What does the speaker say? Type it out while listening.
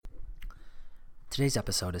Today's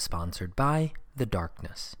episode is sponsored by The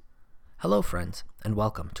Darkness. Hello, friends, and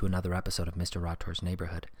welcome to another episode of Mr. Rotor's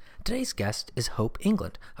Neighborhood. Today's guest is Hope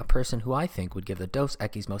England, a person who I think would give the Dos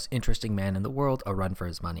Equis most interesting man in the world a run for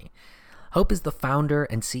his money. Hope is the founder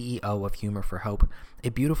and CEO of Humor for Hope, a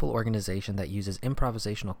beautiful organization that uses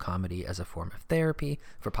improvisational comedy as a form of therapy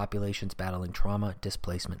for populations battling trauma,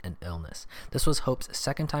 displacement, and illness. This was Hope's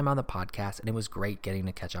second time on the podcast, and it was great getting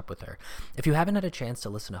to catch up with her. If you haven't had a chance to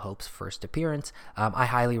listen to Hope's first appearance, I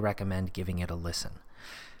highly recommend giving it a listen.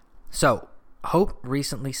 So, Hope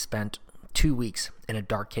recently spent 2 weeks in a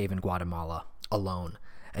dark cave in Guatemala alone,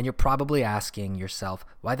 and you're probably asking yourself,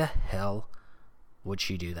 why the hell would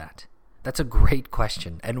she do that? That's a great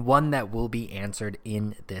question, and one that will be answered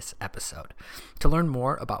in this episode. To learn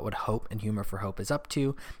more about what Hope and Humor for Hope is up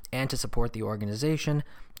to, and to support the organization,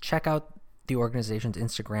 check out the organization's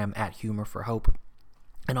Instagram at Humor for Hope,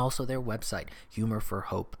 and also their website,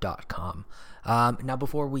 humorforhope.com. Now,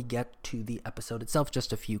 before we get to the episode itself,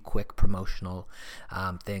 just a few quick promotional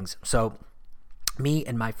things. So, me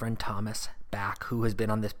and my friend Thomas Back, who has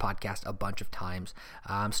been on this podcast a bunch of times,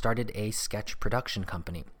 started a sketch production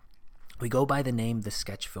company. We go by the name The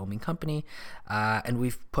Sketch Filming Company, and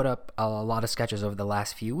we've put up a lot of sketches over the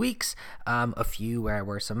last few weeks, a few where I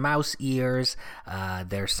wear some mouse ears,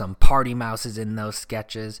 there's some party mouses in those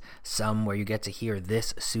sketches, some where you get to hear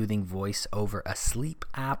this soothing voice over a sleep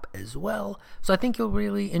app as well, so I think you'll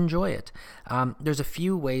really enjoy it. There's a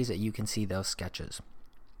few ways that you can see those sketches.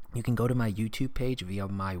 You can go to my YouTube page via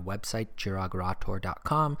my website,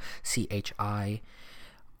 chiragrator.com,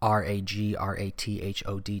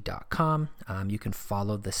 chiragrathod.com. You can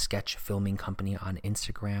follow The Sketch Filming Company on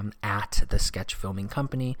Instagram at The Sketch Filming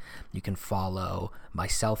Company. You can follow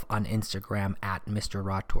myself on Instagram at Mr.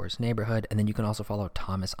 Rotor's Neighborhood. And then you can also follow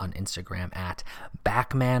Thomas on Instagram at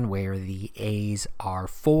Backman, where the A's are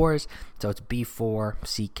 4s. So it's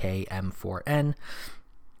B4CKM4N.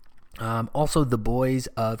 Also, the boys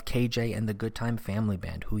of KJ and the Good Time Family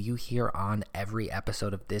Band, who you hear on every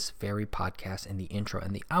episode of this very podcast in the intro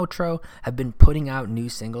and the outro, have been putting out new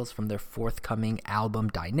singles from their forthcoming album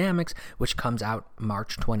Dynamics, which comes out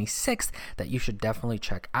March 26th, that you should definitely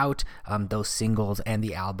check out. Those singles and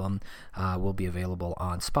the album will be available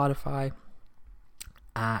on Spotify.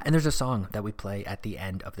 And there's a song that we play at the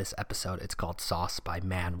end of this episode. It's called Sauce by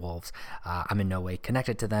Man Wolves. I'm in no way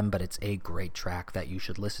connected to them, but it's a great track that you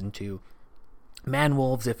should listen to. Man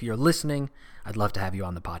Wolves, if you're listening, I'd love to have you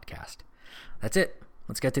on the podcast. That's it.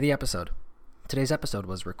 Let's get to the episode. Today's episode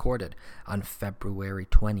was recorded on February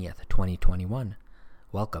 20th, 2021.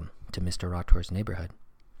 Welcome to Mr. Rotor's Neighborhood.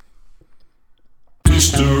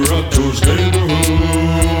 Mr. Rotor's Neighborhood.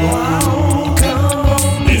 Wow, come on.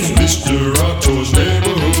 It's Mr. Rotor's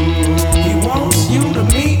Neighborhood. He wants you to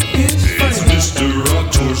meet his friends. It's Mr.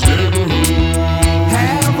 Rotor's Neighborhood.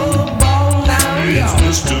 Have a ball now, y'all.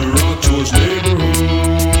 It's Mr. Rotor's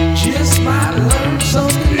Neighborhood. Just might learn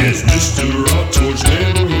something. It's Mr. Rotor's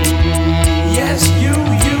Neighborhood. Yes, you.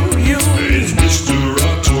 It's Mr.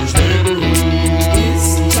 Rotor's Neighborhood.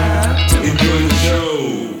 It's time to enjoy the show.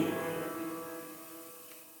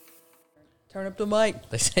 Turn up the mic.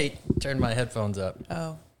 They say turn my headphones up.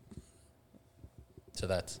 Oh. So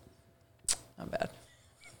that's... Not bad.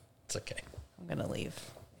 It's okay. I'm going to leave.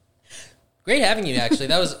 Great having you, actually.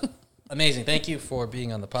 That was amazing. Thank you for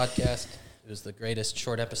being on the podcast. It was the greatest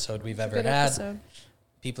short episode we've ever had. Episode.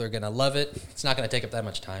 People are going to love it. It's not going to take up that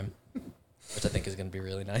much time, which I think is going to be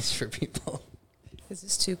really nice for people. Is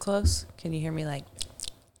this too close? Can you hear me, like,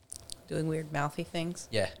 doing weird mouthy things?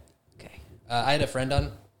 Yeah. Okay. I had a friend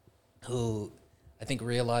on who I think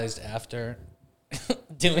realized after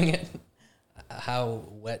doing it how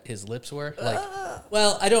wet his lips were. Like,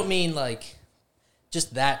 well, I don't mean, like,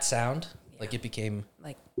 just that sound. Yeah. Like, it became...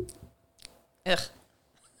 Like, ugh.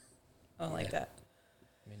 I don't like that.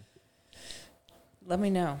 I mean, let me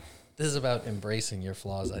know. This is about embracing your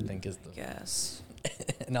flaws, I think, is the... Yes.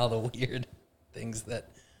 And all the weird things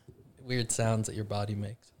weird sounds that your body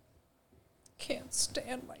makes. Can't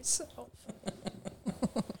stand myself.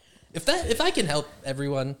 If I can help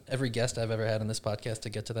every guest I've ever had on this podcast to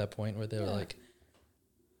get to that point where they were like,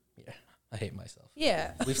 yeah, I hate myself.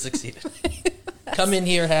 Yeah. We've succeeded. Come in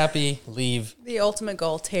here happy, leave. The ultimate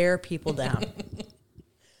goal, tear people down.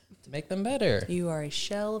 To make them better. You are a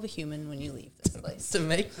shell of a human when you leave this place. To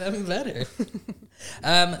make them better.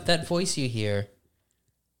 That voice you hear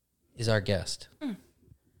is our guest.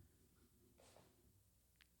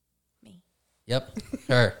 Me. Yep.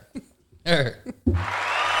 Her.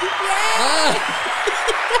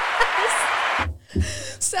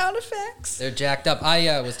 Sound effects. They're jacked up.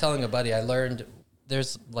 I was telling a buddy, I learned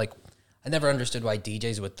there's like I never understood why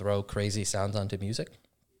DJs would throw crazy sounds onto music.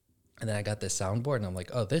 And then I got this soundboard and I'm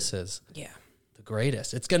like, oh, this is the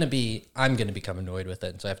greatest. I'm going to become annoyed with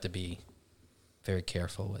it. And so I have to be very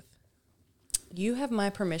careful with. You have my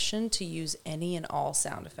permission to use any and all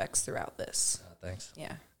sound effects throughout this. Thanks.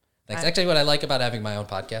 Yeah. Thanks. Actually, what I like about having my own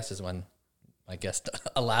podcast is when my guest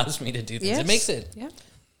allows me to do things. Yes. It makes it,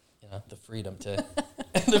 the freedom to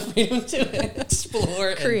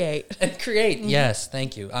explore, create, and create. Mm-hmm. Yes,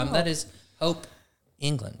 thank you. That is Hope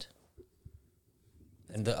England,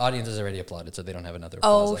 and the audience has already applauded, so they don't have another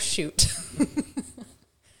applause. Oh shoot!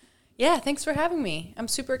 Yeah, thanks for having me. I'm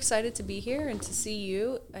super excited to be here and to see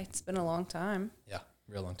you. It's been a long time. Yeah,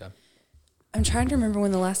 real long time. I'm trying to remember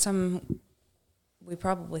when the last time we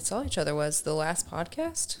probably saw each other was. The last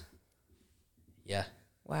podcast? Yeah.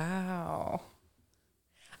 Wow.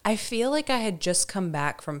 I feel like I had just come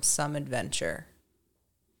back from some adventure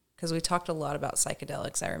because we talked a lot about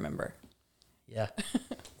psychedelics, I remember. Yeah.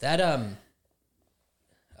 That,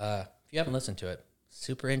 if you haven't listened to it,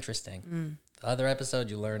 super interesting. The other episode,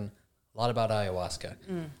 you learn a lot about ayahuasca.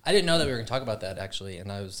 I didn't know that we were going to talk about that, actually,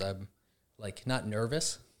 and I was, not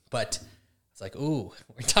nervous, but it's like, ooh,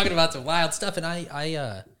 we're talking about some wild stuff, and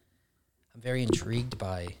I'm very intrigued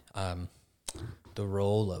by the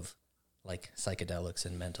role of like psychedelics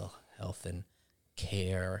in mental health and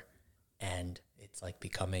care, and it's like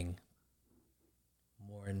becoming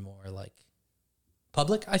more and more like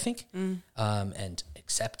public, I think, and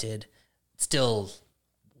accepted. Still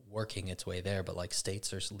working its way there, but like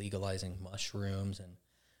states are legalizing mushrooms, and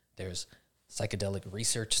there's psychedelic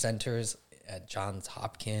research centers at Johns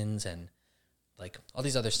Hopkins, and like all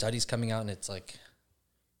these other studies coming out, and it's like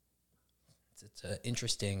it's an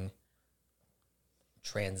interesting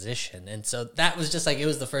transition. And so that was just like, it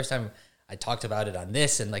was the first time I talked about it on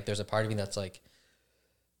this, and like there's a part of me that's like,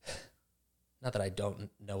 not that I don't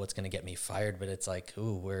know what's going to get me fired, but it's like,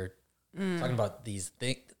 ooh, we're talking about these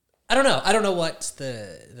things. I don't know what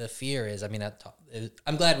the fear is. I mean,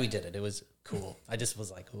 I'm glad we did it. It was cool. I just was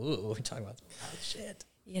like, ooh, we're talking about some wild shit.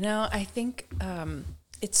 You know, I think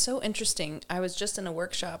it's so interesting. I was just in a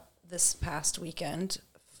workshop this past weekend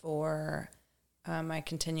for my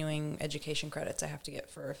continuing education credits I have to get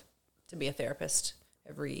to be a therapist.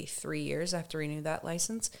 Every 3 years I have to renew that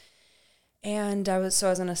license. And I was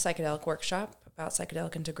in a psychedelic workshop about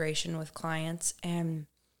psychedelic integration with clients, and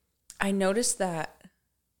I noticed that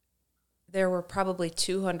there were probably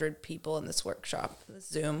 200 people in this workshop, this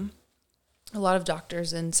Zoom, a lot of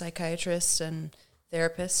doctors and psychiatrists and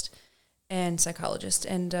therapists and psychologists,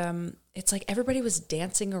 and it's like everybody was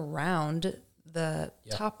dancing around the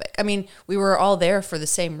topic. I mean, we were all there for the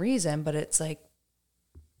same reason, but it's like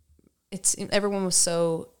everyone was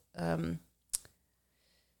so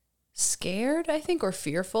scared, I think, or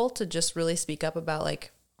fearful to just really speak up about,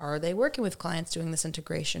 like, are they working with clients doing this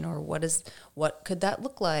integration, or what could that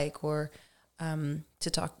look like, or to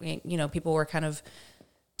talk, you know, people were kind of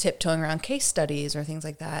tiptoeing around case studies or things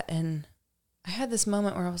like that. And I had this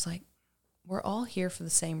moment where I was like, we're all here for the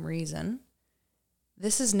same reason.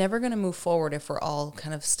 This is never going to move forward if we're all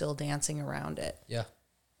kind of still dancing around it. Yeah.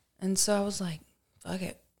 And so I was like, fuck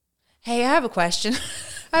it. Hey, I have a question.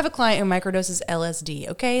 I have a client who microdoses LSD.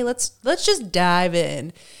 Okay, let's just dive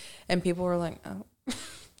in. And people were like, oh,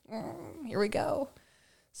 here we go.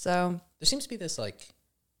 So there seems to be this, like,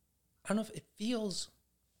 I don't know if it feels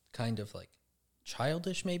kind of like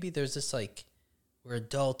childish, maybe. There's this, like, we're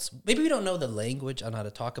adults. Maybe we don't know the language on how to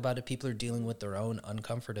talk about it. People are dealing with their own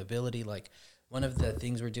uncomfortability. Like, one of the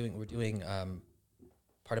things we're doing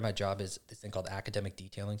part of my job is this thing called academic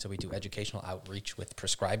detailing. So we do educational outreach with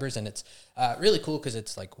prescribers, and it's really cool because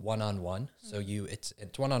it's like one-on-one. So it's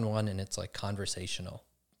one-on-one, and it's like conversation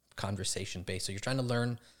based. So you're trying to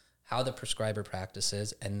learn how the prescriber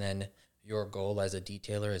practices, and then your goal as a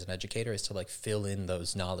detailer, as an educator, is to like fill in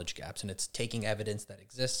those knowledge gaps. And it's taking evidence that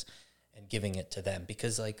exists and giving it to them,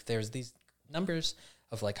 because like there's these numbers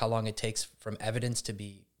of like how long it takes from evidence to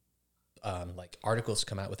be like articles to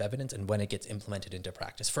come out with evidence and when it gets implemented into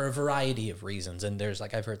practice for a variety of reasons. And there's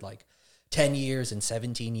like, I've heard like 10 years and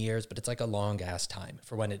 17 years, but it's like a long ass time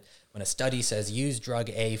for when a study says use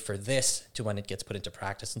drug A for this to when it gets put into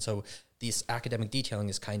practice. And so this academic detailing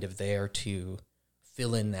is kind of there to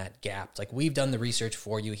fill in that gap. It's like, we've done the research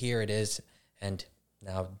for you, here it is, and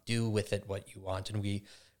now do with it what you want. And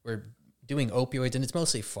we're doing opioids, and it's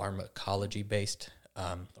mostly pharmacology based,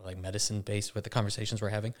 like medicine based with the conversations we're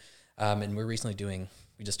having. And we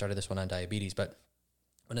just started this one on diabetes, but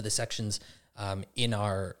one of the sections in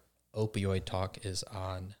our opioid talk is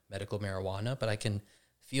on medical marijuana, but I can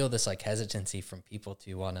feel this like hesitancy from people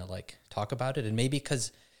to want to like talk about it. And maybe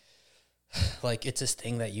because like it's this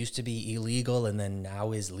thing that used to be illegal and then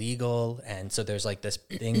now is legal. And so there's like this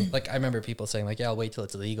thing, like I remember people saying like, yeah, I'll wait till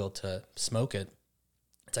it's legal to smoke it.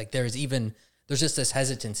 It's like there's just this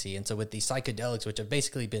hesitancy. And so with these psychedelics, which have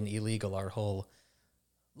basically been illegal our whole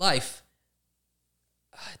life,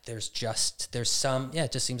 it just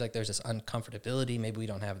seems like there's this uncomfortability. Maybe we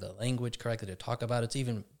don't have the language correctly to talk about it. It's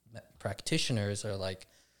even practitioners are like,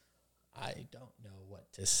 I don't know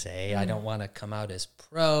what to say. I don't want to come out as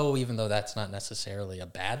pro, even though that's not necessarily a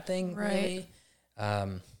bad thing, really.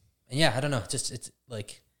 And yeah, I don't know. It's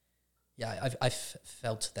like, yeah, I've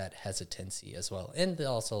felt that hesitancy as well. And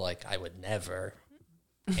also like, I would never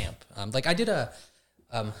camp. Like I did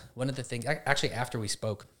one of the things, actually after we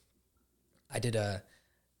spoke, I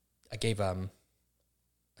gave a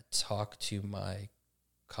talk to my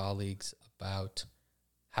colleagues about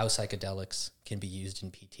how psychedelics can be used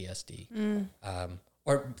in PTSD,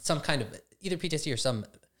 or some kind of either PTSD or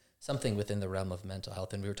something within the realm of mental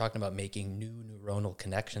health. And we were talking about making new neuronal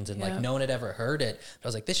connections, and like no one had ever heard it. But I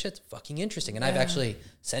was like, this shit's fucking interesting. And I've actually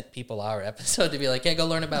sent people our episode to be like, hey, go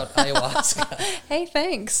learn about ayahuasca. Hey,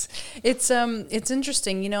 thanks. It's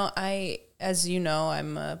interesting. You know, as you know,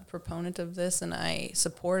 I'm a proponent of this and I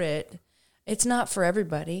support it. It's not for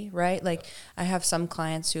everybody, right? Like I have some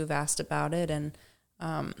clients who have asked about it, and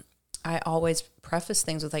I always preface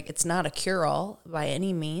things with like, it's not a cure-all by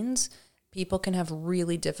any means. People can have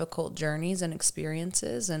really difficult journeys and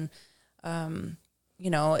experiences. And, you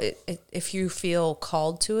know, if you feel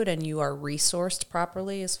called to it and you are resourced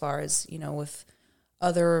properly as far as, you know, with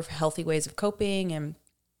other healthy ways of coping, and,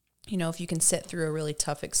 you know, if you can sit through a really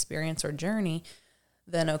tough experience or journey,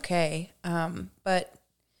 then okay. But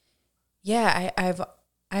yeah,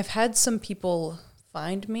 I've had some people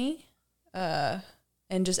find me,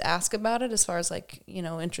 and just ask about it as far as like, you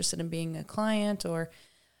know, interested in being a client, or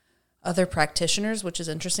other practitioners, which is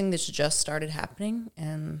interesting. This just started happening.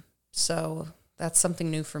 And so that's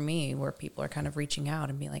something new for me, where people are kind of reaching out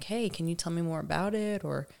and being like, hey, can you tell me more about it?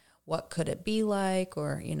 Or what could it be like?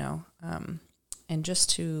 Or, you know, and just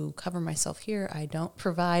to cover myself here, I don't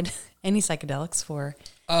provide any psychedelics for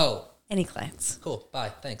any clients. Cool.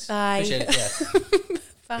 Bye. Thanks. Bye. Appreciate it. Yeah.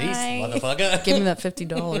 Bye. Peace, motherfucker. Give me that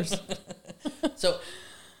 $50. So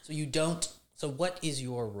you don't. So what is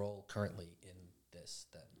your role currently in this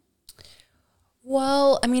then?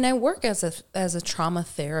 Well, I mean, I work as a trauma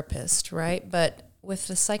therapist, right? But with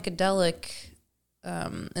the psychedelic,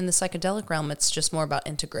 in the psychedelic realm, it's just more about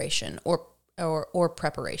integration or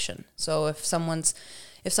preparation. So if someone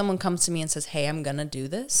comes to me and says, "Hey, I'm gonna do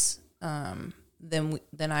this," then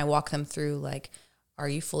I walk them through like, are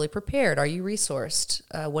you fully prepared? Are you resourced?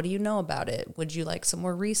 What do you know about it? Would you like some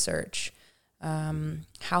more research?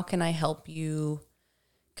 How can I help you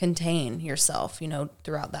contain yourself, you know,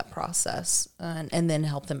 throughout that process, and then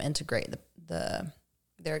help them integrate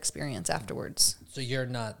their experience afterwards. So you're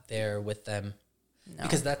not there with them, No.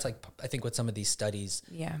 because that's like, I think with some of these studies,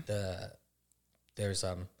 Yeah. There's I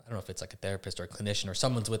don't know if it's like a therapist or a clinician or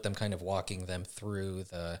someone's with them, kind of walking them through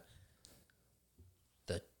the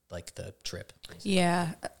trip. Basically.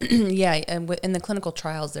 Yeah. Yeah. And in the clinical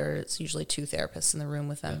trials, there's usually 2 therapists in the room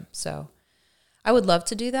with them. Yeah. So I would love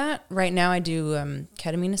to do that. Right now I do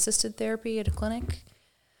ketamine assisted therapy at a clinic.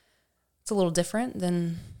 It's a little different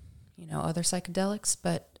than, you know, other psychedelics,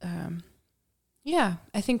 but yeah,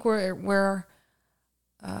 I think we're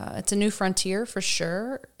it's a new frontier for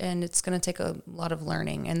sure, and it's going to take a lot of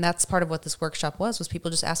learning. And that's part of what this workshop was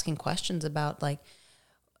people just asking questions about like,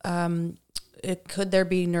 could there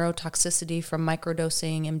be neurotoxicity from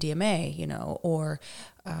microdosing MDMA, you know, or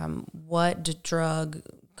what drug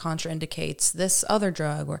contraindicates this other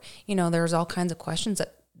drug, or, you know, there's all kinds of questions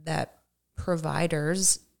that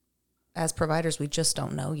as providers, we just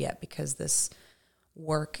don't know yet, because this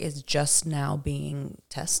work is just now being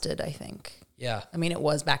tested, I think. Yeah. I mean, it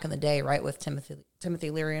was back in the day, right, with Timothy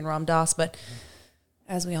Leary and Ram Dass, but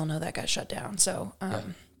as we all know, that got shut down. So,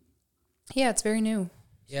 yeah, it's very new.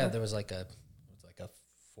 Yeah, there was like a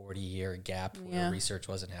 40-year gap where research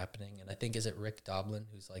wasn't happening. And I think, is it Rick Doblin,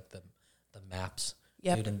 who's like the MAPS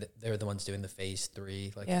dude, and they're the ones doing the phase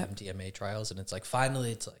 3 MDMA trials. And it's like,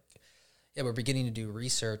 finally, it's like, yeah, we're beginning to do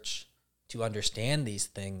research to understand these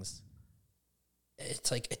things.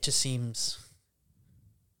 It's like, it just seems,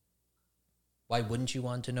 why wouldn't you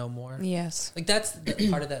want to know more? Yes. Like, that's the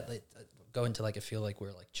part of that, like, go into like, I feel like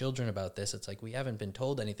we're like children about this. It's like, we haven't been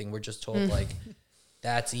told anything. We're just told like,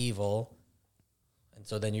 that's evil. And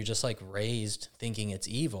so then you're just like raised thinking it's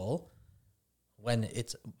evil, when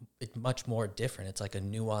it's much more different. It's like a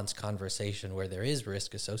nuanced conversation where there is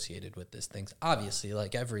risk associated with these things. Obviously,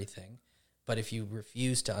 like everything, But if you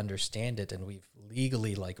refuse to understand it, and we've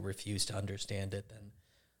legally like refused to understand it, then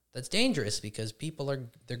that's dangerous because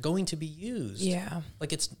they're going to be used. Yeah.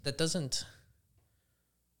 Like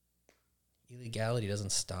illegality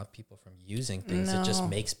doesn't stop people from using things. It just No.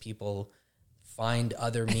 makes people find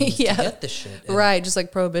other means Yeah. to get the shit. And Right, just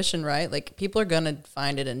like prohibition, right? Like people are gonna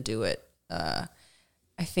find it and do it. I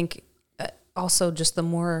think also just the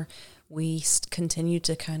more we continue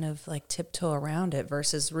to kind of like tiptoe around it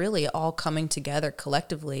versus really all coming together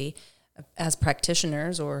collectively as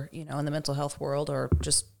practitioners, or in the mental health world, or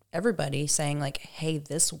just everybody saying like, hey,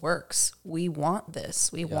 this works, we want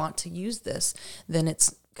this, we want to use this, then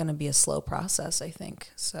it's going to be a slow process, I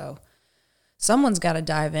think. So someone's got to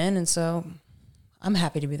dive in, and so I'm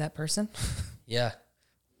happy to be that person. Yeah.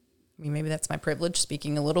 I mean, maybe that's my privilege,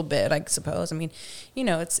 speaking a little bit, I suppose. I mean,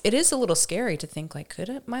 it is a little scary to think like,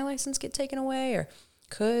 could my license get taken away, or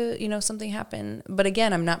could, something happen? But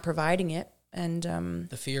again, I'm not providing it. And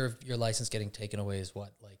The fear of your license getting taken away is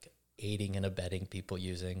what? Like aiding and abetting people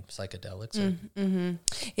using psychedelics? Or?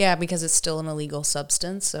 yeah, because it's still an illegal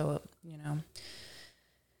substance. So,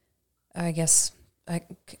 I guess I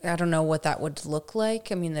don't know what that would look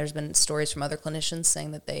like. I mean, there's been stories from other clinicians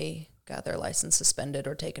saying that they got their license suspended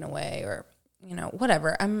or taken away, or,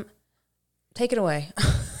 whatever. Take it away.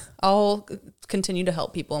 I'll continue to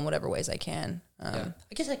help people in whatever ways I can. I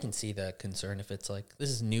guess I can see the concern if it's like, this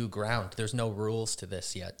is new ground. There's no rules to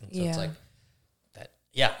this yet. And so it's like that.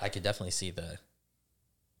 Yeah, I could definitely see that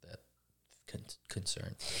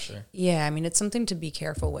concern for sure. Yeah, I mean, it's something to be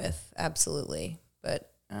careful with. Absolutely.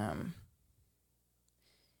 But,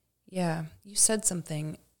 yeah, you said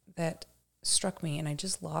something that struck me and I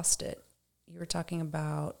just lost it. You were talking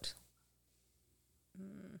about,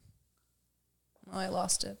 I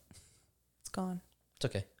lost it. It's gone. It's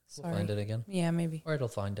okay. We'll Sorry. find it again. Yeah, maybe. Or it'll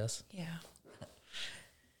find us. Yeah.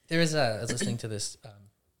 I was listening to this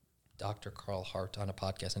Dr. Carl Hart on a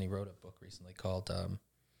podcast, and he wrote a book recently called, I don't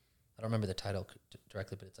remember the title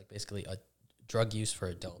directly, but it's like basically a drug use for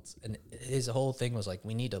adults. And his whole thing was like,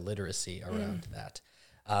 we need a literacy around that.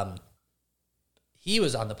 He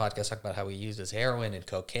was on the podcast talking about how he uses heroin and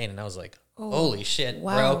cocaine, and I was like, holy shit,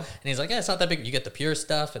 wow. bro. And he's like, yeah, it's not that big. You get the pure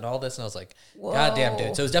stuff and all this. And I was like, goddamn,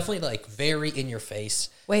 dude. So it was definitely like very in your face.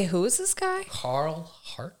 Wait, who is this guy? Carl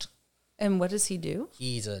Hart. And what does he do?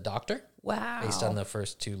 He's a doctor. Wow. Based on the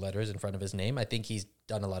first two letters in front of his name. I think he's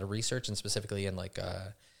done a lot of research, and specifically in like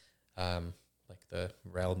the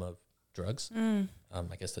realm of drugs. I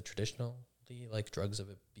guess the traditionally like drugs of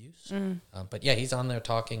abuse. But yeah, he's on there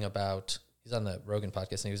talking about, he's on the Rogan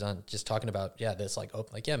podcast, and he was on just talking about, this like,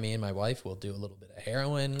 me and my wife will do a little bit of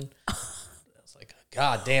heroin. I was like,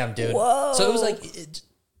 God damn, dude. Whoa. So it was like,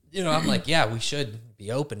 I'm like, yeah, we should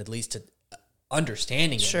be open at least to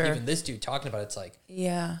understanding it. Sure. Even this dude talking about it's like,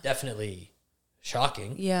 Yeah. definitely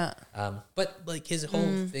shocking. Yeah. But like his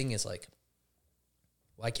whole thing is like,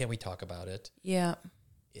 why can't we talk about it? Yeah.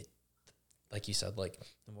 Like you said, like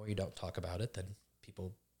the more you don't talk about it, then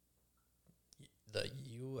people,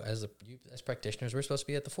 you as practitioners, we're supposed to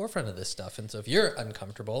be at the forefront of this stuff. And so if you're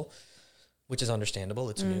uncomfortable, which is understandable,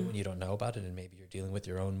 it's new and you don't know about it, and maybe you're dealing with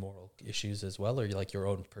your own moral issues as well, or you like your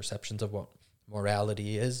own perceptions of what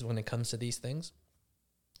morality is when it comes to these things.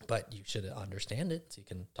 But you should understand it so you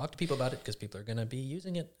can talk to people about it, because people are going to be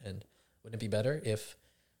using it. And wouldn't it be better if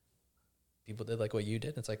people did like what you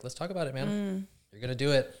did? It's like, let's talk about it, man. You're going to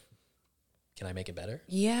do it. Can I make it better?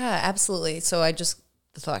 Yeah, absolutely. So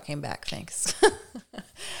the thought came back. Thanks.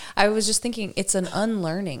 I was just thinking it's an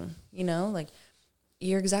unlearning, like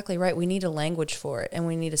you're exactly right. We need a language for it, and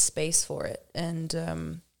we need a space for it.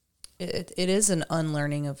 And it is an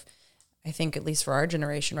unlearning of, I think, at least for our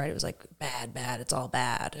generation, right? It was like bad, it's all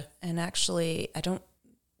bad. And actually, I don't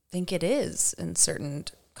think it is in certain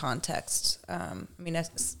contexts.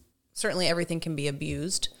 Certainly everything can be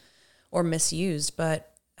abused or misused, but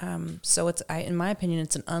so in my opinion,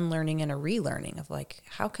 it's an unlearning and a relearning of like,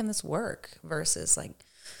 how can this work versus like,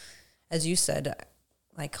 as you said,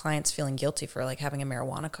 like clients feeling guilty for like having a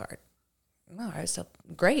marijuana card. No, I was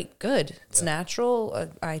great, good. It's natural.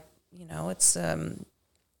 It's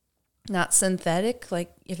not synthetic.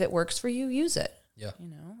 Like if it works for you, use it. Yeah.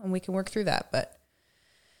 And we can work through that. But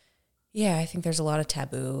yeah, I think there's a lot of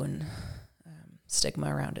taboo and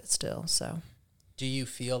stigma around it still. So. Do you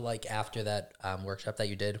feel like after that workshop that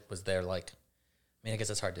you did, was there like, I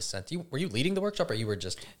guess it's hard to sense. Were you leading the workshop, or you were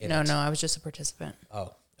just in it? No, I was just a participant.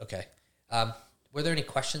 Oh, okay. Were there any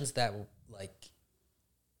questions that like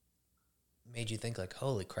made you think like,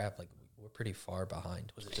 holy crap, like we're pretty far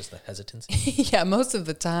behind? Was it just the hesitancy? Yeah, most of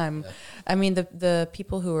the time. Yeah. I mean, the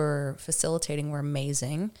people who were facilitating were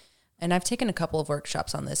amazing. and I've taken a couple of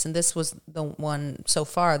workshops on this, and this was the one so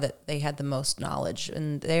far that they had the most knowledge,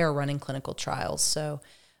 and they are running clinical trials. So,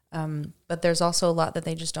 but there's also a lot that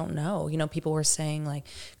they just don't know. You know, people were saying like,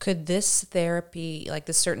 could this therapy, like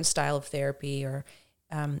this certain style of therapy or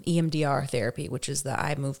EMDR therapy, which is the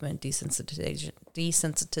eye movement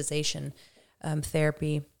desensitization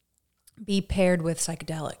therapy, be paired with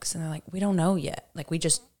psychedelics? And they're like, we don't know yet. Like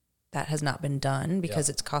that has not been done because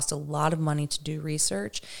it's cost a lot of money to do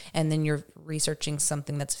research. And then you're researching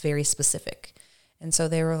something that's very specific. And so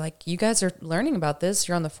they were like, you guys are learning about this.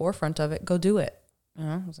 You're on the forefront of it. Go do it. You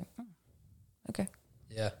know, I was like, oh, okay.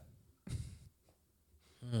 Yeah.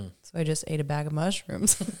 So I just ate a bag of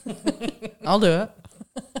mushrooms. I'll do it.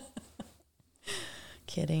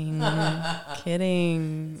 Kidding.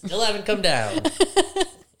 Still haven't come down.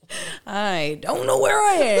 I don't know where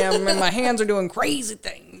I am, and my hands are doing crazy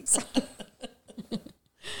things.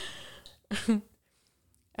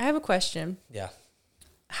 I have a question. Yeah.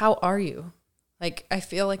 How are you? Like, I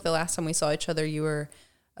feel like the last time we saw each other, you were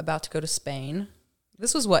about to go to Spain.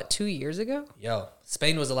 This was, what, 2 years ago? Yo,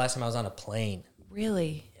 Spain was the last time I was on a plane.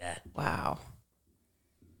 Really? Yeah. Wow.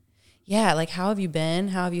 Yeah, like, how have you been?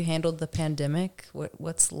 How have you handled the pandemic?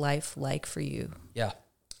 What's life like for you? Yeah.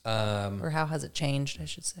 Or how has it changed, I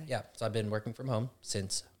should say? Yeah, so I've been working from home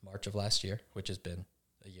since March of last year, which has been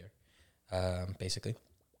a year, basically.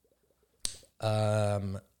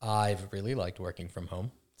 I've really liked working from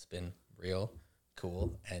home. It's been real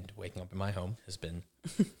cool, and waking up in my home has been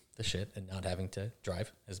the shit, and not having to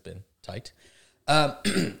drive has been tight.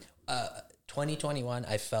 2021,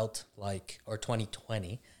 I felt like, or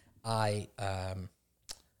 2020, I'm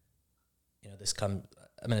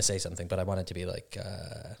going to say something, but I want it to be like,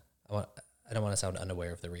 I don't want to sound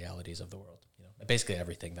unaware of the realities of the world. You know, basically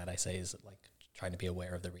everything that I say is like trying to be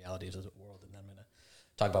aware of the realities of the world, and then I'm going to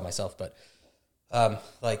talk about myself. But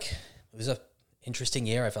like, it was a interesting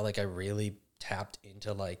year. I felt like I really tapped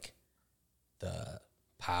into like the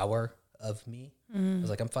power of me. I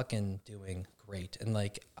was like, I'm fucking doing great, and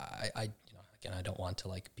like I you know, again, I don't want to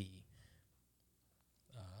like be.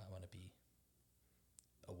 I want to be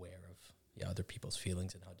aware of other people's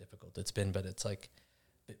feelings and how difficult it's been, but it's like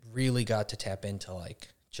it really got to tap into like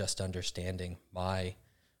just understanding my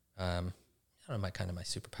I don't know, my kind of my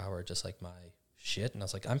superpower, just like my shit. And I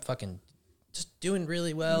was like, I'm fucking just doing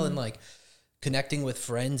really well and like connecting with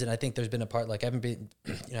friends. And I think there's been a part, like I haven't been,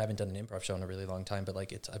 I haven't done an improv show in a really long time, but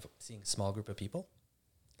like I've seen a small group of people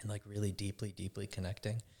and like really deeply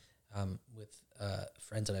connecting with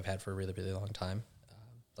friends that I've had for a really, really long time.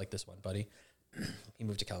 Like this one buddy, he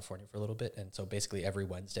moved to California for a little bit. And so basically every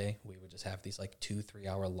Wednesday we would just have these like 2-3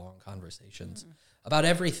 hour long conversations about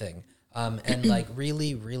everything. And like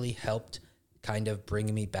really helped kind of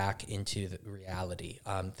bring me back into the reality.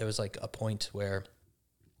 There was like a point where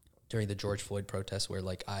during the George Floyd protests where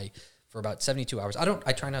like for about 72 hours,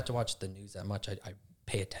 I try not to watch the news that much. I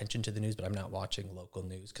pay attention to the news, but I'm not watching local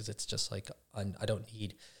news because it's just like, I don't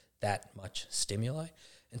need that much stimuli.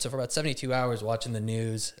 And so for about 72 hours watching the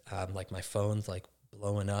news, like my phone's like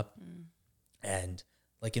blowing up. And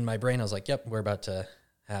like in my brain, I was like, yep, we're about to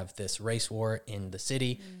have this race war in the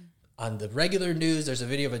city. On the regular news, there's a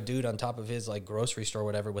video of a dude on top of his like grocery store or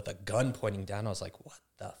whatever with a gun pointing down. I was like, what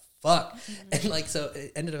the fuck? And like, so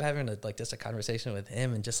it ended up having just a conversation with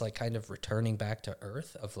him and just like kind of returning back to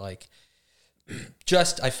earth of like,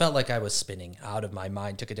 I felt like I was spinning out of my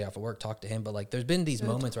mind, took a day off of work, talked to him. But like, there's been these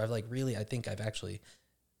moments where I've like really, I think I've actually,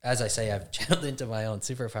 as I say, I've channeled into my own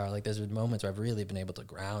superpower. Like there's been moments where I've really been able to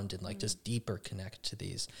ground and like just deeper connect to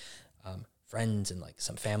these friends and like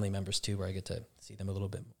some family members too, where I get to see them a little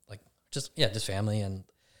bit, like just family. And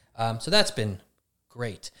so that's been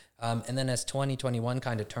great. And then as 2021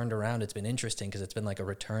 kind of turned around, it's been interesting because it's been like a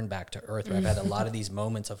return back to earth where I've had a lot of these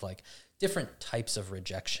moments of like different types of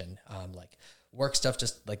rejection, like work stuff.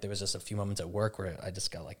 Just like there was just a few moments at work where I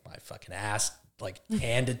just got like my fucking ass like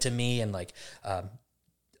handed to me, and like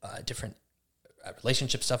different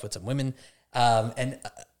relationship stuff with some women, and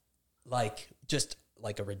like just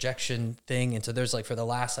like a rejection thing. And so there's like for the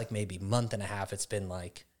last like maybe month and a half, it's been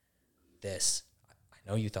like this, I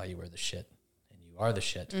know you thought you were the shit and you are the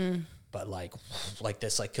shit, but like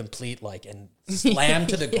this like complete like and slam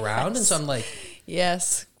to the ground. And so I'm like,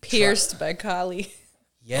 yes, pierced by Kali.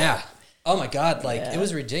 Yeah. Oh my God. Like it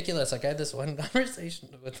was ridiculous. Like I had this one conversation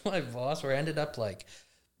with my boss where I ended up like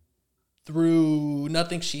through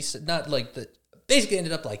nothing she said, not like the, basically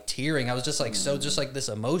ended up like tearing. I was just like, so just like this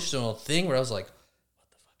emotional thing where I was like,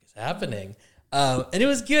 what the fuck is happening? And it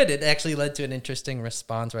was good. It actually led to an interesting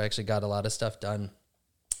response where I actually got a lot of stuff done.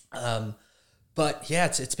 But yeah,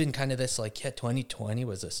 it's been kind of this like, 2020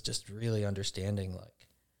 was this just really understanding like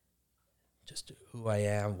just who I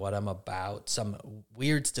am, what I'm about, some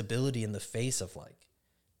weird stability in the face of like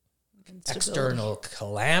external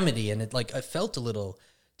calamity. And it like, I felt a little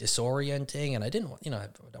disorienting, and I didn't want, I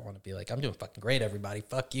don't want to be like, I'm doing fucking great, everybody,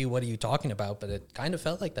 fuck you, what are you talking about? But it kind of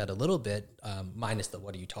felt like that a little bit, minus the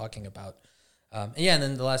what are you talking about. And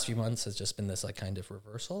then the last few months has just been this like kind of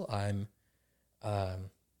reversal. I'm like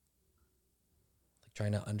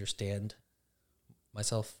trying to understand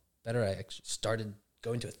myself better. I actually started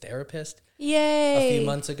going to a therapist a few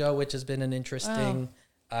months ago, which has been an interesting,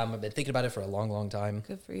 I've been thinking about it for a long, long time.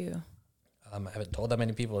 Good for you. I haven't told that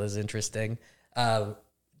many people. It's interesting.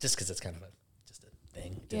 Just because it's kind of just a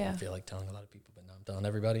thing. Didn't feel like telling a lot of people, but now I'm telling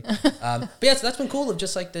everybody. But yeah, so that's been cool of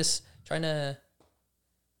just like this, trying to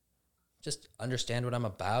just understand what I'm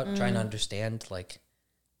about, trying to understand like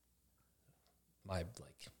my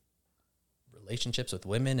like relationships with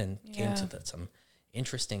women, and came to some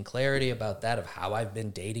interesting clarity about that, of how I've been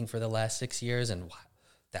dating for the last 6 years, and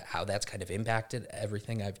how that's kind of impacted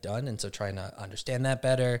everything I've done. And so trying to understand that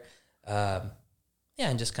better. And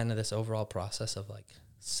just kind of this overall process of like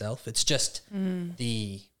self. It's just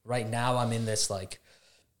right now I'm in this like,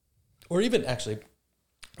 or even actually,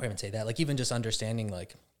 I wouldn't say that, like even just understanding,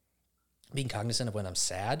 like being cognizant of when I'm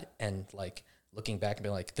sad, and like looking back and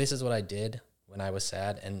being like, this is what I did when I was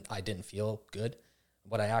sad and I didn't feel good.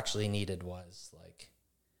 What I actually needed was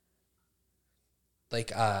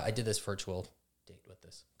I did this virtual date with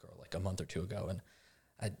this girl like a month or two ago, and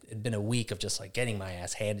it'd been a week of just like getting my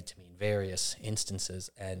ass handed to me in various instances,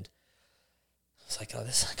 and it's like, oh,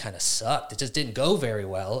 this kind of sucked. It just didn't go very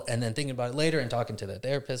well. And then thinking about it later and talking to the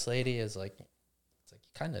therapist lady is like, it's like you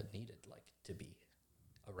kind of needed like to be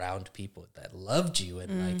around people that loved you,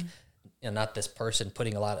 and like, not this person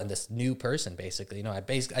putting a lot on this new person, basically.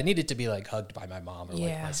 I needed to be like hugged by my mom or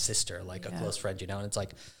like my sister, like a close friend, and it's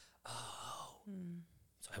like, oh,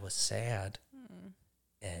 so I was sad.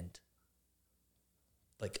 And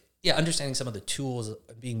like, understanding some of the tools,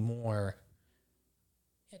 being more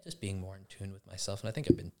in tune with myself. And I think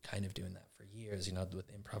I've been kind of doing that for years,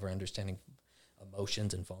 with improv, or understanding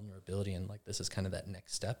emotions and vulnerability. And like, this is kind of that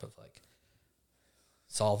next step of like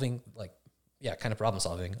solving, like, kind of problem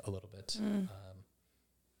solving a little bit.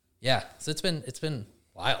 So it's been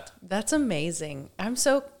wild. That's amazing. I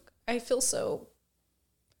feel so,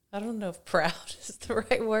 I don't know if proud is the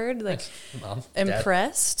right word, like Mom,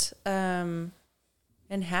 impressed, and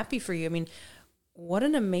happy for you. I mean, what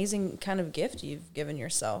an amazing kind of gift you've given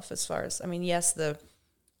yourself, as far as, yes,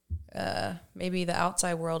 maybe the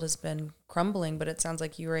outside world has been crumbling, but it sounds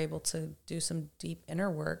like you were able to do some deep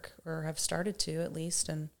inner work, or have started to at least.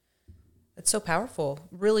 And it's so powerful,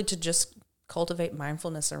 really, to just cultivate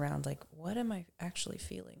mindfulness around like, what am I actually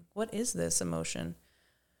feeling? What is this emotion?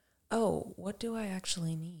 Oh, what do I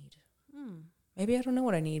actually need? Maybe I don't know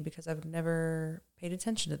what I need because I've never paid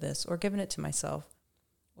attention to this, or given it to myself,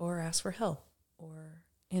 or asked for help, or,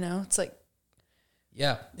 it's like.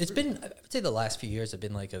 Yeah, it's been, I would say the last few years have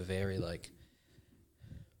been like a very like,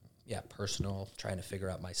 personal, trying to figure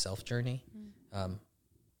out my self journey. I don't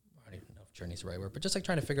even know if journey is the right word, but just like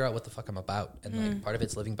trying to figure out what the fuck I'm about. And like part of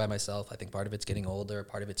it's living by myself. I think part of it's getting older.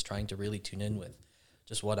 Part of it's trying to really tune in with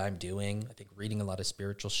just what I'm doing. I think reading a lot of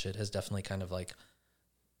spiritual shit has definitely kind of like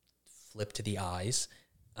flipped the eyes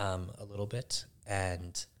a little bit.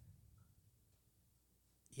 And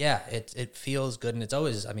it feels good. And it's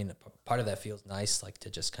always, part of that feels nice, like to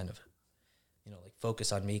just kind of, like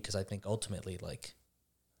focus on me. Cause I think ultimately like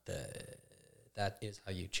that is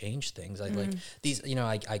how you change things. Like these,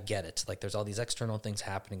 I get it. Like there's all these external things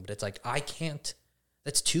happening, but it's like, I can't,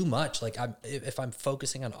 that's too much. Like if I'm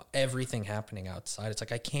focusing on everything happening outside, it's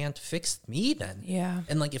like, I can't fix me then. Yeah.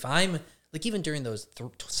 And like, if I'm like, even during those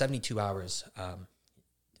 72 hours,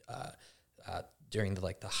 during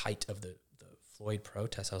the height of the Floyd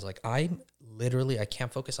protest, I was like, I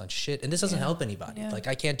can't focus on shit. And this doesn't help anybody. Like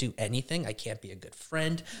I can't do anything. I can't be a good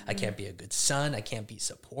friend. I can't be a good son. I can't be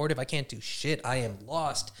supportive. I can't do shit. I am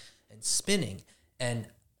lost and spinning. And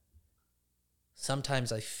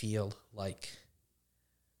sometimes I feel like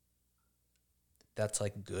that's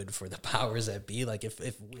like good for the powers that be. Like if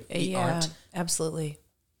we aren't, absolutely,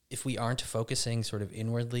 if we aren't focusing sort of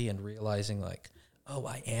inwardly and realizing like, oh,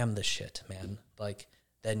 I am the shit, man. Like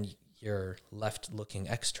then you're left looking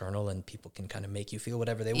external, and people can kind of make you feel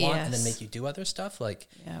whatever they want, and then make you do other stuff. Like,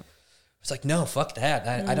 it's like, no, fuck that.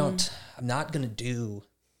 I'm not going to do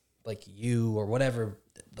like you or whatever,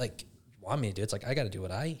 like you want me to do. It's like, I got to do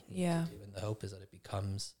what I need to do. And the hope is that it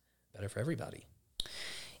becomes better for everybody.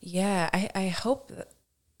 Yeah. I hope that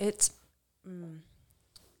it's,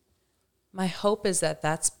 my hope is that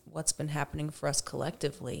that's what's been happening for us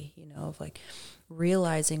collectively, of like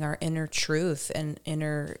realizing our inner truth and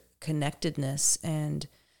inner connectedness, and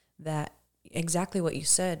that exactly what you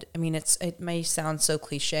said. I mean, it may sound so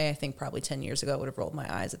cliche. I think probably 10 years ago I would have rolled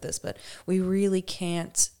my eyes at this, but we really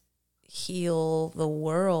can't heal the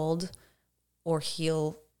world or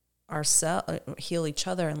heal each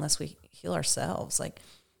other unless we heal ourselves. Like,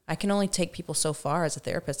 I can only take people so far as a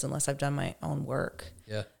therapist unless I've done my own work.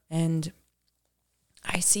 Yeah. And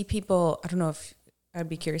I see people, I don't know if I'd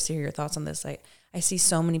be curious to hear your thoughts on this. I see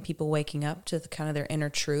so many people waking up to the kind of their inner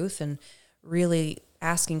truth and really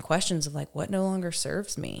asking questions of like, what no longer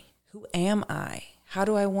serves me? Who am I? How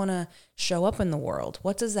do I want to show up in the world?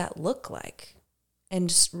 What does that look like? And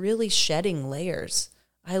just really shedding layers.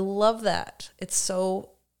 I love that. It's so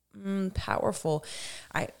powerful.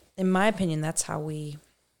 In my opinion, that's how we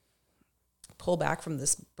pull back from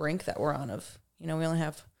this brink that we're on of, we only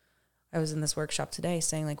have, I was in this workshop today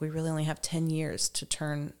saying like, we really only have 10 years to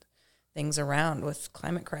turn things around with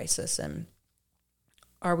climate crisis. And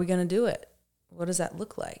are we going to do it? What does that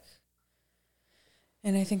look like?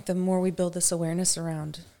 And I think the more we build this awareness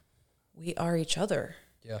around, we are each other.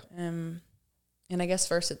 Yeah. And I guess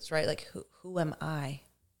first it's right. Like, who am I?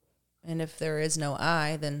 And if there is no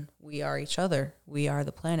I, then we are each other. We are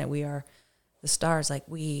the planet. We are the stars. Like,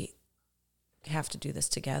 we have to do this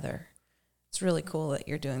together. It's really cool that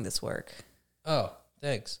you're doing this work. Oh,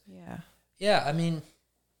 thanks. Yeah. Yeah, I mean,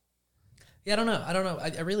 I don't know.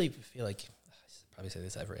 I really feel like, I probably say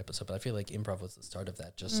this every episode, but I feel like improv was the start of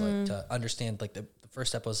that. Just like to understand, like the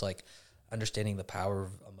first step was like understanding the power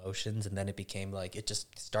of emotions. And then it became like, it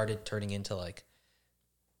just started turning into like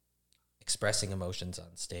expressing emotions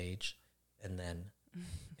on stage and then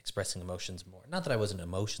expressing emotions more. Not that I was an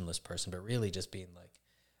emotionless person, but really just being like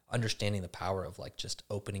understanding the power of like just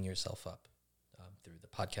opening yourself up through the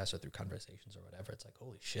podcast or through conversations or whatever. It's like,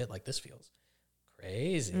 holy shit, like this feels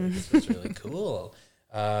crazy. Like, this feels really cool.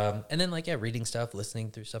 And then like, reading stuff,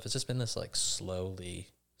 listening through stuff. It's just been this like slowly,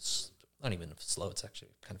 not even slow, it's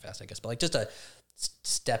actually kind of fast, I guess, but like just a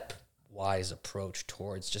stepwise approach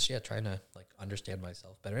towards just, trying to like understand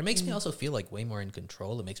myself better. It makes me also feel like way more in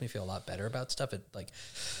control. It makes me feel a lot better about stuff. It like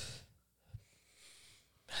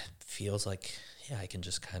feels like, I can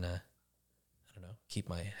just kind of, I don't know, keep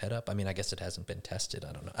my head up. I mean, I guess it hasn't been tested.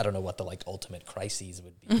 I don't know what the like ultimate crises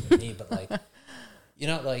would be for me, but like,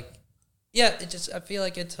 it just, I feel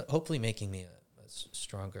like it's hopefully making me a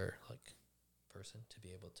stronger like person to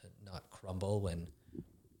be able to not crumble when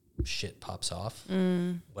shit pops off,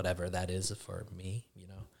 whatever that is for me,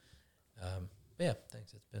 but yeah,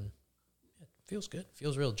 thanks. It's been, it feels good.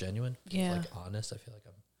 Feels real genuine. Feels like honest. I feel like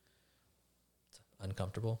I'm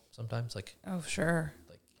uncomfortable sometimes, like, oh sure,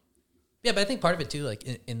 like, but I think part of it too, like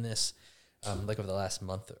in this like over the last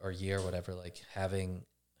month or year or whatever, like having,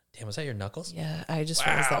 damn, was that your knuckles? Yeah, I just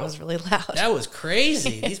realized that was really loud. That was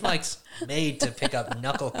crazy. These mics made to pick up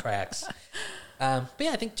knuckle cracks. But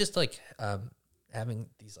I think just like having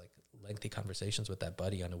these like lengthy conversations with that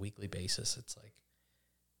buddy on a weekly basis, it's like,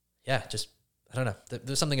 just, I don't know,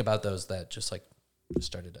 there's something about those that just like just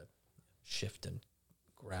started to shift and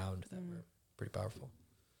ground that were pretty powerful.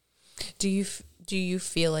 Do you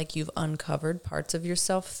feel like you've uncovered parts of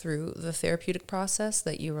yourself through the therapeutic process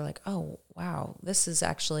that you were like, oh wow, this is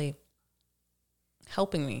actually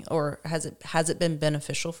helping me, or has it been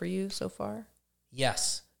beneficial for you so far?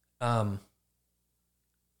 Yes.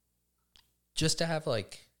 Just to have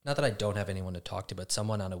like, not that I don't have anyone to talk to, but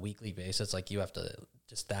someone on a weekly basis, like you have to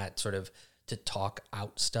just that sort of to talk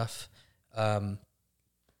out stuff has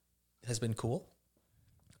been cool.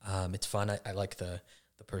 It's fun. I like the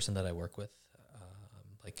person that I work with.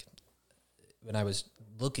 Like when I was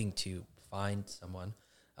looking to find someone,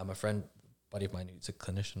 a buddy of mine who's a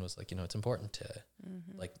clinician was like, it's important to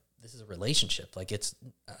like, this is a relationship. Like it's,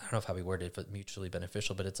 I don't know how we worded it, but mutually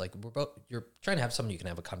beneficial, but it's like, you're trying to have someone you can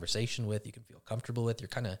have a conversation with, you can feel comfortable with. You're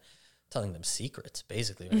kind of telling them secrets,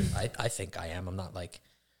 basically. I think I am. I'm not like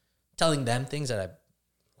telling them things that I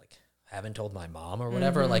haven't told my mom or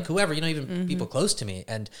whatever, like whoever, even people close to me.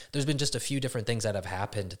 And there's been just a few different things that have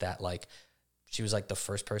happened that like, she was like the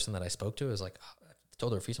first person that I spoke to. It was like, I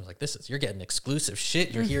told her a few times, like, you're getting exclusive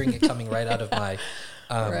shit. You're hearing it coming right out of my,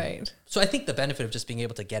 right. So I think the benefit of just being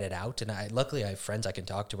able to get it out, and luckily I have friends I can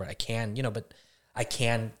talk to where I can, but I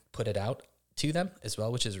can put it out to them as well,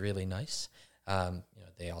 which is really nice.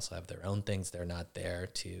 They also have their own things. They're not there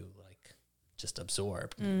to like just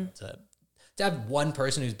absorb. To have one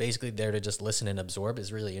person who's basically there to just listen and absorb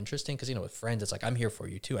is really interesting because, with friends, it's like, I'm here for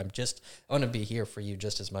you too. I want to be here for you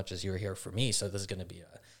just as much as you're here for me. So this is going to be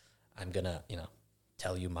I'm going to,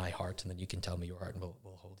 tell you my heart and then you can tell me your heart and we'll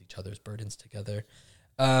hold each other's burdens together.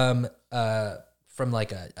 from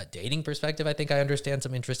like a dating perspective, I think I understand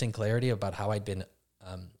some interesting clarity about how I'd been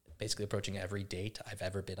basically approaching every date I've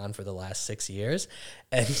ever been on for the last 6 years.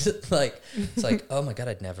 And like, it's like, oh my God,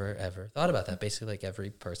 I'd never, ever thought about that. Basically, like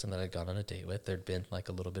every person that I'd gone on a date with, there'd been like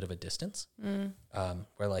a little bit of a distance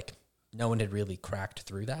where like no one had really cracked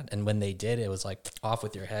through that. And when they did, it was like off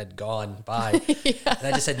with your head, gone, bye. And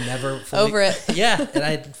I just had never fully, Over it. Yeah. And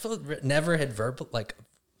I never had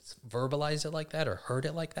verbalized it like that or heard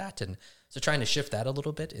it like that. And so trying to shift that a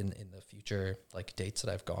little bit in the future like dates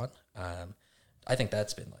that I've gone, I think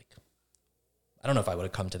that's been like, I don't know if I would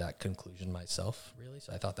have come to that conclusion myself really.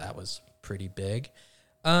 So I thought that was pretty big.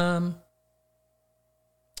 Yeah,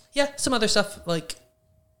 some other stuff like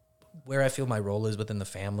where I feel my role is within the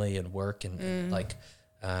family and work and like,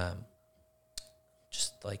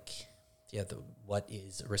 just like, yeah, what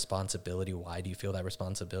is responsibility? Why do you feel that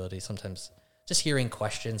responsibility? Sometimes just hearing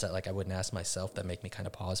questions that like I wouldn't ask myself that make me kind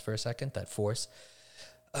of pause for a second, that force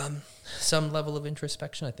some level of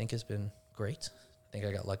introspection, I think has been great. I think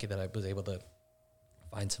I got lucky that I was able to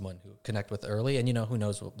find someone who connect with early, and who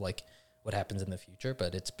knows what happens in the future,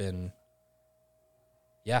 but it's been,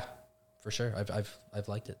 yeah, for sure. I've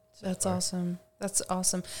liked it. That's awesome. That's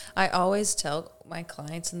awesome. I always tell my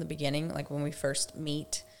clients in the beginning, like when we first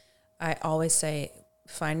meet, I always say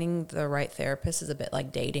finding the right therapist is a bit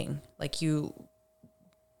like dating. Like you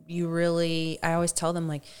really, I always tell them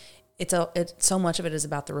like it's so much of it is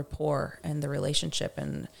about the rapport and the relationship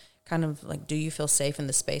and kind of like, do you feel safe in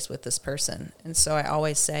the space with this person? And so I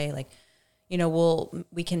always say like,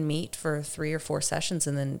 we can meet for 3 or 4 sessions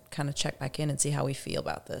and then kind of check back in and see how we feel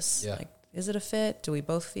about this. Yeah. Like, is it a fit? Do we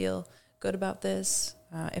both feel good about this?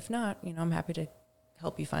 If not, I'm happy to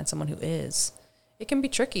help you find someone who is. It can be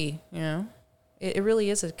tricky, It really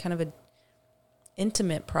is a kind of an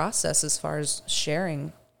intimate process as far as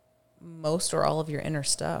sharing most or all of your inner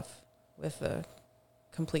stuff with a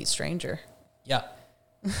complete stranger. Yeah.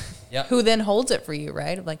 Yeah. Who then holds it for you,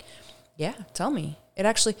 right? Like, yeah, tell me. It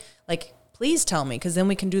actually, like, please tell me, because then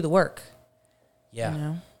we can do the work.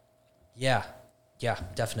 Yeah. Yeah. Yeah,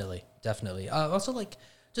 definitely. Definitely. Also, like,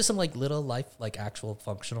 just some, like, little life, like, actual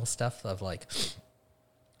functional stuff of, like,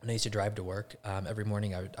 when I used to drive to work, every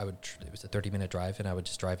morning I would it was a 30-minute drive, and I would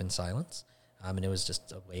just drive in silence. And it was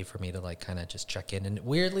just a way for me to, like, kind of just check in. And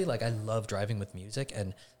weirdly, like, I love driving with music,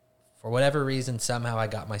 and for whatever reason, somehow I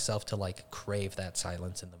got myself to like crave that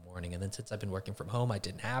silence in the morning. And then since I've been working from home, I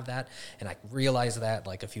didn't have that. And I realized that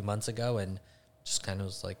like a few months ago and just kind of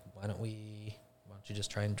was like, why don't you just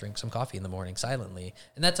try and drink some coffee in the morning silently?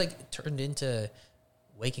 And that's like turned into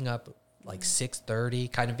waking up like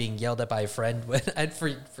 6:30, kind of being yelled at by a friend. When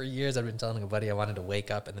for years I'd been telling a buddy I wanted to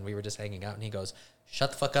wake up, and then we were just hanging out, and he goes,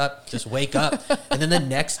 "Shut the fuck up, just wake up." And then the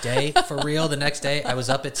next day, for real, I was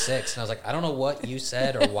up at 6, and I was like, I don't know what you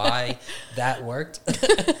said or why that worked.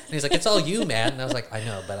 And he's like, it's all you, man. And I was like, I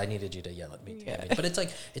know, but I needed you to yell at me. Yeah. But it's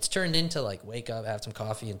like, it's turned into like, wake up, have some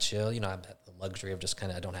coffee and chill. I've had the luxury of just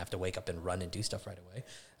kind of, I don't have to wake up and run and do stuff right away.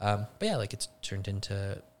 But yeah, like it's turned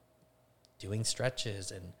into doing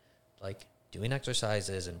stretches and like doing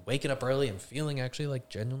exercises and waking up early and feeling actually like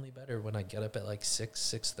genuinely better when I get up at like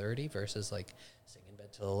 6:30 versus like staying in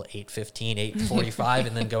bed till 8:15, 8:45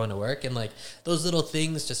 and then going to work. And like those little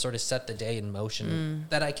things just sort of set the day in motion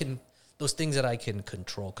those things that I can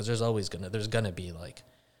control. Cause there's gonna be like,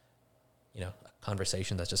 a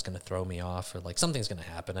conversation that's just gonna throw me off, or like something's gonna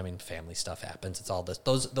happen. I mean, family stuff happens. It's all this,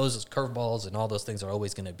 those curveballs and all those things are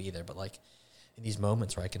always gonna be there. But like in these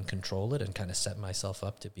moments where I can control it and kind of set myself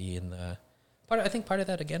up to be in the I think part of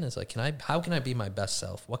that again is like, how can I be my best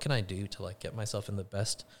self? What can I do to like get myself in the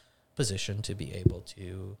best position to be able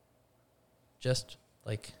to just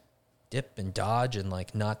like dip and dodge and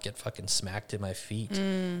like not get fucking smacked in my feet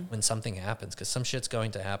when something happens, because some shit's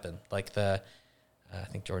going to happen. Like I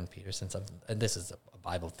think Jordan Peterson, and this is a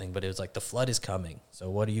Bible thing, but it was like the flood is coming. So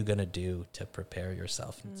what are you going to do to prepare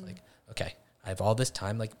yourself? And it's like, okay, I have all this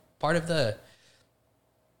time. Like part of the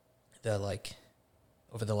like,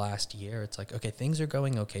 over the last year, it's like, okay, things are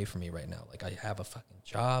going okay for me right now. Like I have a fucking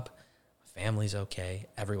job, my family's okay,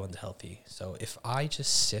 everyone's healthy. So if I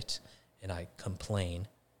just sit and I complain,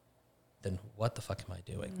 then what the fuck am I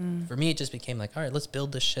doing? For me, it just became like, all right, let's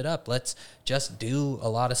build this shit up. Let's just do a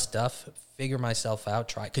lot of stuff, figure myself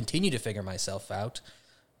out, continue to figure myself out,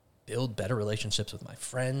 build better relationships with my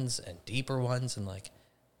friends and deeper ones. And like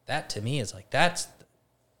that to me is like, that's,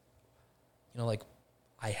 like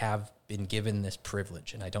I have been given this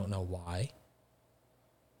privilege and I don't know why.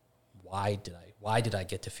 Why did I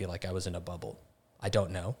get to feel like I was in a bubble? I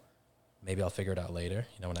don't know. Maybe I'll figure it out later,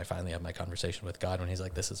 when I finally have my conversation with God, when he's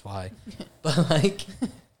like, this is why. But like,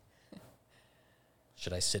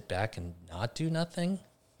 should I sit back and not do nothing?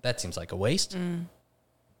 That seems like a waste.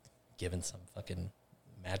 Given some fucking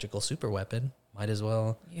magical super weapon, might as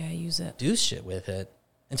well use it. do shit with it.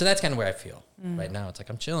 And so that's kind of where I feel right now. It's like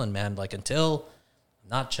I'm chilling, man. Like until I'm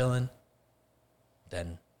not chilling,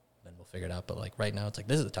 then we'll figure it out. But like right now, it's like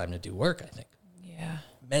this is the time to do work, I think. Yeah.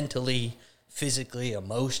 Mentally, physically,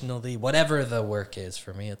 emotionally, whatever the work is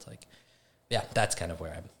for me, it's like, yeah, that's kind of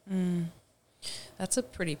where I'm. That's a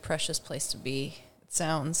pretty precious place to be, it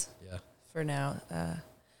sounds, for now.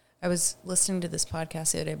 I was listening to this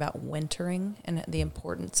podcast the other day about wintering and the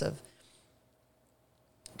importance of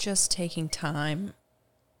just taking time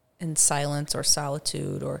in silence or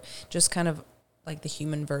solitude, or just kind of like the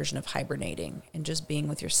human version of hibernating and just being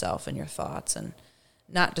with yourself and your thoughts and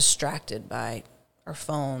not distracted by our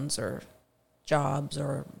phones or jobs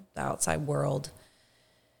or the outside world,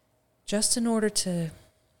 just in order to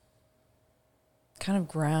kind of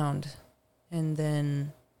ground. And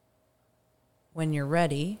then when you're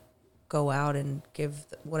ready, go out and give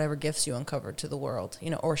whatever gifts you uncovered to the world,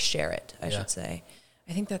 or share it, I should say.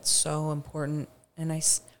 I think that's so important. And I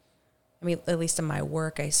mean, at least in my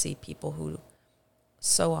work, I see people who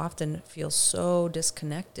so often feel so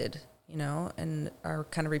disconnected, and are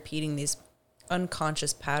kind of repeating these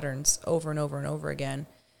unconscious patterns over and over and over again,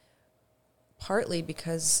 partly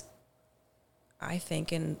because I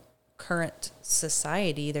think in current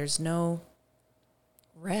society, there's no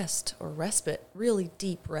rest or respite, really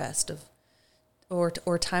deep rest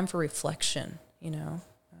or time for reflection,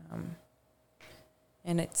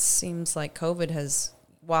 and it seems like COVID has,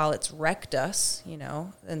 while it's wrecked us,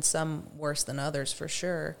 and some worse than others for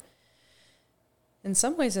sure, in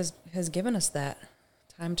some ways has given us that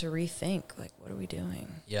time to rethink, like, what are we doing?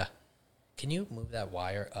 Yeah. Can you move that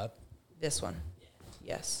wire up? This one?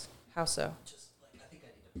 Yes. How so? Just like, I think I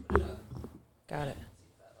need to put it on. Got it.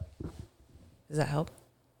 Does that help?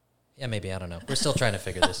 Yeah, maybe. I don't know. We're still trying to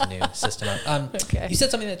figure this new system out. Okay. You said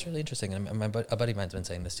something that's really interesting, and a buddy of mine's been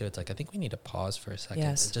saying this too. It's like, I think we need to pause for a second.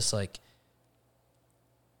 Yes. It's just like,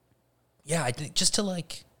 yeah, I think just to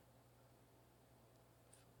like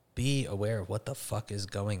be aware of what the fuck is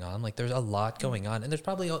going on. Like, there's a lot going on, and there's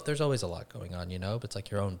always a lot going on, but it's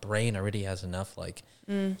like your own brain already has enough. Like,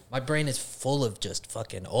 my brain is full of just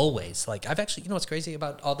fucking always. Like, I've actually, what's crazy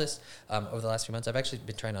about all this over the last few months, I've actually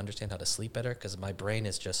been trying to understand how to sleep better, because my brain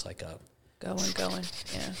is just like going.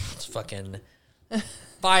 Yeah. It's fucking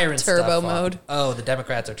firing turbo stuff mode. up. Oh, the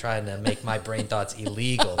Democrats are trying to make my brain thoughts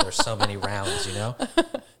illegal. There's so many rounds,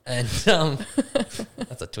 And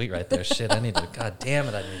that's a tweet right there. Shit, God damn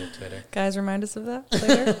it, I need a Twitter. Guys, remind us of that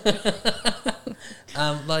later.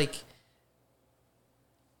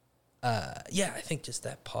 I think just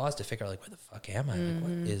that pause to figure out, like, where the fuck am I? Like,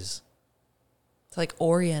 what is... To, like,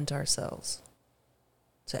 orient ourselves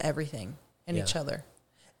to everything and each other.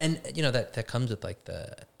 And, that comes with, like,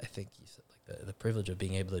 I think you said, like, the privilege of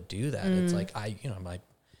being able to do that. It's like, I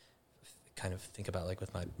kind of think about, like,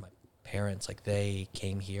 with my parents, like, they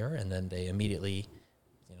came here and then they immediately,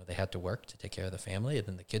 they had to work to take care of the family, and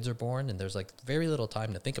then the kids are born, and there's, like, very little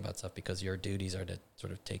time to think about stuff, because your duties are to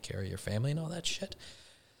sort of take care of your family and all that shit.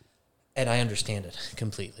 And I understand it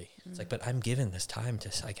completely. It's like, but I'm given this time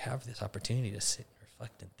to, like, have this opportunity to sit and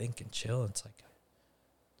reflect and think and chill. And it's like,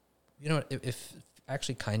 if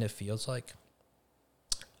actually kind of feels like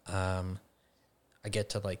I get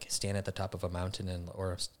to, like, stand at the top of a mountain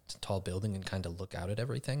or a tall building and kind of look out at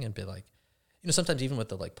everything and be like, sometimes even with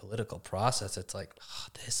the, like, political process, it's like,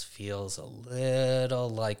 this feels a little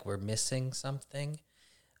like we're missing something.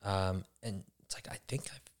 And it's like, I think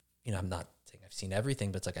I'm not saying I've seen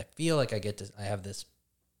everything, but it's like, I feel like I have this,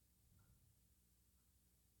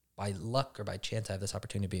 by luck or by chance, I have this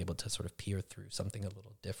opportunity to be able to sort of peer through something a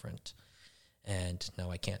little different. And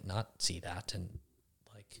no, I can't not see that, and,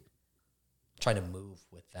 like, try to move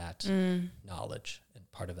with that knowledge.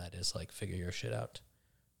 And part of that is, like, figure your shit out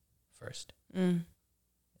first. And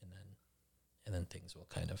then things will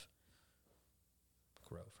kind of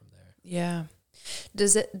grow from there. Yeah.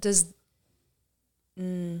 Does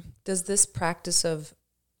this practice of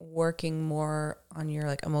working more on your,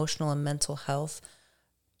 like, emotional and mental health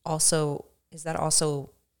is that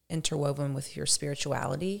also interwoven with your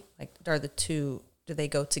spirituality? Like, do they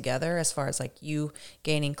go together as far as, like, you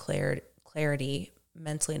gaining clarity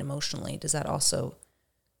mentally and emotionally? Does that also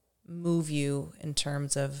move you in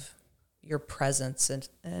terms of your presence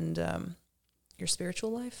and your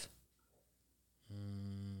spiritual life?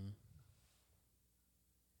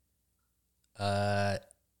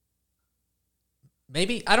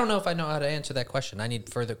 Maybe. I don't know if I know how to answer that question. I need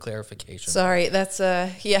further clarification. Sorry, that's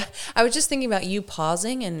yeah. I was just thinking about you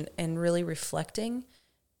pausing and really reflecting.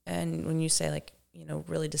 And when you say, like,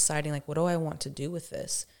 really deciding like, what do I want to do with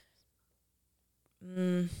this?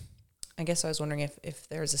 I guess I was wondering if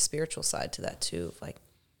there's a spiritual side to that too. Like,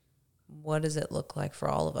 what does it look like for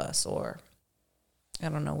all of us? Or, I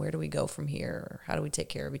don't know, where do we go from here? Or how do we take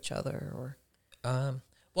care of each other? Or,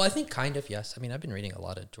 well, I think kind of, yes. I mean, I've been reading a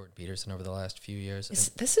lot of Jordan Peterson over the last few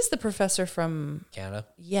years. This is the professor from Canada.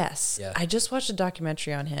 Yes. Yeah. I just watched a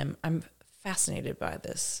documentary on him. I'm fascinated by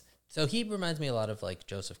this. So he reminds me a lot of like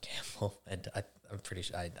Joseph Campbell, and I'm pretty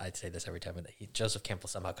sure I'd say this every time. Joseph Campbell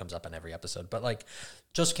somehow comes up on every episode, but like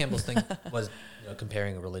Joseph Campbell's thing was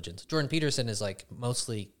comparing religions. Jordan Peterson is like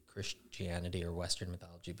mostly Christianity or Western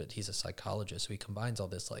mythology, but he's a psychologist, so he combines all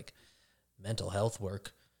this like mental health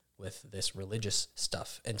work with this religious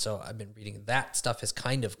stuff. And so I've been reading that stuff is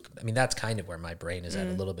that's kind of where my brain is at,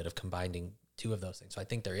 a little bit of combining two of those things. So I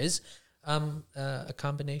think there is a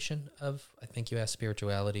combination of, I think you asked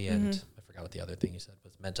spirituality and I forgot what the other thing you said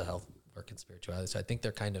was mental health work and spirituality. So I think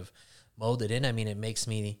they're kind of molded in. I mean, it makes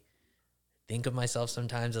me think of myself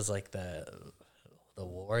sometimes as like the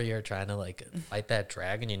warrior trying to like fight that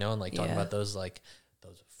dragon, and like talking about those like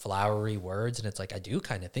those flowery words. And it's like, I do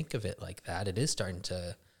kind of think of it like that. It is starting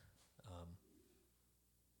to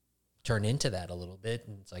turn into that a little bit.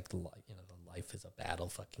 And it's like, the life is a battle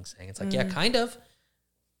fucking saying. It's like, yeah, kind of.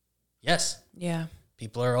 Yes. Yeah.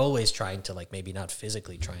 People are always trying to like maybe not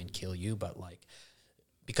physically try and kill you, but like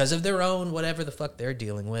because of their own whatever the fuck they're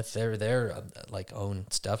dealing with, their like own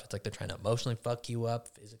stuff. It's like they're trying to emotionally fuck you up,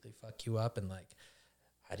 physically fuck you up, and like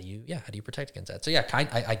how do you protect against that? So yeah,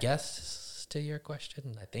 I guess to your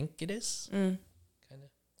question, I think it is kind of.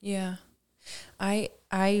 Yeah, I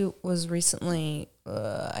was recently,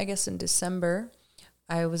 I guess in December,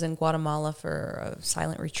 I was in Guatemala for a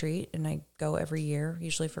silent retreat, and I go every year,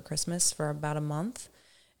 usually for Christmas, for about a month,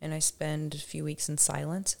 and I spend a few weeks in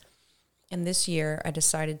silence. And this year, I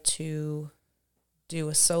decided to do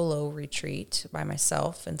a solo retreat by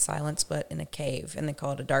myself in silence, but in a cave, and they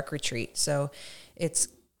call it a dark retreat. So it's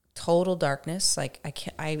total darkness. Like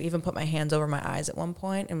I even put my hands over my eyes at one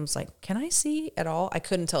point and was like, can I see at all? I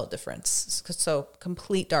couldn't tell a difference. So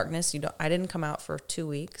complete darkness. I didn't come out for 2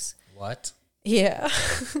 weeks. What? Yeah.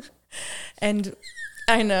 And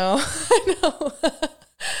I know.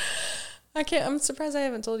 I'm surprised I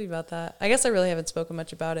haven't told you about that. I guess I really haven't spoken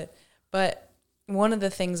much about it. But one of the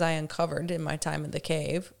things I uncovered in my time in the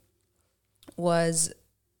cave was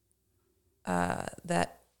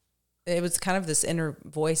that it was kind of this inner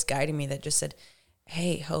voice guiding me that just said,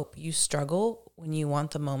 hey, Hope, you struggle when you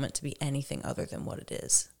want the moment to be anything other than what it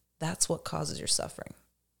is. That's what causes your suffering.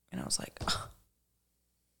 And I was like,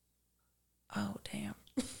 oh damn.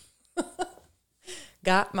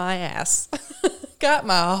 Got my ass. Got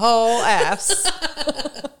my whole ass.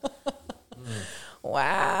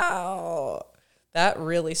 Wow. That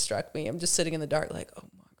really struck me. I'm just sitting in the dark like, oh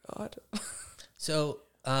my God. So,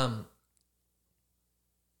 how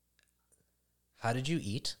did you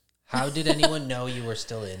eat? How did anyone know you were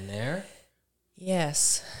still in there?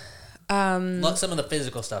 Yes. Some of the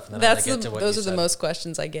physical stuff, and then I'm gonna get to what those you are said. The most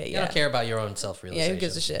questions I get. You don't care about your own self-realization. Yeah, who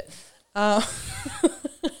gives a shit?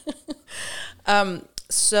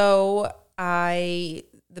 So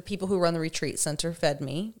the people who run the retreat center fed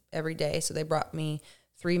me every day. So they brought me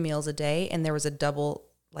 3 meals a day, and there was a double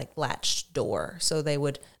latched door. So they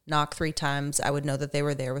would knock 3 times. I would know that they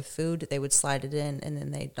were there with food. They would slide it in, and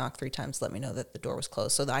then they'd knock 3 times to let me know that the door was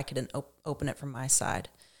closed so that I couldn't open it from my side.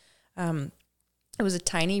 It was a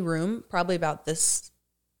tiny room, probably about this,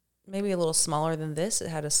 maybe a little smaller than this. It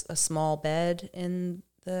had a small bed in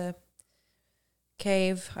the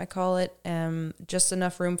cave, I call it, just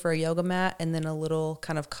enough room for a yoga mat, and then a little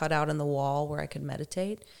kind of cutout in the wall where I could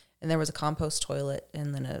meditate. And there was a compost toilet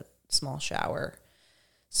and then a small shower.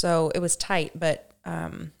 So it was tight, but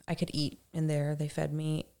I could eat in there. They fed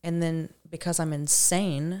me. And then because I'm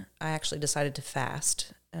insane, I actually decided to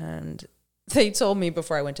fast. And they told me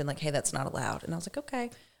before I went in, hey, that's not allowed. And I was like,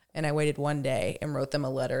 okay. And I waited 1 day and wrote them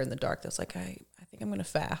a letter in the dark that was like, I think I'm going to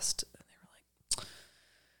fast. And they were like,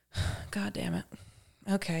 God damn it.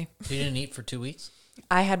 Okay. So you didn't eat for 2 weeks?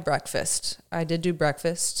 I had breakfast. I did do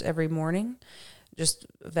breakfast every morning, just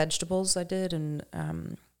vegetables I did. And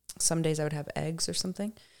some days I would have eggs or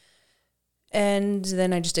something. And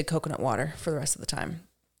then I just did coconut water for the rest of the time.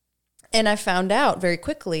 And I found out very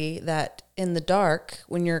quickly that in the dark,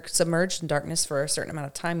 when you're submerged in darkness for a certain amount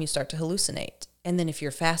of time, you start to hallucinate. And then if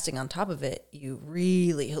you're fasting on top of it, you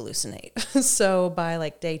really hallucinate. So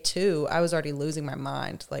by day 2, I was already losing my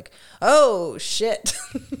mind. Oh, shit.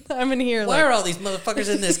 I'm in here. Why are all these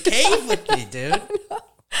motherfuckers in this cave with me, dude?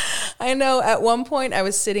 I know. At one point, I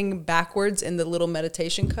was sitting backwards in the little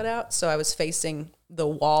meditation cutout. So I was facing the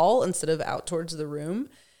wall instead of out towards the room,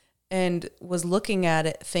 and was looking at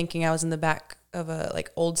it thinking I was in the back of a like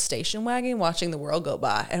old station wagon watching the world go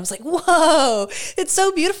by. And I was like, whoa, it's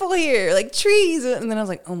so beautiful here, like trees. And then I was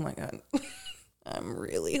like, oh my God, I'm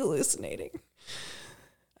really hallucinating.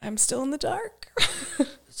 I'm still in the dark.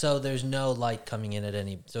 So there's no light coming in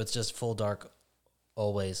so it's just full dark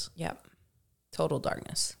always. Yep. Total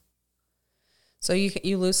darkness. So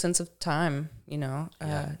you lose sense of time, No,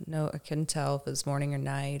 I couldn't tell if it was morning or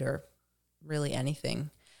night or really anything.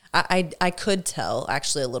 I could tell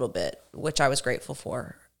actually a little bit, which I was grateful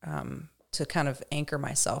for, to kind of anchor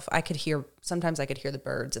myself. Sometimes I could hear the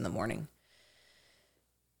birds in the morning.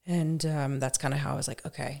 And that's kind of how I was like,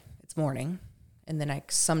 okay, it's morning. And then I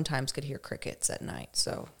sometimes could hear crickets at night.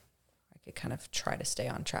 So I could kind of try to stay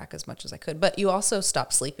on track as much as I could. But you also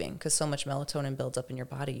stop sleeping because so much melatonin builds up in your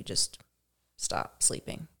body, you just stop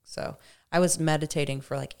sleeping. So I was meditating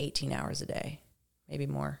for like 18 hours a day, maybe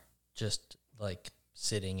more. Just like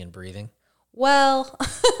sitting and breathing? Well,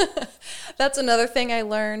 that's another thing I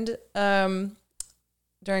learned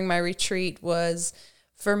during my retreat was,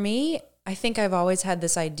 for me, I think I've always had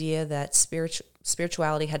this idea that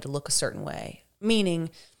spirituality had to look a certain way. Meaning,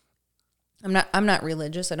 I'm not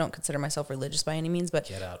religious. I don't consider myself religious by any means, but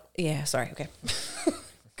get out. Yeah, sorry. Okay.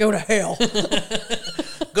 Go to hell.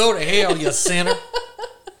 Go to hell, you sinner.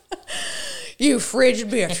 You frigid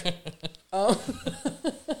bitch.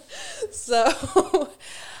 So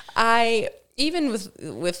I, even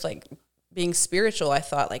with like being spiritual, I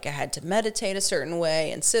thought like I had to meditate a certain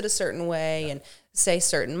way and sit a certain way and say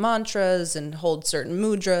certain mantras and hold certain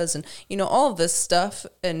mudras and, all of this stuff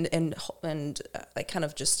and like kind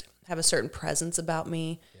of just have a certain presence about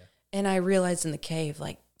me. Yeah. And I realized in the cave,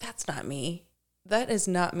 like, that's not me. That is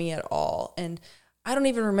not me at all. And I don't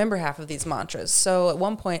even remember half of these mantras. So at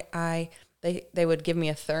one point they would give me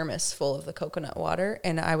a thermos full of the coconut water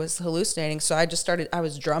and I was hallucinating. So I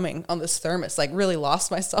was drumming on this thermos, like really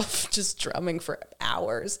lost myself just drumming for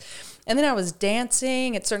hours. And then I was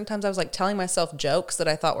dancing. At certain times I was like telling myself jokes that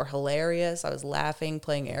I thought were hilarious. I was laughing,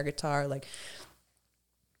 playing air guitar, like,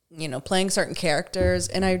 playing certain characters.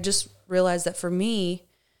 And I just realized that for me,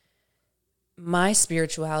 my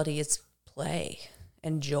spirituality is play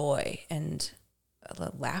and joy and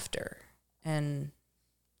laughter. And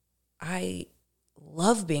I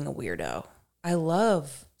love being a weirdo. I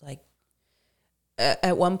love, like,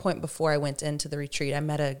 at one point before I went into the retreat, I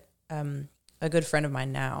met a good friend of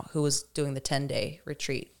mine now who was doing the 10-day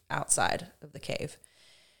retreat outside of the cave.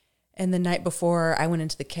 And the night before I went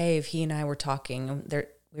into the cave, he and I were talking.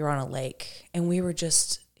 We were on a lake, and we were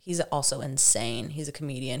he's also insane. He's a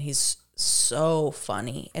comedian. He's so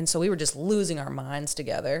funny. And so we were just losing our minds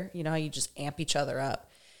together. You know how you just amp each other up.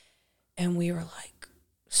 And we were like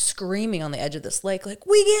screaming on the edge of this lake, like,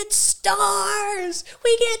 we get stars,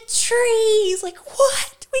 we get trees, like,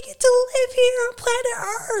 what? We get to live here on planet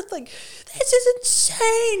Earth. Like, this is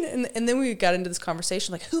insane. And then we got into this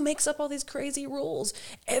conversation, like, who makes up all these crazy rules?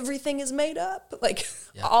 Everything is made up, like,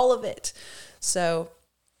 all of it. So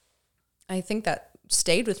I think that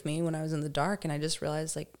stayed with me when I was in the dark, and I just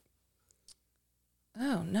realized, like,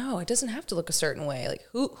 oh, no, it doesn't have to look a certain way. Like,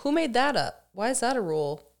 who made that up? Why is that a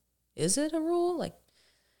rule? Is it a rule? Like,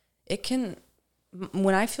 it can,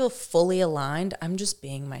 when I feel fully aligned, I'm just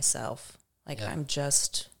being myself. Like, I'm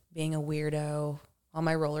just being a weirdo on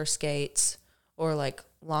my roller skates, or like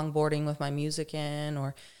longboarding with my music in,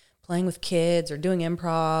 or playing with kids, or doing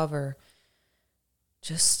improv, or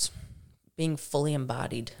just being fully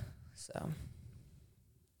embodied. So,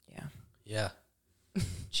 yeah. Yeah.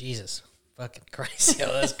 Jesus. Fucking crazy.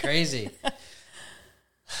 Oh, that's crazy.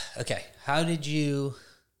 Okay. How did you...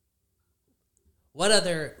 What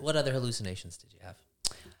other hallucinations did you have?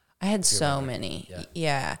 I had so many.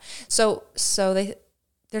 Yeah. So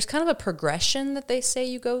there's kind of a progression that they say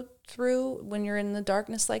you go through when you're in the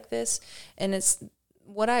darkness like this. And it's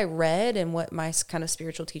what I read and what my kind of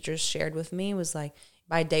spiritual teachers shared with me was like,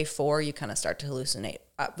 by day 4, you kind of start to hallucinate.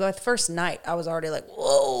 The first night, I was already like,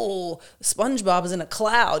 whoa, SpongeBob is in a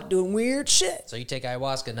cloud doing weird shit. So you take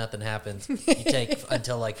ayahuasca, nothing happens. You take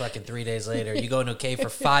until like fucking 3 days later. You go into a cave for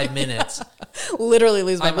 5 minutes. Literally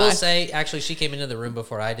lose my mind. I will say, actually, she came into the room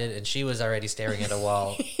before I did, and she was already staring at a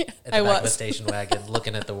wall at the back of a station wagon,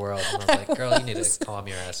 looking at the world. And I was like, girl, you need to calm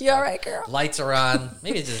your ass down. You all right, girl? Lights are on.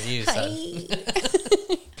 Maybe it's just you, son.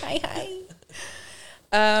 Hi.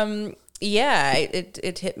 Yeah,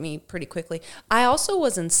 it hit me pretty quickly. I also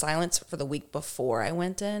was in silence for the week before I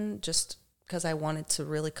went in, just because I wanted to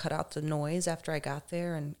really cut out the noise after I got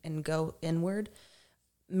there and go inward.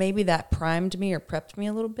 Maybe that primed me or prepped me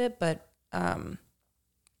a little bit, but and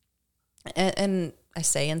I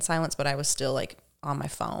say in silence, but I was still like on my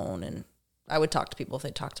phone, and I would talk to people if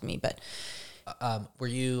they talked to me. But were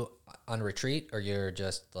you on retreat, or you're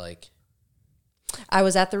just like? I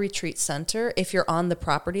was at the retreat center. If you're on the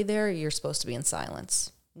property there, you're supposed to be in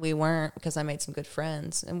silence. We weren't, because I made some good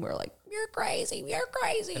friends, and we're like, "You're crazy, you're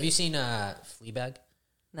crazy." Have you seen Fleabag?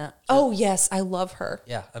 No. Oh yes, I love her.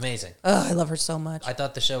 Yeah, amazing. Oh, I love her so much. I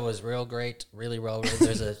thought the show was real great, really well written.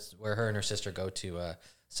 There's where her and her sister go to a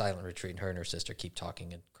silent retreat, and her and her sister keep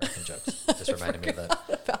talking and cracking jokes. Just reminded me of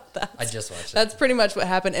that. About that. I just watched it. That's pretty much what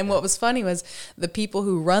happened. And what was funny was the people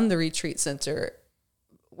who run the retreat center,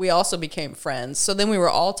 we also became friends. So then we were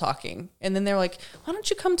all talking. And then they were like, why don't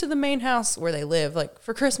you come to the main house where they live, like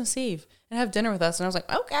for Christmas Eve, and have dinner with us? And I was like,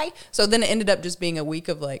 okay. So then it ended up just being a week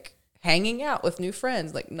of like hanging out with new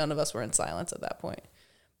friends. Like none of us were in silence at that point.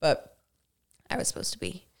 But I was supposed to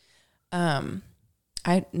be. Now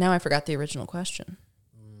I forgot the original question.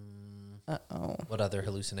 Uh-oh. What other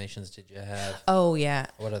hallucinations did you have? Oh, yeah.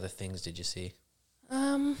 What other things did you see?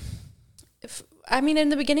 In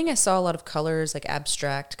the beginning, I saw a lot of colors, like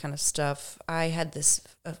abstract kind of stuff. I had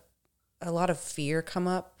a lot of fear come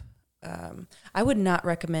up. I would not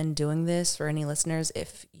recommend doing this for any listeners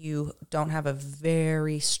if you don't have a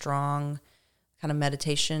very strong kind of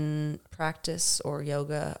meditation practice or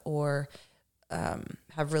yoga, or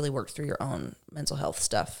have really worked through your own mental health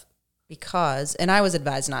stuff. And I was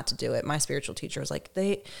advised not to do it. My spiritual teacher was like,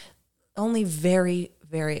 only very,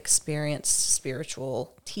 very experienced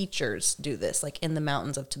spiritual teachers do this, like in the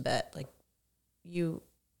mountains of Tibet. Like, you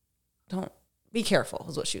don't, be careful,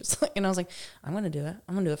 is what she was like. And I was like, I'm going to do it.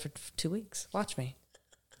 I'm going to do it for 2 weeks. Watch me.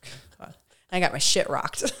 I got my shit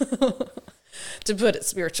rocked, to put it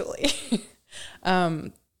spiritually.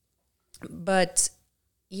 But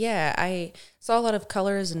yeah, I saw a lot of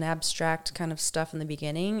colors and abstract kind of stuff in the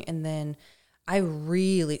beginning, and then I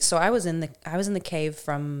was in the cave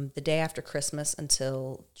from the day after Christmas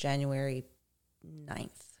until January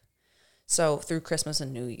 9th. So through Christmas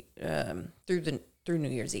and through New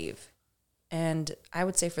Year's Eve. And I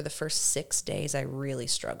would say for the first 6 days I really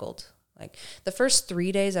struggled. Like the first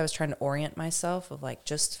 3 days I was trying to orient myself of like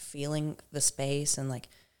just feeling the space, and like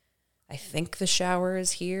I think the shower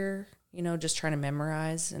is here. Just trying to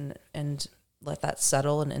memorize and let that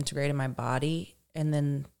settle and integrate in my body. And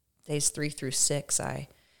then days 3 through 6, I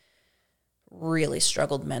really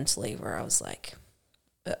struggled mentally, where I was like,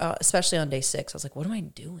 especially on day 6, I was like, what am I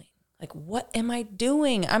doing? Like, what am I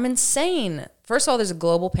doing? I'm insane. First of all, there's a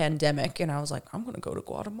global pandemic, and I was like, I'm going to go to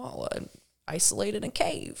Guatemala and isolate in a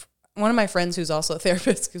cave. One of my friends who's also a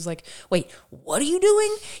therapist was like, wait, what are you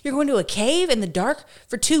doing? You're going to a cave in the dark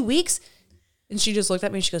for 2 weeks? And she just looked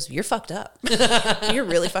at me and she goes, you're fucked up. You're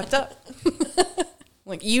really fucked up.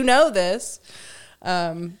 Like, this.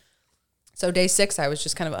 So day 6, I was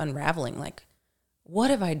just kind of unraveling, like, what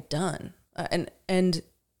have I done? And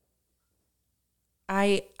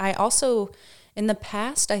I also, in the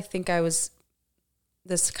past, I think I was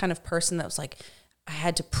this kind of person that was like, I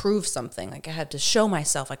had to prove something. Like, I had to show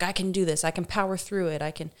myself, like, I can do this. I can power through it.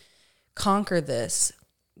 I can conquer this.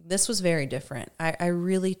 This was very different. I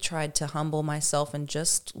really tried to humble myself and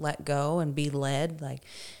just let go and be led, like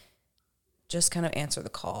just kind of answer the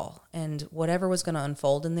call. And whatever was going to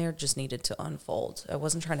unfold in there just needed to unfold. I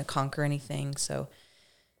wasn't trying to conquer anything. So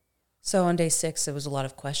on day 6, there was a lot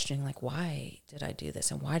of questioning, like, why did I do this?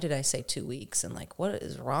 And why did I say 2 weeks? And like, what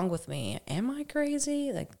is wrong with me? Am I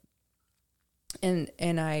crazy? Like, and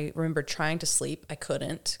I remember trying to sleep. I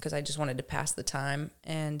couldn't, because I just wanted to pass the time.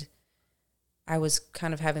 And I was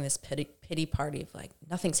kind of having this pity party of like,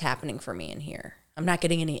 nothing's happening for me in here. I'm not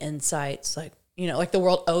getting any insights. Like, like the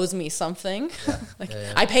world owes me something.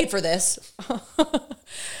 Yeah. I paid for this.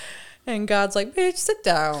 And God's like, bitch, sit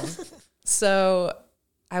down. So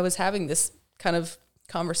I was having this kind of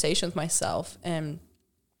conversation with myself and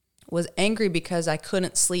was angry because I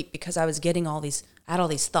couldn't sleep, because I was getting all these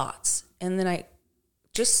thoughts. And then I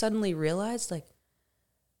just suddenly realized, like,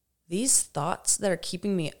 these thoughts that are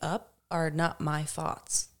keeping me up are not my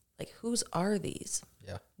thoughts. Like, whose are these?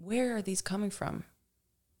 Yeah. Where are these coming from?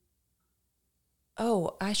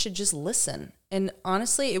 Oh, I should just listen. And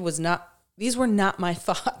honestly, these were not my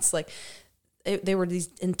thoughts. Like, they were these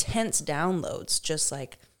intense downloads, just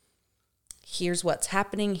like, here's what's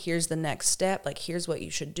happening. Here's the next step. Like, here's what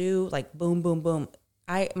you should do. Like, boom, boom, boom.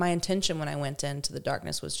 My intention when I went into the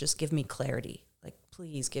darkness was just give me clarity. Like,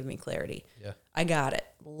 please give me clarity. Yeah. I got it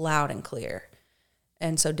loud and clear.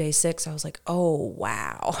 And so day 6, I was like, oh,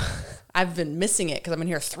 wow. I've been missing it because I'm in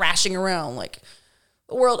here thrashing around like,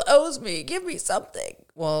 the world owes me. Give me something.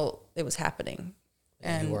 Well, it was happening.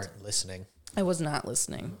 And you weren't listening. I was not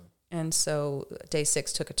listening. And so day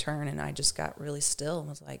 6 took a turn, and I just got really still and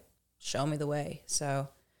was like, show me the way. So,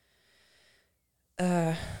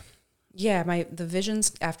 the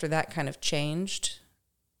visions after that kind of changed.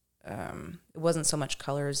 It wasn't so much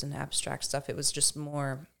colors and abstract stuff. It was just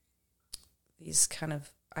more these kind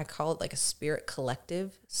of, I call it like a spirit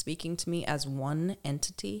collective speaking to me as one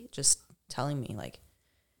entity, just telling me like,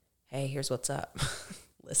 hey, here's what's up.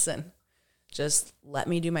 Listen, just let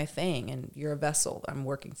me do my thing. And you're a vessel. I'm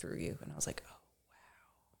working through you. And I was like,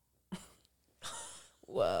 oh,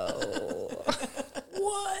 wow. Whoa.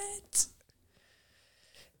 What?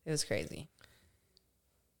 It was crazy.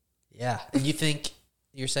 Yeah. And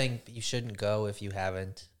you're saying you shouldn't go if you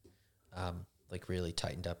haven't, like really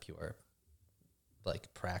tightened up your,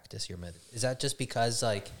 like practice your method. Is that just because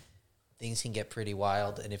like things can get pretty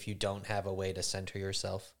wild, and if you don't have a way to center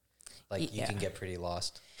yourself, like you can get pretty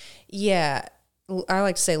lost? Yeah. I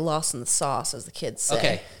like to say lost in the sauce, as the kids say.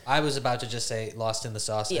 Okay. I was about to just say lost in the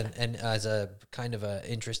sauce. Yeah. And as a kind of a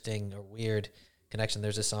interesting or weird connection,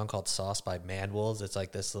 there's a song called Sauce by Manwolves. It's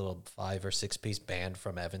like this little 5 or 6 piece band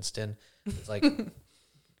from Evanston. It's like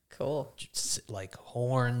cool, like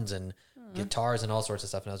horns and guitars and all sorts of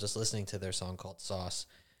stuff. And I was just listening to their song called Sauce,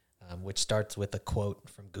 which starts with a quote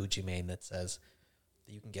from Gucci Mane that says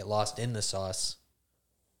that you can get lost in the sauce,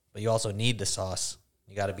 but you also need the sauce.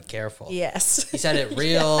 You got to be careful. Yes. He said it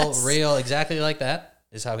real, exactly like that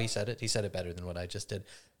is how he said it. He said it better than what I just did.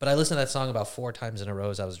 But I listened to that song about 4 times in a row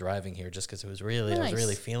as I was driving here, just because it was really, I was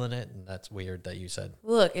really feeling it. And that's weird that you said.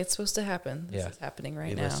 Look, it's supposed to happen. This Yeah. is happening right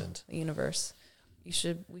We now. listened. The universe. We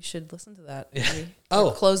should listen to that. Yeah. Maybe.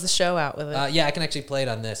 Oh. Close the show out with it. Yeah, I can actually play it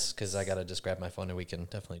on this because I got to just grab my phone and we can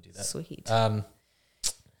definitely do that. Sweet.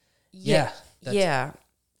 Yeah. Yeah.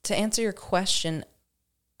 To answer your question,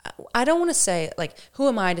 I don't want to say, like, who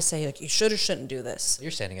am I to say, like, you should or shouldn't do this? You're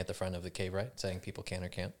standing at the front of the cave, right? Saying people can or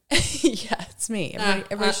can't. Yeah, it's me.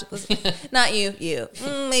 Everybody should listen. Not you.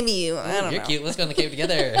 Maybe you. I don't know. You're cute. Let's go in the cave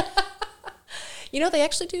together. You know, they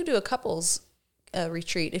actually do a couples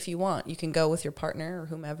retreat if you want. You can go with your partner or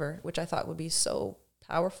whomever, which I thought would be so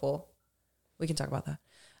powerful. We can talk about that.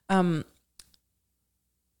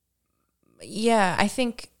 Yeah, I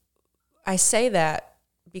think I say that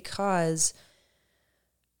because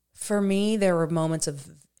for me, there were moments of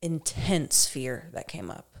intense fear that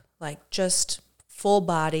came up, like just full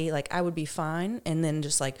body, like I would be fine, and then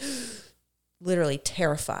just like literally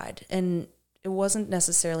terrified. And it wasn't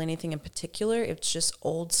necessarily anything in particular. It's just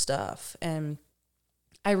old stuff. And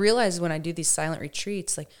I realized when I do these silent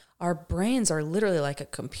retreats, like our brains are literally like a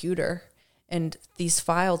computer, and these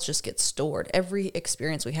files just get stored. Every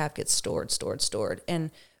experience we have gets stored.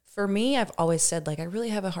 And for me, I've always said, like, I really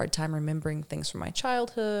have a hard time remembering things from my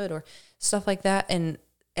childhood or stuff like that. And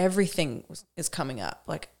everything is coming up.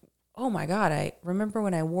 Like, oh my God, I remember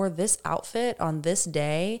when I wore this outfit on this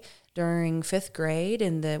day during 5th grade,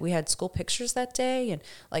 and we had school pictures that day. And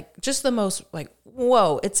like, just the most like,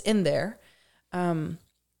 whoa, it's in there. And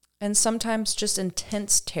sometimes just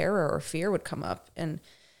intense terror or fear would come up. And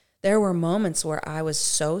there were moments where I was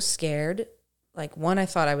so scared. Like, one, I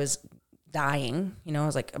thought I was dying. You know, I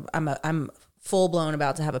was like, I'm full blown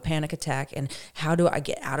about to have a panic attack, and how do I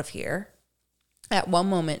get out of here? At one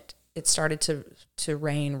moment, it started to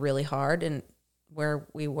rain really hard, and where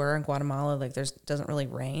we were in Guatemala, like doesn't really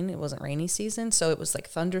rain. It wasn't rainy season, so it was like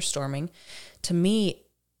thunderstorming. To me,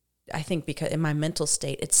 I think because in my mental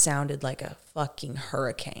state, it sounded like a fucking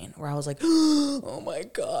hurricane, where I was like, oh my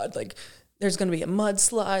God, like there's gonna be a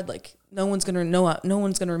mudslide, like no one's gonna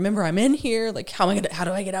remember I'm in here. Like, how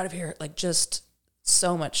do I get out of here? Like, just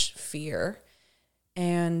so much fear.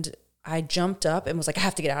 And I jumped up and was like, I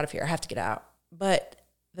have to get out of here. I have to get out. But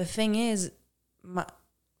the thing is,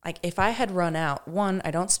 like, if I had run out, 1,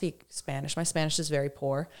 I don't speak Spanish. My Spanish is very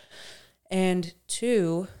poor. And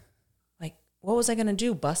 2, like, what was I gonna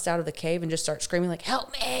do? Bust out of the cave and just start screaming like,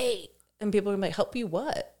 help me? And people would be like, help you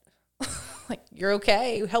what? Like, you're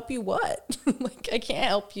okay. Help you what? Like, I can't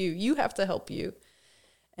help you. You have to help you.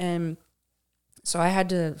 And so I had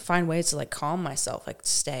to find ways to like calm myself, like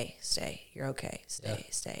stay, you're okay,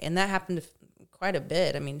 stay. And that happened quite a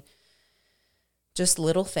bit. I mean, just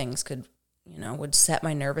little things would set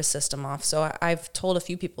my nervous system off. So I've told a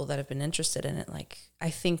few people that have been interested in it. Like, I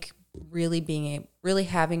think really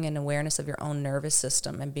having an awareness of your own nervous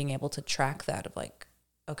system and being able to track that of like,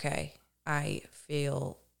 okay, I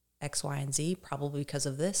feel X, Y, and Z, probably because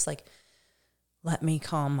of this. Like, let me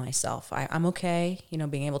calm myself. I'm okay.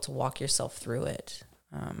 Being able to walk yourself through it.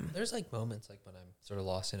 There's like moments like when I'm sort of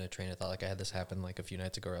lost in a train of thought. Like I had this happen like a few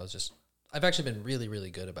nights ago where I've actually been really,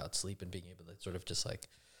 really good about sleep and being able to sort of just like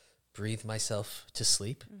breathe myself to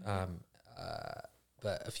sleep. Mm-hmm.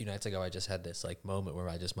 But a few nights ago, I just had this like moment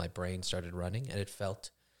where my brain started running, and it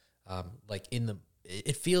felt like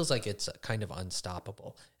it feels like it's kind of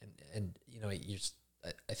unstoppable. And you know,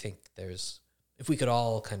 I think if we could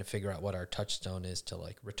all kind of figure out what our touchstone is to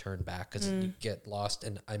like return back, because you get lost.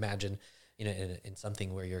 And I imagine, you know, in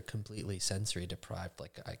something where you're completely sensory deprived,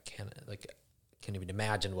 like I can't even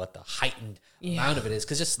imagine what the heightened amount of it is.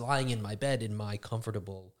 Because just lying in my bed in my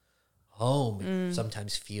comfortable home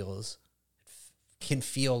sometimes can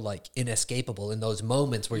feel like inescapable in those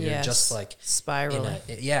moments where you're just like spiraling.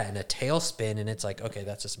 In a tailspin, and it's like, okay,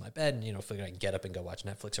 that's just my bed, and you know, figure I can get up and go watch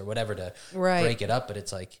Netflix or whatever to break it up. But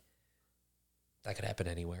it's like that could happen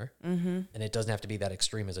anywhere, and it doesn't have to be that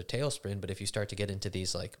extreme as a tailspin. But if you start to get into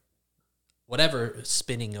these like whatever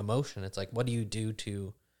spinning emotion, it's like, what do you do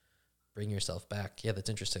to bring yourself back? Yeah, that's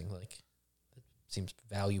interesting. Like, it seems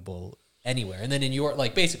valuable anywhere. And then in your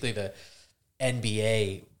like basically the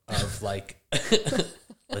NBA of like,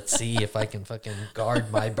 let's see if I can fucking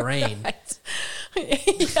guard my brain.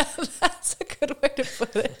 Yeah, that's a good way to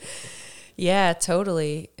put it. Yeah,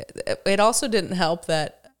 totally. It also didn't help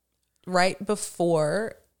that right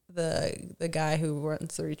before the guy who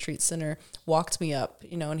runs the retreat center walked me up,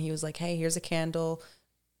 you know, and he was like, hey, here's a candle,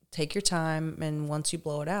 take your time, and once you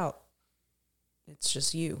blow it out, it's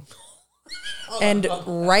just you. And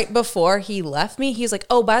right before he left me, he's like,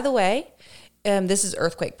 oh, by the way, this is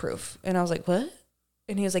earthquake proof. And I was like, what?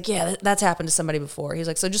 And he was like, yeah, that's happened to somebody before. He's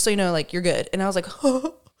like, so just so you know, like, you're good. And I was like,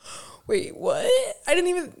 oh, wait, what? I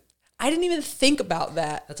didn't even think about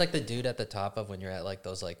that. That's like the dude at the top of when you're at like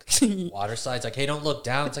those like water slides, like, hey, don't look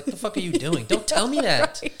down. It's like, the fuck are you doing? Don't tell me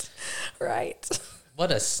that. Right.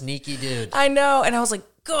 What a sneaky dude. I know. And I was like,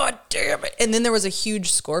 God damn it. And then there was a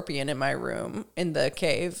huge scorpion in my room in the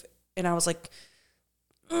cave. And I was like,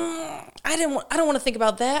 I don't want to think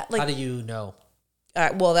about that. Like, how do you know?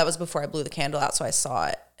 Well, that was before I blew the candle out, so I saw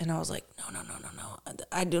it. And I was like, no.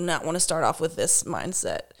 I do not want to start off with this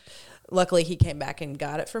mindset. Luckily, he came back and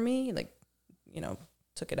got it for me, like, you know,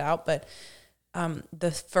 took it out. But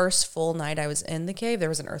the first full night I was in the cave, there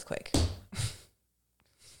was an earthquake.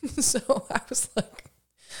 So I was like,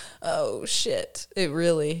 oh, shit. It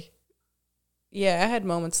really, yeah, I had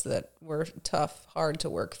moments that were tough, hard to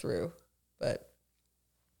work through. But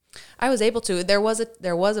I was able to. There was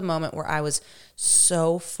a moment where I was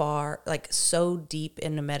so far, like so deep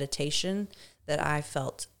into meditation that I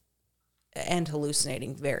felt, and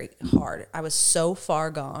hallucinating very hard. I was so far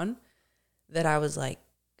gone that I was like,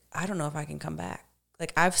 I don't know if I can come back.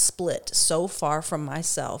 Like, I've split so far from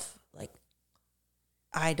myself. Like,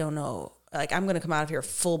 I don't know. Like, I'm going to come out of here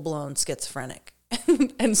full-blown schizophrenic.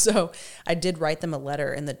 And so I did write them a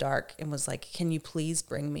letter in the dark and was like, can you please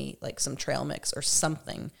bring me like some trail mix or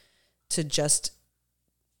something to just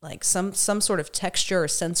like some sort of texture or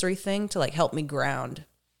sensory thing to like help me ground.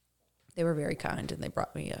 They were very kind and they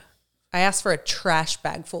brought me I asked for a trash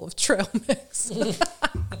bag full of trail mix.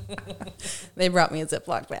 They brought me a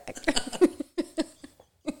Ziploc bag.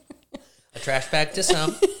 A trash bag to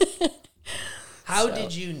some. How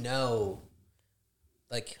did you know?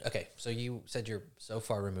 Like, okay, so you said you're so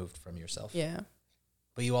far removed from yourself. Yeah.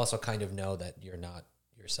 But you also kind of know that you're not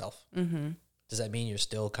yourself. Mm-hmm. Does that mean you're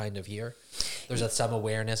still kind of here? There's some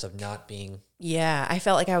awareness of not being... Yeah, I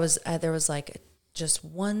felt like I was, there was like just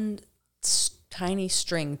one tiny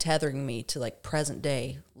string tethering me to like present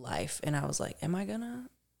day life. And I was like, am I going to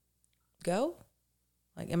go?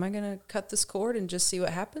 Like, am I going to cut this cord and just see what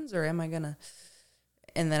happens? Or am I going to...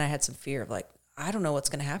 And then I had some fear of like, I don't know what's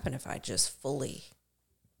going to happen if I just fully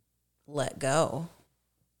let go.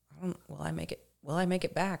 Will I make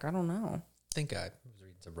it back? I don't know. I think I was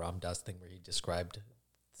reading some Ram Dass thing where he described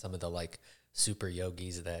some of the like super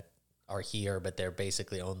yogis that are here, but they're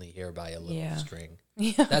basically only here by a little string.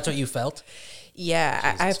 Yeah. That's what you felt?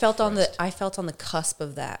 Yeah. I felt on the cusp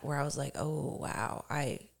of that where I was like, oh wow.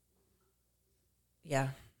 I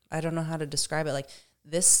don't know how to describe it. Like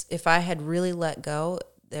this, if I had really let go,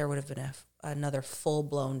 there would have been another full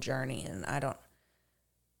blown journey. And I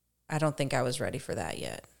don't think I was ready for that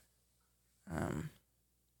yet.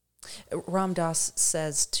 Ram Dass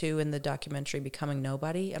says too in the documentary Becoming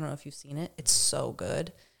Nobody. I don't know if you've seen it. It's so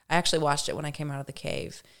good. I actually watched it when I came out of the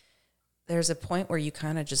cave. There's a point where you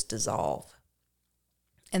kind of just dissolve.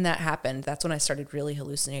 And that happened. That's when I started really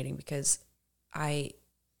hallucinating because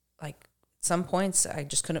some points I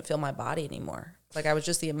just couldn't feel my body anymore. Like I was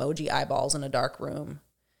just the emoji eyeballs in a dark room.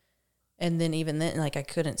 And then even then, like I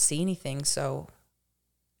couldn't see anything. So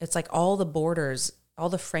it's like all the borders, all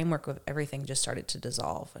the framework of everything just started to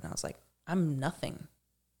dissolve. And I was like, I'm nothing.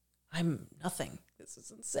 This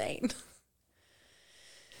is insane.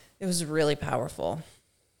 It was really powerful.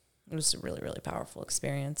 It was a really, really powerful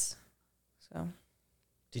experience. So,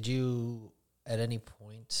 did you at any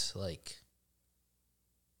point, like,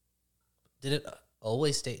 did it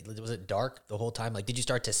always stay? Was it dark the whole time? Like, did you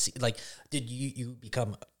start to see? Like, did you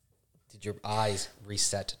become? Did your eyes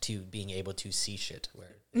reset to being able to see shit?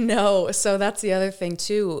 Where No, so that's the other thing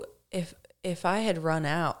too. If I had run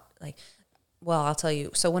out, like, well, I'll tell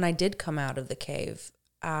you. So when I did come out of the cave,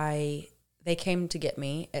 they came to get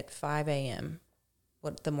me at 5 a.m.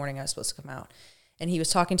 The morning I was supposed to come out, and he was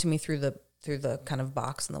talking to me through the kind of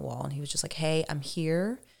box in the wall, and he was just like, "Hey, I'm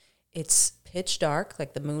here. It's pitch dark,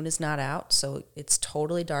 like the moon is not out, so it's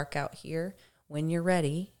totally dark out here. When you're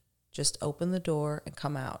ready, just open the door and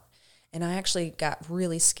come out." And I actually got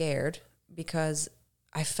really scared because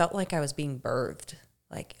I felt like I was being birthed.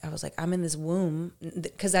 Like, I was like, I'm in this womb,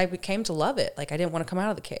 because I came to love it. Like, I didn't want to come out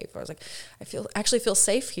of the cave. I was like, actually feel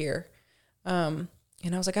safe here. And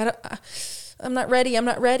I was like, I'm not ready. I'm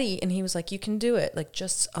not ready. And he was like, you can do it. Like,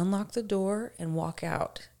 just unlock the door and walk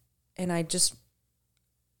out. And I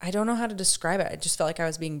don't know how to describe it. I just felt like I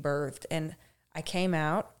was being birthed. And I came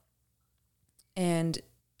out, and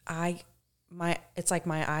it's like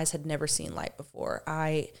my eyes had never seen light before.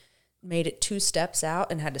 I made it 2 steps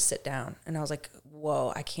out and had to sit down. And I was like,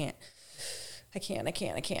 whoa, I can't.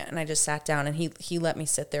 And I just sat down, and he let me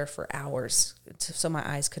sit there for hours so my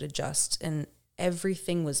eyes could adjust. And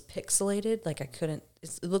everything was pixelated. Like, it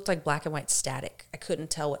looked like black and white static. I couldn't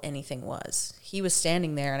tell what anything was. He was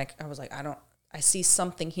standing there, and I was like, I see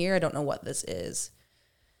something here. I don't know what this is.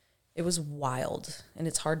 It was wild. And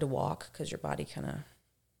it's hard to walk because your body kind of,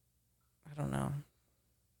 I don't know,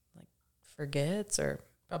 like, forgets or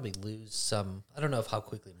probably lose some. I don't know how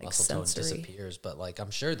quickly like muscle tone sensory. disappears, but like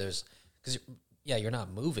I'm sure there's because you're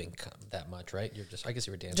not moving that much, right? You're just, I guess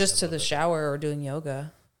you were dancing just a to little the bit. shower or doing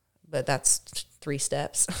yoga, but that's 3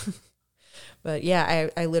 steps. But yeah,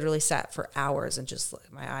 I literally sat for hours and just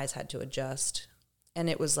my eyes had to adjust. And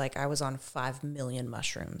it was like I was on 5 million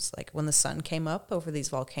mushrooms. Like, when the sun came up over these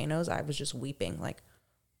volcanoes, I was just weeping, like,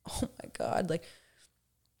 oh my God, like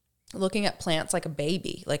looking at plants like a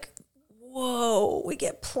baby, like, whoa, we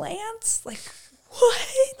get plants? Like,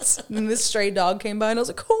 what? And this stray dog came by, and I was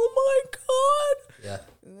like, oh my God.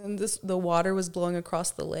 Yeah. And the water was blowing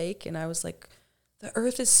across the lake, and I was like, the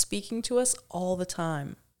earth is speaking to us all the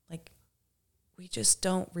time. Like, we just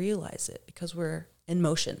don't realize it because we're in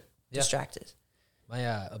motion, distracted. My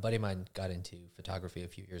a buddy of mine got into photography a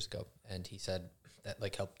few years ago, and he said that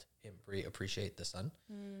like helped him appreciate the sun.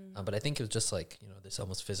 But I think it was just like, this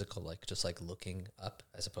almost physical, like just like looking up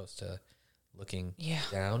as opposed to looking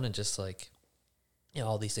down, and just like,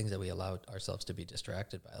 all these things that we allowed ourselves to be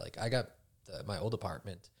distracted by. Like, I got my old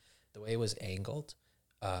apartment, the way it was angled,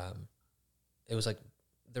 it was like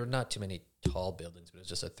there were not too many tall buildings, but it was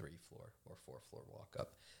just a 3-floor or 4-floor walk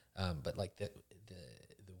up. But like the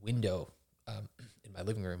window in my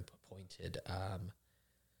living room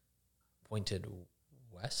pointed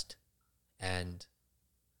west and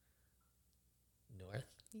north.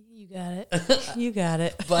 You got it. You got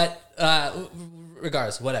it. But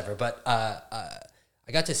regardless, whatever. But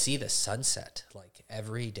I got to see the sunset like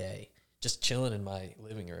every day, just chilling in my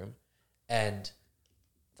living room, and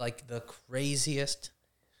like the craziest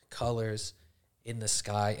colors in the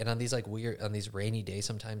sky. And on these like on these rainy days,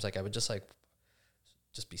 sometimes like I would just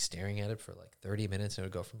be staring at it for like 30 minutes, and it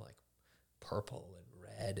would go from like purple and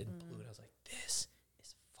red and blue, and I was like, this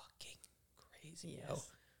is fucking crazy. Yes.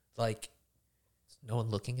 Like, no one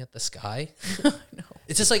looking at the sky. No.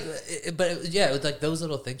 It's just like, it was like those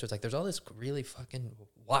little things. It's like there's all this really fucking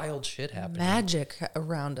wild shit happening. Magic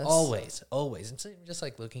around us. Always. And so just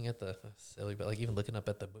like looking at the silly, but like even looking up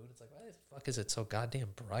at the moon, it's like, why the fuck is it so goddamn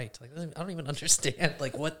bright? Like, I don't even understand.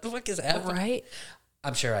 Like, what the fuck is happening? Right?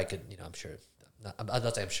 I'm sure I could. I'm sure. I'm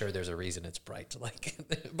not saying I'm sure there's a reason it's bright. Like,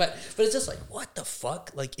 but it's just like, what the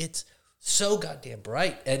fuck? Like, it's so goddamn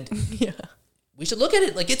bright, and Yeah. we should look at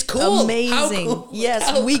it. Like, it's cool. Amazing. How cool?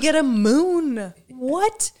 Yes, we get a moon.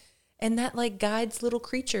 What? And that like guides little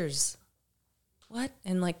creatures. What?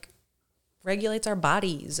 And like regulates our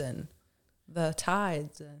bodies and the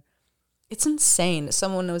tides. It's insane.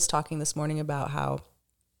 Someone was talking this morning about how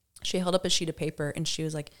she held up a sheet of paper and she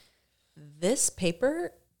was like, this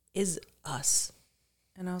paper is us.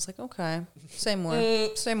 And I was like, okay, say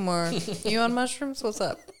more. Say more. You on mushrooms? What's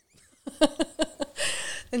up?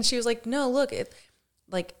 And she was like, no, look,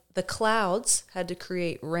 like the clouds had to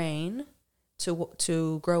create rain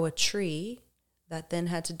to grow a tree that then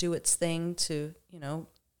had to do its thing to,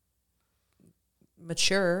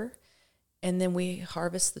 mature. And then we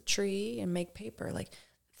harvest the tree and make paper. Like,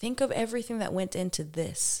 think of everything that went into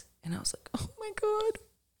this. And I was like, oh my God,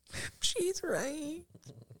 she's right.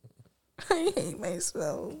 I hate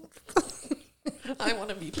myself. I want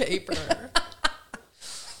to be paper.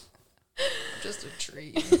 just a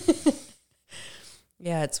tree.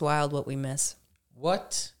 Yeah, it's wild what we miss.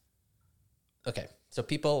 What? Okay, so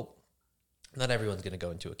people, not everyone's going to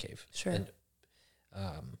go into a cave. Sure. And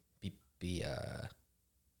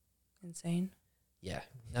Insane. yeah,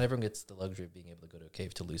 not everyone gets the luxury of being able to go to a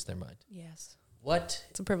cave to lose their mind. Yes. What?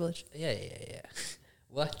 It's a privilege. Yeah.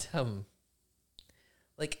 What,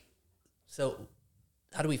 like, so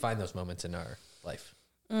how do we find those moments in our life?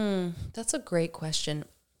 That's a great question.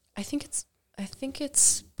 I think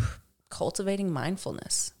it's cultivating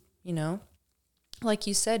mindfulness, you know? Like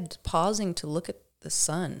you said, pausing to look at the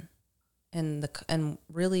sun and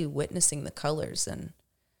really witnessing the colors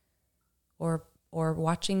or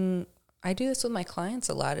watching. I do this with my clients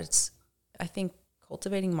a lot. I think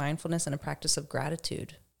cultivating mindfulness and a practice of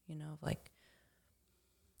gratitude, you know, like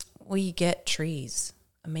we get trees,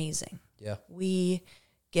 amazing. Yeah. We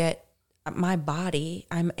get my body,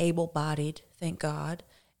 I'm able-bodied, thank God,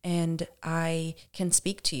 and I can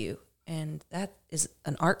speak to you, and that is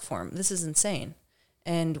an art form. This is insane.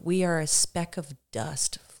 And we are a speck of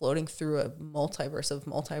dust floating through a multiverse of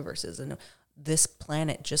multiverses, and this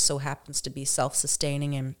planet just so happens to be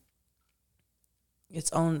self-sustaining and its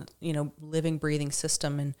own, you know, living, breathing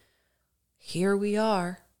system, and here we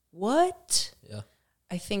are. What? Yeah.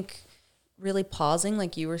 I think really pausing,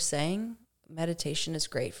 like you were saying, meditation is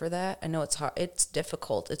great for that. I know it's hard. It's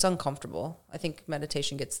difficult. It's uncomfortable. I think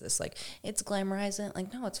meditation gets this, like, it's glamorizing.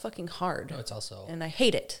 Like, no, it's fucking hard. No, it's also... And I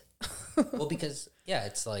hate it. Well, because, yeah,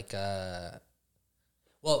 it's like...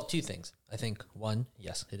 well, two things. I think, one,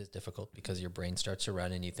 yes, it is difficult because your brain starts to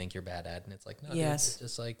run and you think you're bad at it, and it's like, no, Yes. dude, it's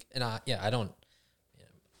just like... And I don't...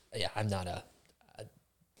 Yeah, I'm not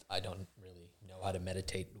I don't really know how to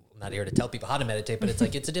meditate. I'm not here to tell people how to meditate, but it's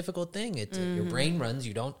like, it's a difficult thing. It's your brain runs.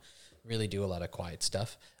 You don't really do a lot of quiet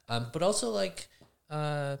stuff. But also it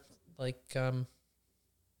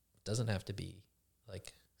doesn't have to be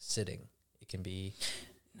like sitting. It can be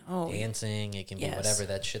dancing. It can be whatever,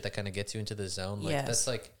 that shit that kind of gets you into the zone. Like that's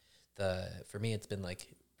like for me, it's been like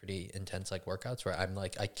pretty intense, like workouts where I'm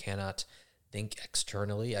like, I cannot think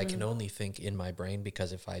externally. I can only think in my brain,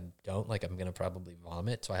 because if I don't, like, I'm going to probably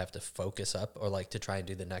vomit. So I have to focus up or like to try and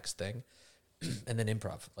do the next thing. And then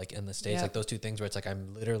improv, like in the stage, like those two things where it's like,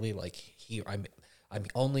 I'm literally like here. I'm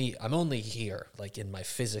only here, like in my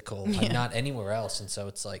physical, I'm not anywhere else. And so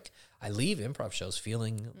it's like, I leave improv shows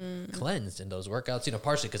feeling cleansed in those workouts, you know,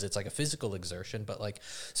 partially because it's like a physical exertion, but like,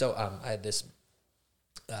 so I had this,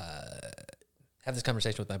 have this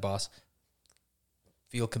conversation with my boss,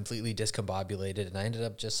 feel completely discombobulated, and I ended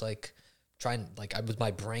up just like trying, like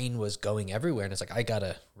my brain was going everywhere, and it's like, I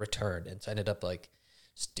gotta return. And so I ended up like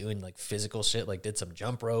just doing like physical shit, like did some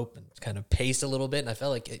jump rope and kind of paced a little bit. And I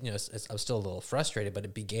felt like, I was still a little frustrated, but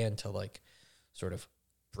it began to like sort of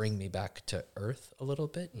bring me back to earth a little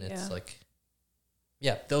bit. And it's like,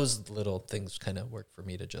 those little things kind of work for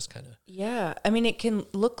me to just kind of. Yeah. I mean, it can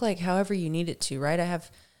look like however you need it to, right? I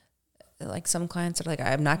have like some clients that are like,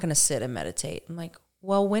 I'm not going to sit and meditate. I'm like,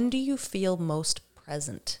 well, when do you feel most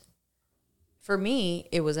present? For me,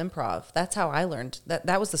 it was improv. That's how I learned.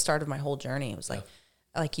 That was the start of my whole journey. It was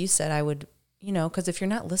like you said, I would, you know, because if you're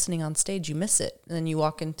not listening on stage, you miss it. And then you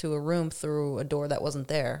walk into a room through a door that wasn't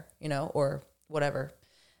there, you know, or whatever,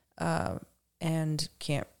 and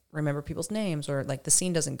can't remember people's names, or like the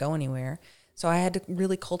scene doesn't go anywhere. So I had to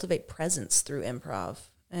really cultivate presence through improv,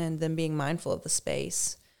 and then being mindful of the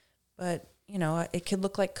space. But, you know, it could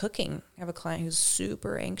look like cooking. I have a client who's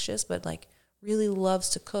super anxious, but like really loves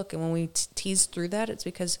to cook. And when we tease through that, it's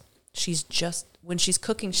because when she's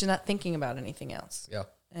cooking, she's not thinking about anything else. Yeah.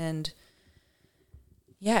 And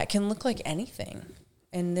yeah, it can look like anything.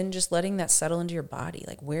 And then just letting that settle into your body.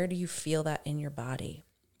 Like, where do you feel that in your body?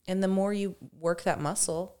 And the more you work that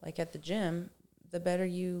muscle, like at the gym, the better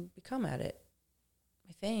you become at it,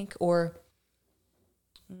 I think. Or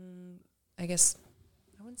I guess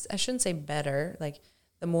I shouldn't say better. Like,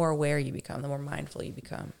 the more aware you become, the more mindful you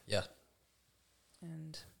become. Yeah.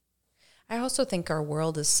 And I also think our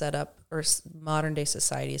world is set up, or modern day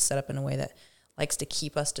society is set up in a way that likes to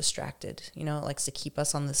keep us distracted. You know, it likes to keep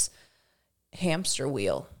us on this hamster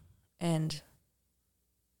wheel. And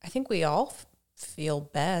I think we all feel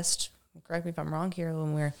best, correct me if I'm wrong here,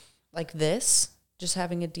 when we're like this, just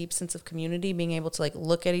having a deep sense of community, being able to like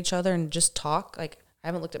look at each other and just talk. Like, I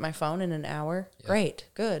haven't looked at my phone in an hour. Yeah. Great,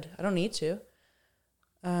 good. I don't need to.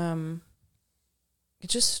 It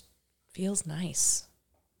just feels nice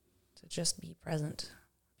to just be present.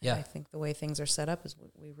 Yeah. And I think the way things are set up is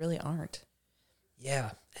we really aren't. Yeah.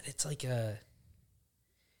 And it's like it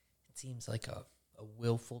seems like a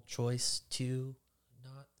willful choice to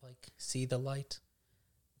not like see the light.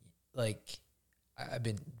 Like, I've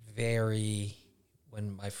been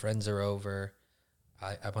when my friends are over,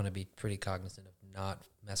 I want to be pretty cognizant of not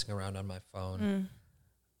messing around on my phone.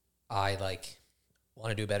 I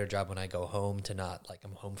want to do a better job when I go home to not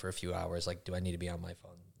I'm home for a few hours. Do I need to be on my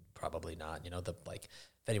phone? Probably not.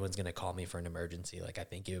 If anyone's going to call me for an emergency, I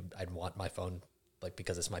think I'd want my phone,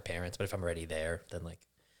 because it's my parents, but if I'm already there, then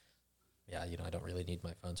yeah, I don't really need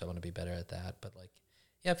my phone. So I want to be better at that. But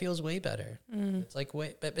yeah, it feels way better. It's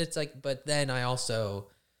but then I also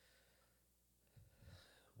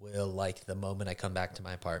will the moment I come back to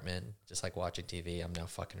my apartment, just watching TV, I'm now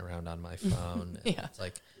fucking around on my phone. Yeah. It's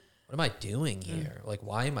what am I doing here?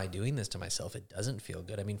 Why am I doing this to myself? It doesn't feel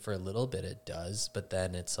good. I mean, for a little bit it does, but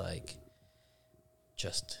then it's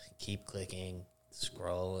just keep clicking,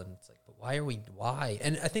 scroll, and it's but why?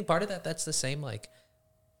 And I think part of that's the same,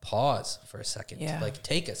 pause for a second. Yeah.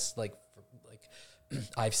 Take us,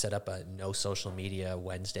 I've set up a no social media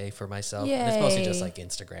Wednesday for myself. Yay. And it's mostly just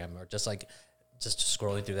Instagram or just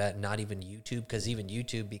scrolling through that, not even YouTube, because even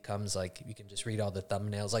YouTube becomes you can just read all the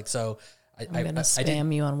thumbnails. So I'm going to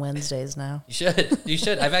spam you on Wednesdays now. You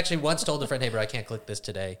should. I've actually once told a friend, hey, bro, I can't click this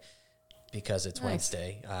today because it's Nice.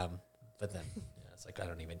 Wednesday. But then it's he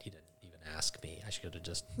didn't even ask me. I should have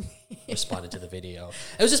just responded to the video.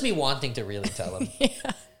 It was just me wanting to really tell him.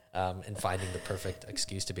 And finding the perfect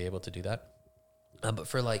excuse to be able to do that. But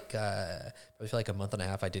for probably for a month and a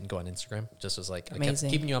half, I didn't go on Instagram. Just was I kept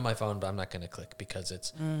keeping you on my phone, but I'm not going to click because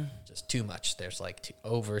it's just too much. There's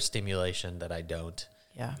overstimulation that I don't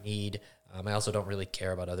need. I also don't really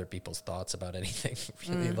care about other people's thoughts about anything.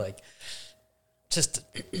 Really,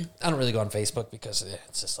 I don't really go on Facebook because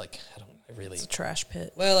it's just It's a trash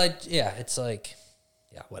pit. Well, it's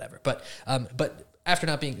whatever. But after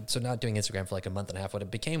not doing Instagram for a month and a half, what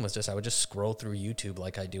it became was I would just scroll through YouTube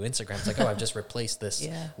like I do Instagram. It's I've just replaced this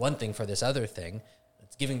one thing for this other thing.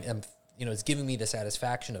 It's giving them, it's giving me the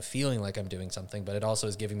satisfaction of feeling like I'm doing something, but it also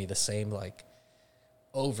is giving me the same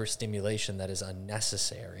overstimulation that is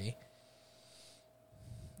unnecessary.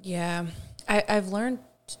 Yeah. I've learned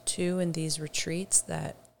too in these retreats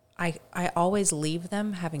that I always leave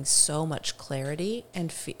them having so much clarity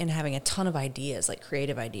and having a ton of ideas,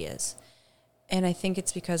 creative ideas. And I think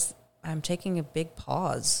it's because I'm taking a big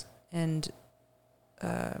pause. And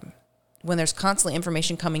when there's constantly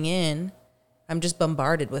information coming in, I'm just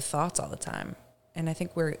bombarded with thoughts all the time. And I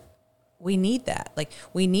think we need that.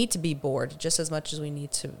 We need to be bored just as much as we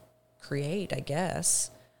need to create, I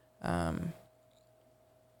guess.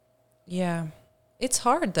 Yeah. It's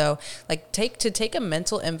hard though. Take a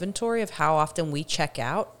mental inventory of how often we check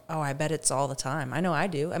out. Oh, I bet it's all the time. I know I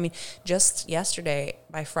do. I mean, just yesterday,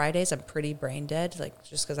 by Fridays, I'm pretty brain dead,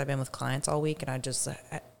 just because I've been with clients all week and I just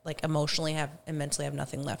emotionally and mentally have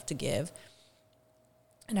nothing left to give.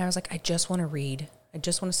 And I was I just want to read. I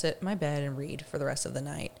just want to sit in my bed and read for the rest of the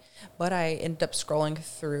night. But I ended up scrolling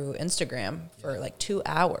through Instagram for 2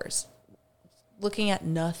 hours, looking at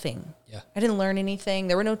nothing. Yeah. I didn't learn anything.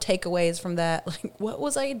 There were no takeaways from that. What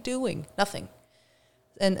was I doing? Nothing.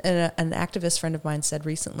 And an activist friend of mine said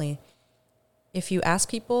recently, if you ask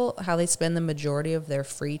people how they spend the majority of their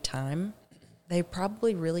free time, they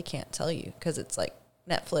probably really can't tell you because it's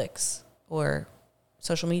Netflix or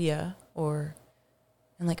social media and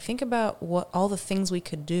think about what all the things we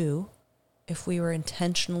could do if we were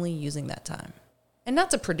intentionally using that time. And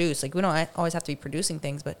not to produce, we don't always have to be producing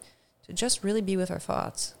things, but to just really be with our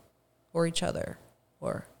thoughts or each other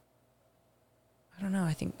or, I don't know,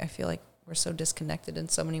 I feel like we're so disconnected in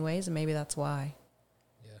so many ways and maybe that's why.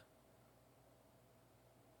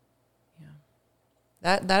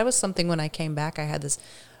 Yeah. That was something when I came back, I had this,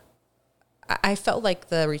 I felt like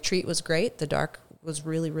the retreat was great. The dark was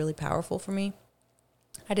really, really powerful for me.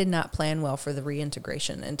 I did not plan well for the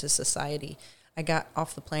reintegration into society. I got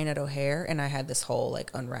off the plane at O'Hare and I had this whole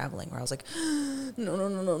unraveling where I was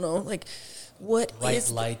no. What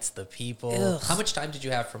is lights, the people? Ugh. How much time did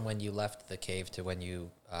you have from when you left the cave to when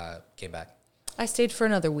you came back? I stayed for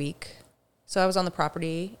another week. So I was on the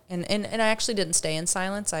property and I actually didn't stay in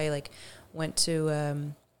silence. I went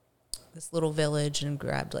to this little village and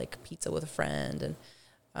grabbed pizza with a friend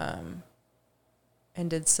and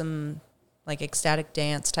did some ecstatic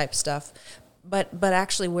dance type stuff. But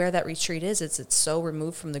actually where that retreat is, it's so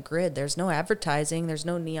removed from the grid. There's no advertising. There's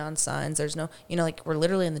no neon signs. There's no, we're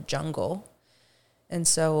literally in the jungle. And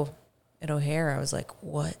so at O'Hare, I was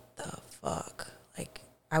what the fuck?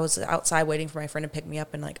 I was outside waiting for my friend to pick me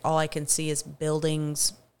up and all I can see is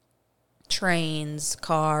buildings, trains,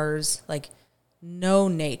 cars, no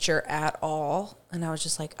nature at all. And I was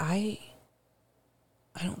just I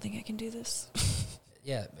don't think I can do this.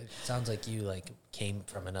 Yeah, it sounds like you came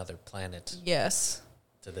from another planet. Yes.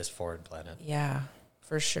 to this foreign planet. Yeah,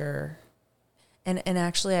 for sure. And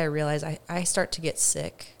actually I realize I start to get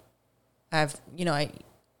sick. I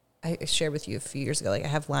shared with you a few years ago, like I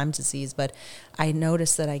have Lyme disease, but I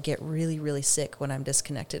noticed that I get really, really sick when I'm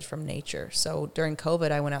disconnected from nature. So during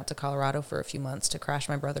COVID, I went out to Colorado for a few months to crash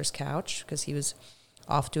my brother's couch because he was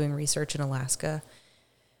off doing research in Alaska.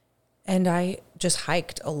 And I just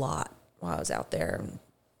hiked a lot while I was out there and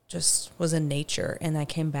just was in nature. And I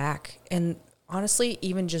came back. And honestly,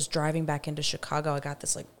 even just driving back into Chicago, I got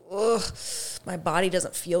this like, ugh, my body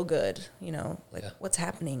doesn't feel good. What's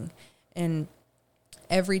happening? And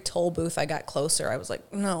every toll booth I got closer, I was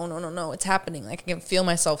like, no, it's happening. Like I can feel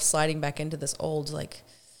myself sliding back into this old, like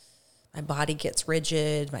my body gets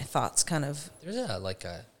rigid, my thoughts kind of. There's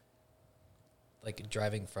like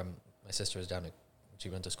driving from, my sister was down to, she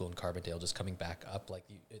went to school in Carbondale, just coming back up, like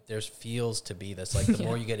there's feels to be this, like the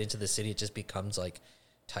more you get into the city, it just becomes like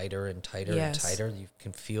tighter and tighter and tighter. You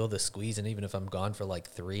can feel the squeeze. And even if I'm gone for like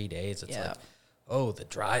 3 days, it's like, oh, the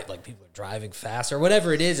drive, like people are driving fast or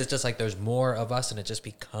whatever it is. It's just like there's more of us and it just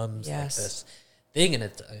becomes like this thing. And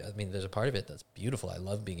I mean, there's a part of it that's beautiful. I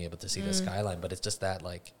love being able to see the skyline, but it's just that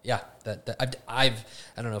like, that I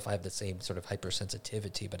don't know if I have the same sort of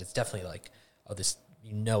hypersensitivity, but it's definitely like, oh, this,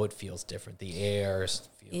 it feels different. The air feels.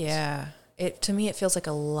 Yeah. To me, it feels like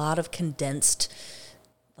a lot of condensed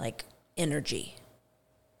like energy.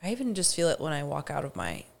 I even just feel it when I walk out of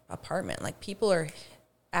my apartment. Like people are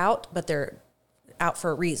out, but they're out for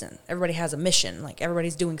a reason. Everybody has a mission. Like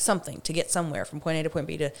everybody's doing something to get somewhere from point A to point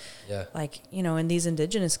B to like, in these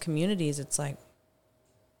indigenous communities, it's like,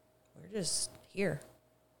 we're just here.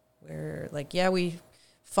 We're like, we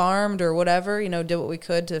farmed or whatever, did what we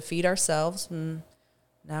could to feed ourselves. And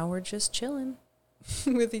now we're just chilling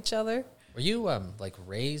with each other. Were you like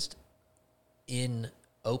raised in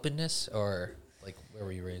openness or like where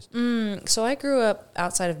were you raised? So I grew up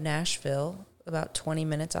outside of Nashville, about 20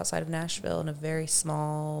 minutes outside of Nashville in a very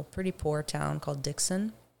small, pretty poor town called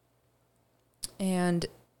Dixon. And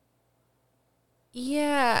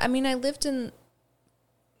I mean, I lived in,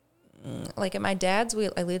 like at my dad's,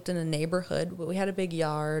 I lived in a neighborhood, but we had a big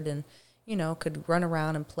yard and, could run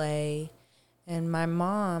around and play. And my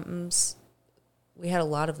mom's, we had a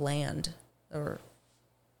lot of land, or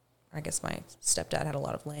I guess my stepdad had a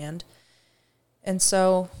lot of land. And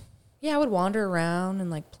so, I would wander around and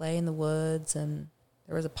like play in the woods, and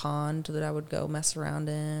there was a pond that I would go mess around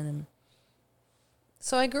in. And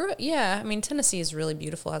so I grew up, I mean, Tennessee is really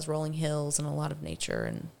beautiful, has rolling hills and a lot of nature.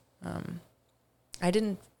 And I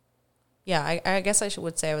didn't, I guess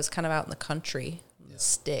would say I was kind of out in the country,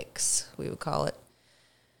 sticks, we would call it.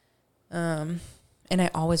 And I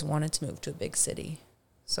always wanted to move to a big city.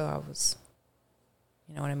 So I was,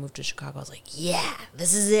 when I moved to Chicago, I was like,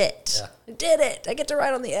 this is it. Yeah. I did it. I get to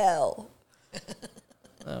ride on the L.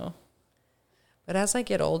 So, but as I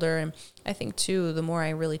get older, and I think too, the more I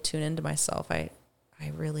really tune into myself, I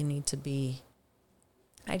really need to be,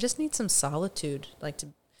 I just need some solitude. Like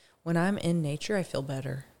when I'm in nature, I feel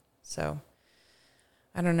better. So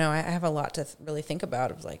I don't know. I have a lot to really think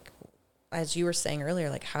about. It was like, as you were saying earlier,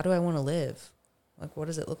 like, how do I want to live? Like, what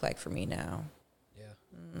does it look like for me now?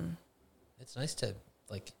 Yeah. It's nice to,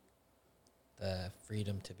 like, the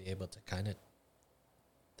freedom to be able to kind of,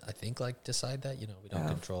 I think, like, decide that, we don't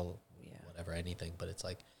control whatever, anything, but it's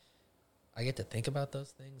like, I get to think about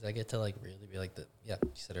those things. I get to, like, really be like, you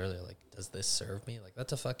said earlier, like, does this serve me? Like,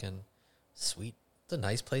 that's a fucking sweet, it's a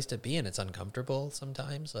nice place to be, and it's uncomfortable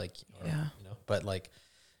sometimes, like, but, like,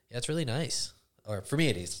 it's really nice. Or for me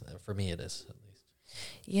it is. For me it is, at least.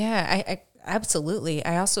 Yeah, I absolutely.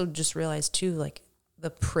 I also just realized, too, like, the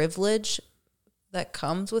privilege that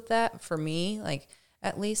comes with that for me, like,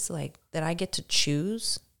 at least, like, that I get to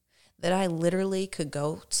choose, that I literally could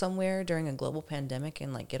go somewhere during a global pandemic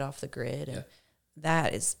and, like, get off the grid. And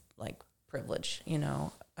that is, like, privilege,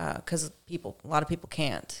 because a lot of people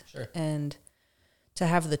can't. Sure. And to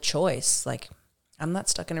have the choice, like, I'm not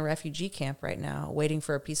stuck in a refugee camp right now waiting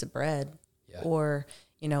for a piece of bread. Or,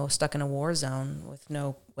 stuck in a war zone with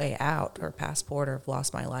no way out or passport, or have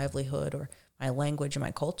lost my livelihood or my language and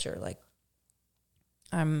my culture. Like,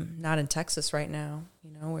 I'm not in Texas right now,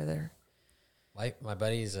 where they're. My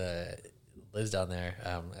buddy's lives down there.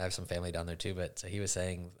 I have some family down there too, but so he was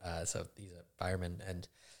saying, so he's a fireman, and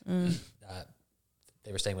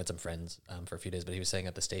they were staying with some friends for a few days, but he was saying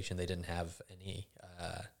at the station they didn't have any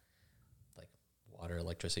like water,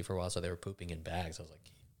 electricity for a while, so they were pooping in bags. I was like,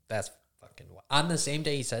 that's fucking wild. On the same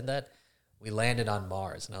day he said that, we landed on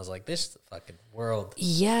Mars, and I was like, this fucking world.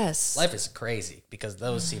 Yes. Life is crazy, because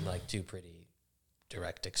those seem like two pretty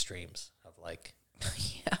direct extremes of like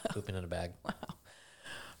pooping in a bag. Wow.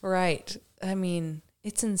 Right. I mean,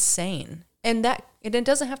 It's insane. And it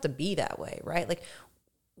doesn't have to be that way, right? Like,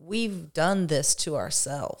 we've done this to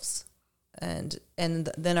ourselves, and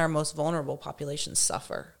then our most vulnerable populations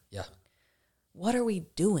suffer. Yeah. What are we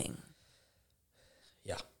doing?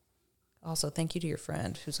 Yeah. Also, thank you to your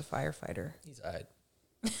friend who's a firefighter. He's all right.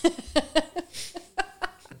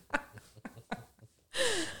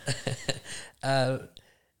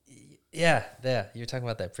 Yeah. You're talking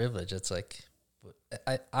about that privilege. It's like,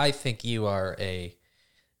 I think you are a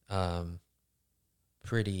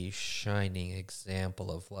pretty shining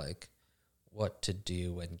example of like what to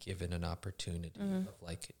do when given an opportunity of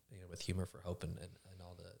like, with Humor for Hope and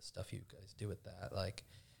all the stuff you guys do with that, like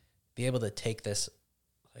be able to take this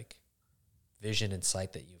like vision and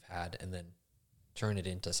sight that you've had and then turn it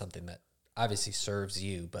into something that obviously serves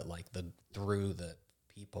you, but like through the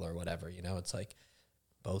people or whatever, it's like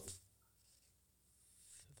both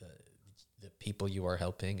the people you are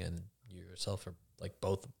helping and you yourself are like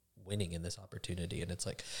both winning in this opportunity. And it's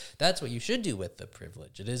like, that's what you should do with the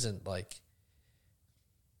privilege. It isn't like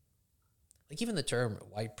even the term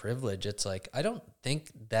white privilege, it's like, I don't think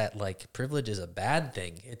that like privilege is a bad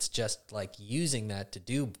thing. It's just like using that to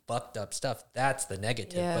do fucked up stuff. That's the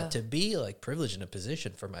negative. Yeah. But to be like privileged in a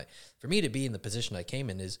position for me to be in the position I came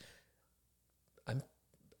in is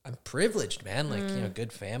I'm privileged, man. Like,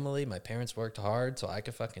 good family. My parents worked hard so I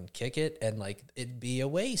could fucking kick it. And like, it'd be a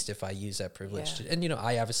waste if I use that privilege. Yeah. And,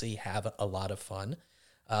 I obviously have a lot of fun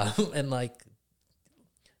and like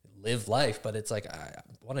live life, but it's like, I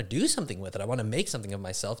want to do something with it. I want to make something of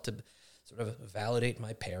myself to sort of validate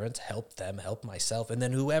my parents, help them, help myself. And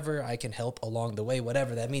then whoever I can help along the way,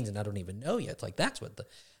 whatever that means. And I don't even know yet. It's like, that's what I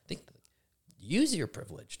think, use your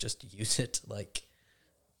privilege, just use it like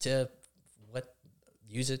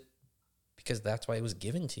use it because that's why it was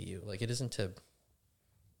given to you. Like, it isn't to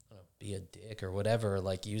be a dick or whatever.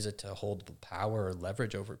 Like, use it to hold power or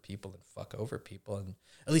leverage over people and fuck over people, and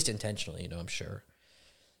at least intentionally. I'm sure.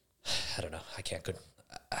 I don't know. I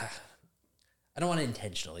don't want to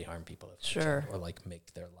intentionally harm people. Sure. Or like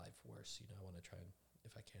make their life worse. I want to try and,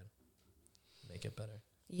 if I can, make it better.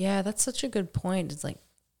 Yeah, that's such a good point. It's like,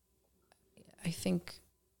 I think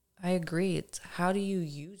I agree. It's how do you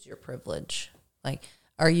use your privilege? Like,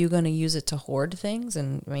 are you going to use it to hoard things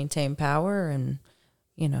and maintain power and,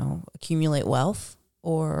 accumulate wealth?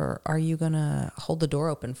 Or are you going to hold the door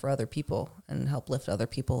open for other people and help lift other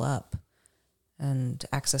people up and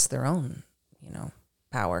access their own,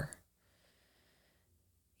 power?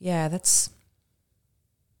 Yeah,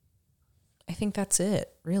 I think that's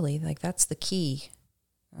it, really. Like, that's the key.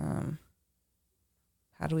 How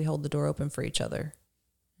do we hold the door open for each other?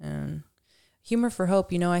 And Humor for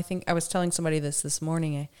Hope, I think I was telling somebody this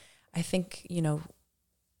morning. I think,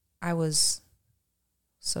 I was,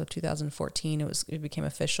 2014, it became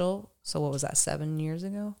official. So what was that, 7 years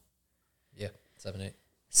ago? Yeah, 7, 8.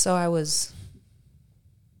 So I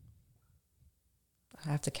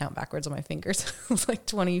have to count backwards on my fingers. It was like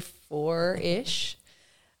 24-ish.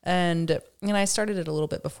 And I started it a little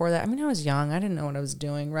bit before that. I mean, I was young. I didn't know what I was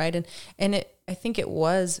doing, right? And I think it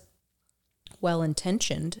was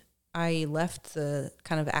well-intentioned. I left the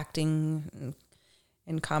kind of acting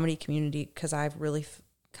and comedy community because I've really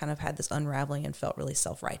kind of had this unraveling and felt really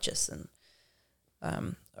self-righteous and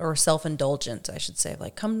or self-indulgent, I should say.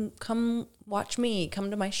 Like, come watch me,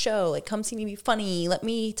 come to my show, like, come see me be funny. Let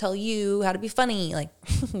me tell you how to be funny. Like,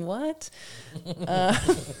 what?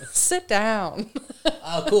 Sit down.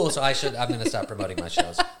 Oh, cool. So I'm going to stop promoting my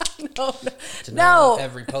shows. No.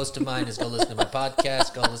 Every post of mine is go listen to my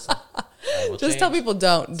podcast, go listen. Just tell people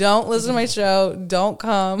don't listen to my show. Don't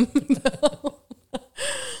come.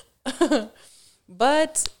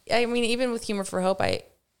 But I mean, even with Humor for Hope,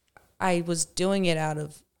 I was doing it out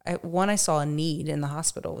of I saw a need in the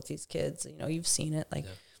hospital with these kids. You've seen it. Like,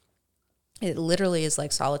 It literally is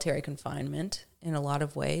like solitary confinement in a lot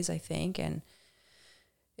of ways, I think, and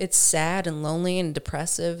it's sad and lonely and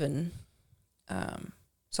depressive, and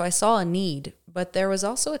so I saw a need. But there was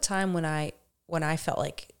also a time when I felt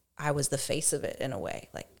like I was the face of it in a way.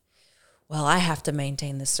 Like, well, I have to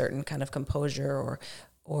maintain this certain kind of composure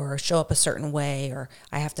or show up a certain way, or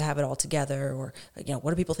I have to have it all together, or, what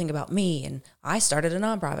do people think about me? And I started a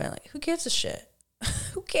nonprofit. Like, who gives a shit?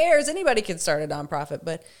 Who cares? Anybody can start a nonprofit.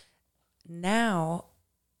 But now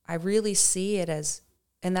I really see it as,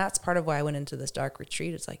 and that's part of why I went into this dark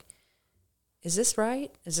retreat. It's like, is this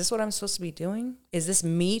right? Is this what I'm supposed to be doing? Is this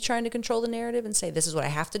me trying to control the narrative and say, this is what I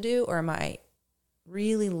have to do? Or am I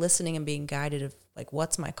really listening and being guided of, like,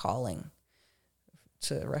 what's my calling?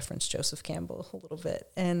 To reference Joseph Campbell a little bit.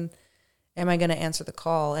 And am I going to answer the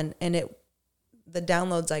call? And the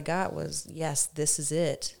downloads I got was, yes, this is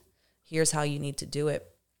it. here's how you need to do it.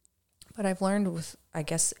 But I've learned with, I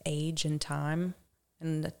guess, age and time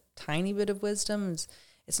and a tiny bit of wisdom is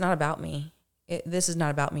it's not about me. This is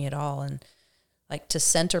not about me at all. And like to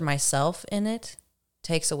center myself in it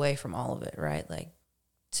takes away from all of it, right? Like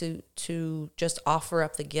to just offer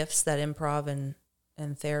up the gifts that improv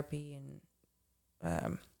and therapy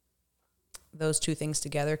and those two things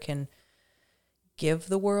together can give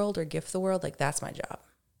the world or gift the world, like that's my job.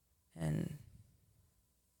 And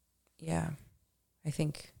yeah, I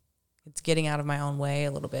think it's getting out of my own way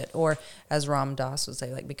a little bit, or as Ram Dass would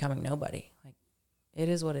say, like becoming nobody. Like it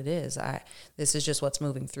is what it is. This is just what's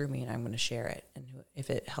moving through me, and I'm going to share it. And if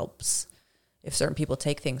it helps, if certain people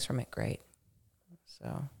take things from it, great.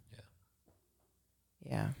 So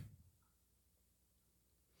yeah.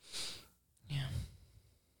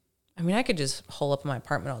 I mean, I could just hole up in my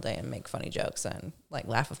apartment all day and make funny jokes and like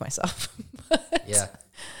laugh with myself. But Yeah.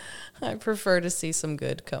 I prefer to see some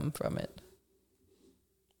good come from it.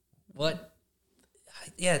 What?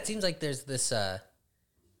 Yeah, it seems like there's this. It's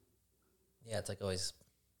like always.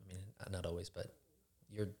 I mean, not always, but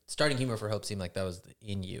you're starting Humor for Hope seemed like that was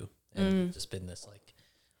in you, and just been this like,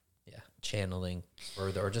 channeling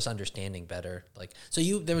further or just understanding better. Like, so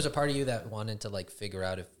there was a part of you that wanted to like figure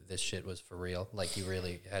out if this shit was for real. Like, you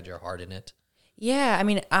really had your heart in it. Yeah, I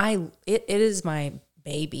mean, it is my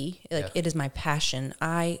baby. Like, it is my passion.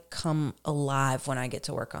 I come alive when I get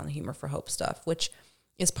to work on the Humor for Hope stuff, which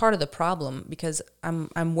is part of the problem because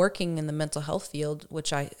I'm working in the mental health field,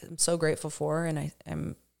 which I am so grateful for, and I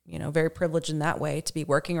am, very privileged in that way to be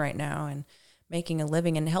working right now and making a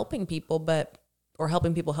living and helping people, or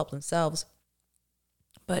helping people help themselves.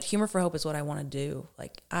 But Humor for Hope is what I want to do.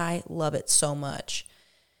 Like, I love it so much.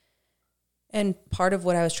 And part of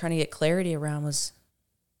what I was trying to get clarity around was,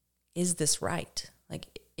 is this right?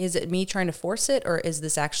 Like, is it me trying to force it, or is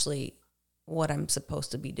this actually what I'm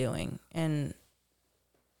supposed to be doing? And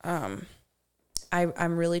I'm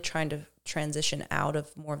really trying to transition out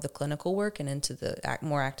of more of the clinical work and into the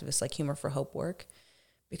more activist, like Humor for Hope work,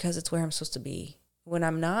 because it's where I'm supposed to be. When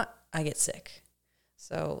I'm not, I get sick.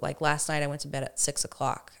 So like last night I went to bed at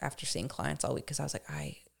 6:00 after seeing clients all week because I was like,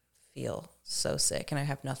 I feel so sick and I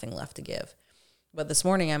have nothing left to give. But this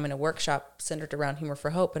morning I'm in a workshop centered around Humor for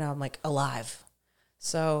Hope and I'm like alive.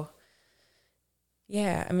 So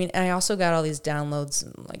yeah, I mean, I also got all these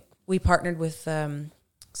downloads. Like, we partnered with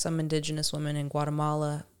some indigenous women in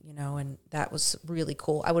Guatemala, and that was really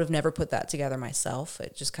cool. I would have never put that together myself.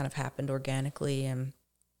 It just kind of happened organically. And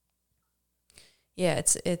yeah,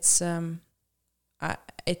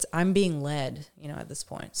 I'm being led, at this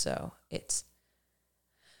point. So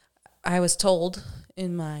I was told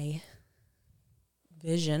in my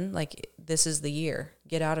vision, like, this is the year,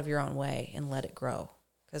 get out of your own way and let it grow.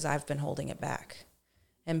 Cause I've been holding it back.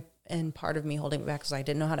 And part of me holding it back is I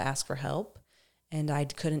didn't know how to ask for help and I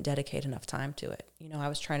couldn't dedicate enough time to it. I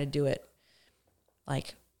was trying to do it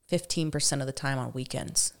like 15% of the time on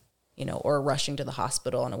weekends, or rushing to the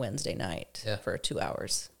hospital on a Wednesday night for 2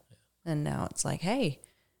 hours. Yeah. And now it's like, hey,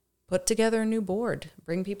 put together a new board,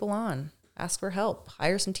 bring people on, ask for help,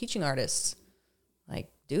 hire some teaching artists,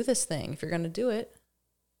 like, do this thing if you're going to do it.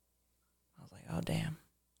 I was like, oh, damn.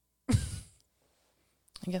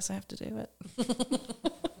 I guess I have to do it.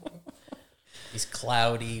 These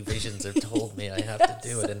cloudy visions have told me I have to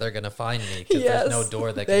do it, and they're going to find me because there's no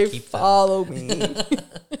door that can keep them. They follow me.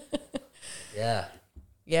 Yeah.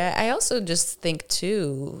 Yeah, I also just think,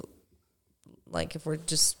 too, like, if we're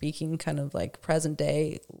just speaking kind of like present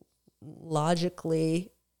day,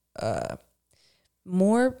 logically,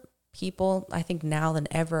 more people, I think now than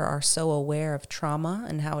ever, are so aware of trauma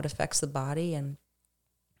and how it affects the body and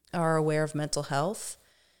are aware of mental health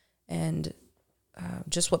and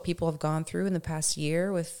just what people have gone through in the past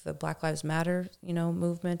year with the Black Lives Matter,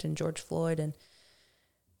 movement and George Floyd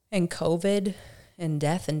and COVID and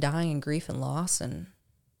death and dying and grief and loss and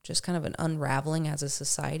just kind of an unraveling as a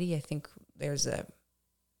society. I think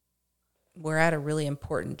we're at a really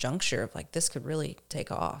important juncture of like, this could really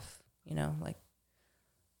take off, like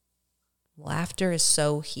laughter is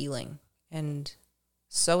so healing and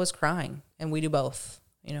so is crying. And we do both,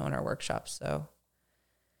 in our workshops. So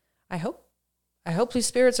I hope these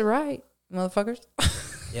spirits are right, motherfuckers.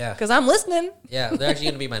 Yeah. Because I'm listening. Yeah, they're actually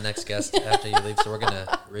going to be my next guest after you leave, so we're going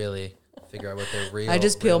to really figure out what they're real. I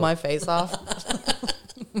just peel my face off.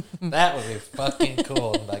 That would be fucking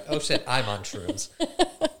cool. I'm like, oh shit, I'm on shrooms.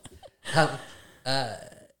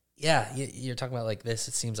 You're talking about like this.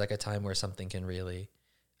 It seems like a time where something can really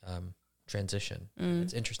transition.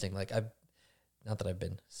 It's interesting. Like not that I've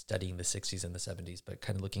been studying the 60s and the 70s, but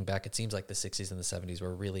kind of looking back, it seems like the 60s and the 70s were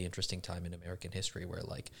a really interesting time in American history where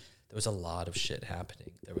like there was a lot of shit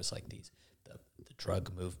happening. There was like the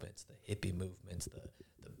drug movements, the hippie movements,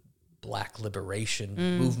 the black liberation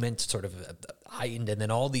movement sort of heightened, and then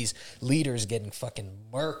all these leaders getting fucking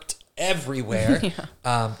murked everywhere.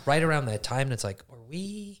 Right around that time, and it's like, were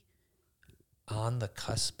we on the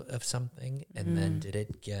cusp of something? And then did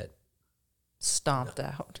it get stomped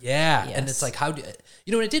out? Yeah. Yes. And it's like, how do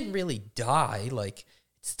you know, and it didn't really die, like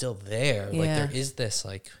it's still there. Like there is this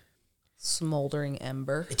like smoldering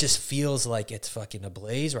ember. It just feels like it's fucking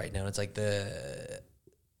ablaze right now. It's like it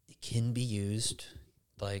can be used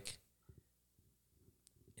like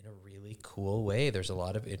in a really cool way. There's a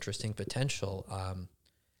lot of interesting potential.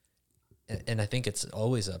 And I think it's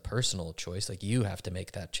always a personal choice. Like you have to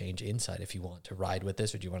make that change inside if you want to ride with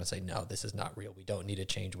this, or do you want to say, no, this is not real. We don't need to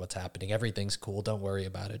change what's happening. Everything's cool. Don't worry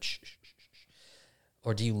about it. Shh, shh, shh, shh.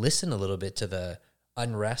 Or do you listen a little bit to the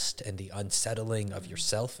unrest and the unsettling of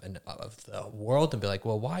yourself and of the world and be like,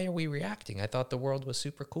 well, why are we reacting? I thought the world was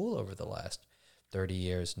super cool over the last 30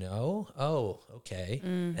 years. No? Oh, okay.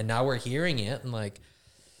 And now we're hearing it and like,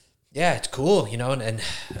 yeah, it's cool, you know? And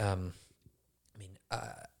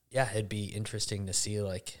yeah, it'd be interesting to see,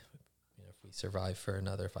 like, you know, if we survive for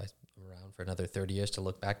another, if I'm around for another 30 years to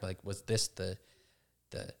look back, like, was this did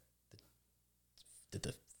the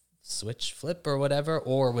switch flip or whatever?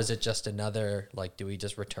 Or was it just another, like, do we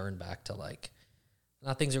just return back to, like,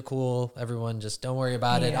 no, things are cool, everyone just don't worry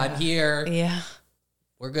about it, I'm here. Yeah.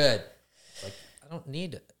 We're good. Like, I don't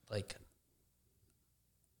need, like,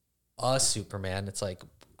 a Superman. It's like,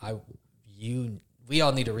 we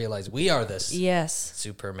all need to realize we are this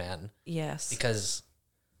Superman. Yes. Because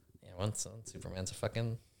once Superman's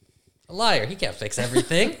a liar. He can't fix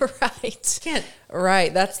everything. Right. Can't.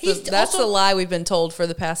 Right. That's the lie we've been told for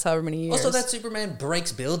the past however many years. Also, that Superman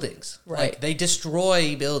breaks buildings. Right. Like, they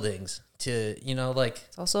destroy buildings to, you know, like...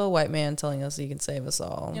 It's also a white man telling us he can save us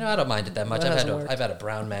all. You know, I don't mind it that much. I've had a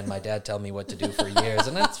brown man, my dad, tell me what to do for years,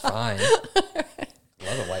 and that's fine. I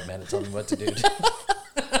love a white man to tell me what to do.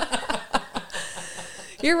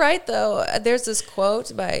 You're right, though. There's this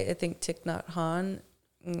quote by, I think, Thich Nhat Hanh,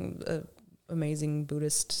 an amazing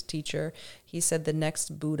Buddhist teacher. He said the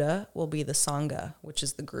next Buddha will be the Sangha, which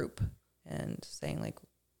is the group. And saying, like,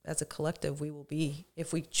 as a collective, we will be,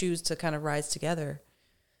 if we choose to kind of rise together,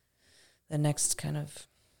 the next kind of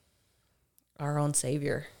our own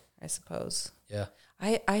savior, I suppose. Yeah.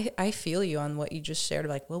 I feel you on what you just shared.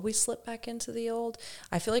 Like, will we slip back into the old?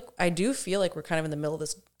 I do feel like we're kind of in the middle of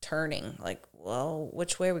this turning. Like, well,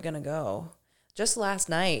 which way are we going to go? Just last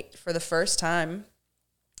night, for the first time,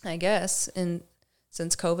 I guess,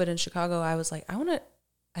 since COVID in Chicago, I was like,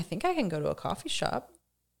 I think I can go to a coffee shop.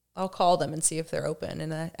 I'll call them and see if they're open.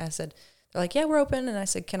 And I said, they're like, yeah, we're open. And I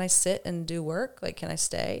said, can I sit and do work? Like, can I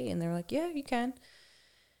stay? And they're like, yeah, you can.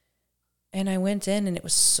 And I went in and it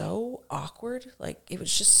was so awkward. Like, it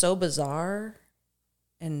was just so bizarre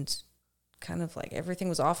and kind of like everything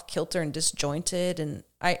was off kilter and disjointed. And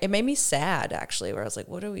it made me sad, actually, where I was like,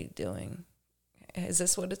 what are we doing? Is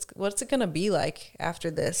this what's it going to be like after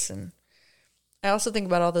this? And I also think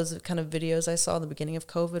about all those kind of videos I saw in the beginning of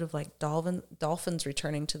COVID of like dolphins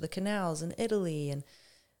returning to the canals in Italy and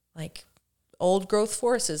like old growth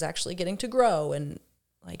forests actually getting to grow and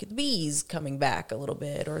like the bees coming back a little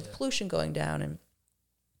bit or the pollution going down. And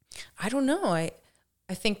I don't know. I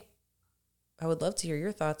think I would love to hear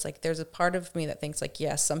your thoughts. Like, there's a part of me that thinks like,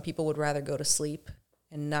 yes, some people would rather go to sleep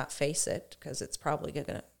and not face it because it's probably going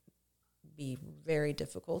to be very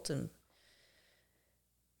difficult and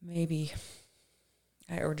maybe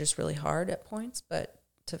or just really hard at points, but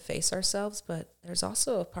to face ourselves. But there's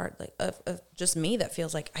also a part like of just me that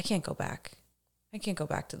feels like I can't go back. I can't go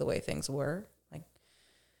back to the way things were. Like,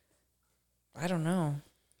 I don't know.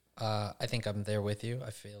 I think I'm there with you.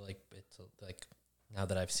 I feel like it's like now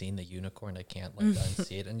that I've seen the unicorn, I can't let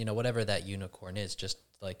unsee it. And, you know, whatever that unicorn is, just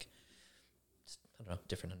like, I don't know,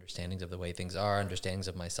 different understandings of the way things are, understandings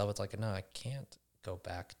of myself. It's like, no, I can't go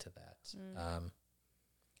back to that.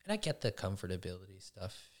 And I get the comfortability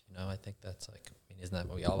stuff. You know, I think that's like, I mean, isn't that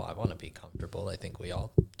what I want to be comfortable. I think we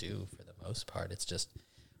all do for the most part. It's just,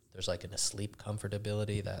 there's like an asleep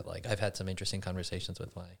comfortability that like, I've had some interesting conversations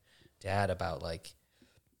with my dad about like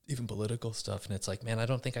even political stuff. And it's like, man, I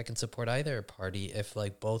don't think I can support either party if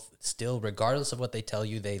like both still, regardless of what they tell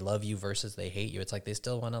you, they love you versus they hate you. It's like, they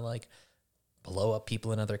still want to like blow up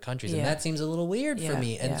people in other countries. And that seems a little weird for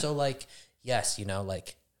me. And so like, yes, you know,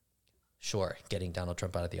 like, sure, getting Donald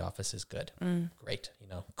Trump out of the office is good. Great, you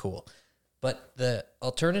know, cool. But the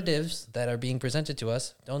alternatives that are being presented to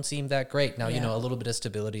us don't seem that great. Now, Yeah. a little bit of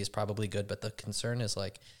stability is probably good, but the concern is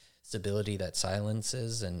like stability that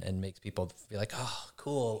silences and makes people feel like, oh,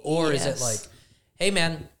 cool. Or is it Yes. like, hey,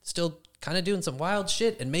 man, still kind of doing some wild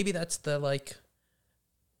shit, and maybe that's the like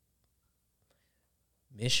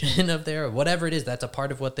mission of their, or whatever it is, that's a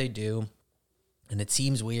part of what they do. And it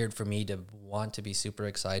seems weird for me to want to be super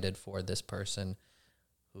excited for this person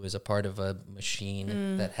who is a part of a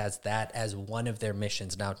machine that has that as one of their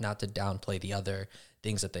missions. Now, not to downplay the other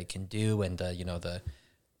things that they can do, and the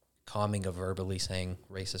calming of verbally saying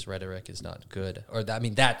racist rhetoric is not good, or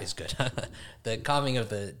that is good. The calming of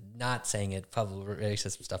the not saying it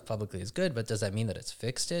racist stuff publicly is good, but does that mean that it's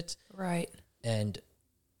fixed it? Right. And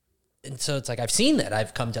so it's like, I've seen that,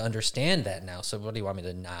 I've come to understand that now. So what do you want me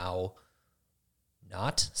to now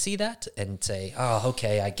not see that and say, oh,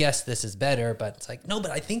 okay, I guess this is better? But it's like, no, but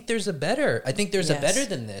I think there's a better. I think there's a better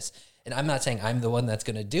than this. And I'm not saying I'm the one that's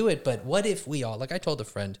going to do it, but what if we all, like I told a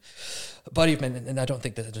friend, a buddy of mine, and I don't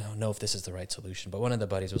know if this is the right solution, but one of the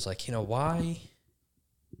buddies was like, why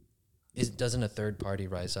doesn't a third party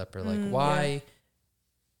rise up? Or like, why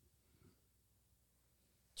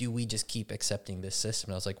do we just keep accepting this system?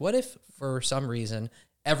 And I was like, what if for some reason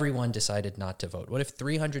everyone decided not to vote? What if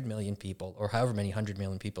 300 million people, or however many 100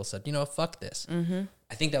 million people, said, fuck this? Mm-hmm.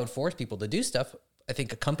 I think that would force people to do stuff. I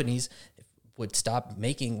think companies would stop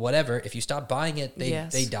making whatever. If you stop buying it,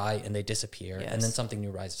 they die and they disappear. Yes. And then something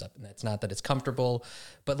new rises up. And it's not that it's comfortable,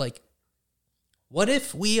 but like, what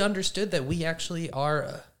if we understood that we actually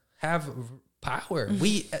have power?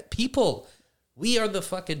 We people, we are the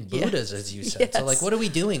fucking Buddhas, as you said. So like, what are we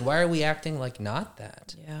doing? Why are we acting like not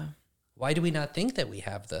that? Yeah. Why do we not think that we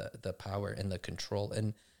have the power and the control?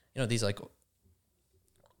 And, these like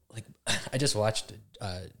I just watched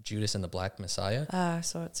Judas and the Black Messiah. I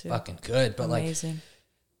saw it too. Fucking good. But amazing. like,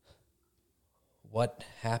 what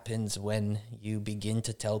happens when you begin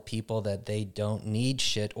to tell people that they don't need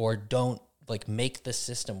shit, or don't like make the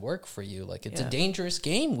system work for you? Like, it's a dangerous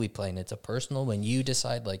game we play, and it's a personal, when you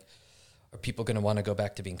decide like, are people going to want to go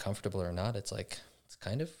back to being comfortable or not? It's like, it's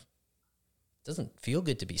kind of, doesn't feel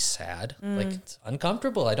good to be sad. Like, it's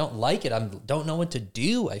uncomfortable. I don't like it. Don't know what to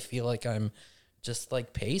do. I feel like I'm just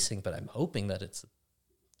like pacing, but I'm hoping that it's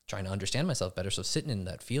trying to understand myself better. So sitting in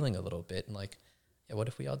that feeling a little bit, and like, yeah, what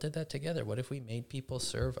if we all did that together? What if we made people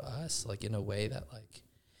serve us, like, in a way that like,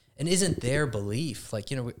 and isn't their belief, like,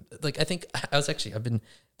 like, I think I've been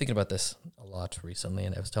thinking about this a lot recently,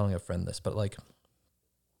 and I was telling a friend this, but like,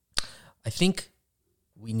 I think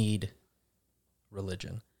we need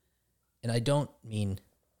religion. And I don't mean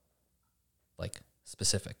like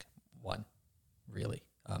specific one, really,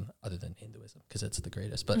 other than Hinduism, because it's the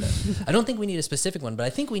greatest. But I don't think we need a specific one, but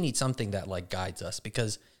I think we need something that like guides us,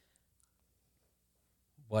 because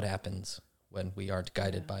what happens when we aren't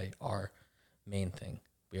guided by our main thing?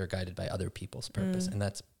 We are guided by other people's purpose, and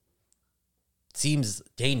that seems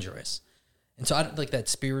dangerous. And so I don't like that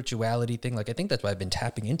spirituality thing. Like, I think that's why I've been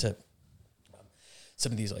tapping into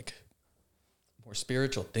some of these like more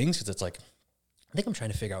spiritual things, because it's like, I think I'm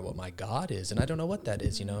trying to figure out what my God is, and I don't know what that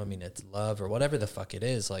is. It's love or whatever the fuck it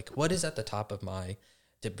is. Like, what is at the top of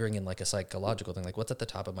to bring in like a psychological thing, like what's at the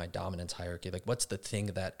top of my dominance hierarchy? Like, what's the thing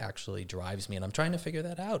that actually drives me? And I'm trying to figure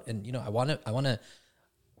that out. And, I want to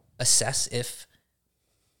assess if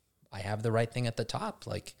I have the right thing at the top.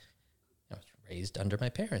 Like, I was raised under my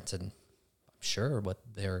parents, and I'm sure what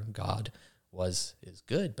their God is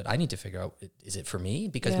good, but I need to figure out, is it for me?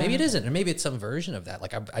 Because maybe it isn't, or maybe it's some version of that.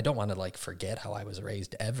 Like, I don't want to like forget how I was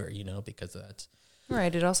raised ever, because that's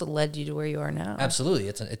right. It also led you to where you are now. Absolutely.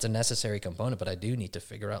 It's a necessary component, but I do need to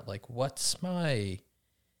figure out like, what's my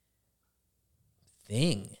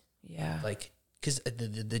thing? Yeah. Like, because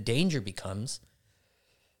the danger becomes,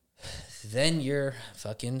 then you're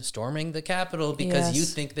fucking storming the Capitol because you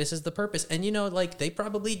think this is the purpose. And, like, they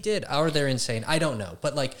probably did, or they're insane. I don't know.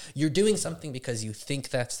 But, like, you're doing something because you think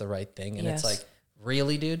that's the right thing. And it's like,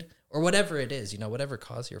 really, dude? Or whatever it is, whatever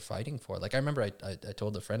cause you're fighting for. Like, I remember I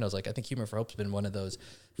told a friend, I was like, I think Humor for Hope's been one of those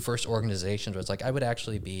first organizations where it's like, I would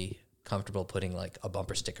actually be comfortable putting, like, a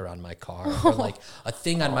bumper sticker on my car or, like, a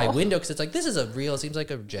thing on my window. Because it's like, this is seems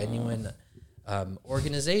like a genuine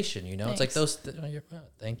organization, It's like those,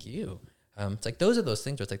 thank you. It's like, those are those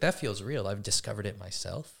things where it's like, that feels real. I've discovered it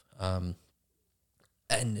myself. And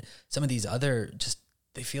some of these other,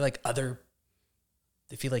 they feel like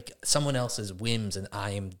someone else's whims and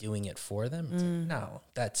I am doing it for them. It's like, no,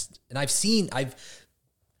 and I've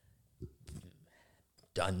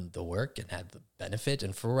done the work and had the benefit.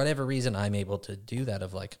 And for whatever reason, I'm able to do that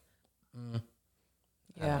of like, I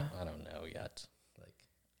don't know yet. Like,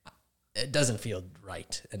 it doesn't feel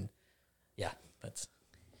right. And Yeah, that's...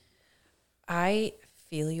 I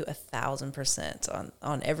feel you 1,000%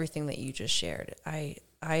 on everything that you just shared. I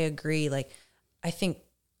agree. Like, I think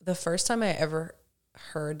the first time I ever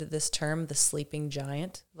heard this term, the sleeping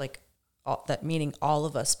giant, like that meaning all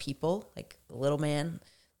of us people, like the little man,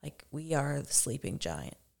 like we are the sleeping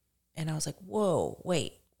giant. And I was like, whoa,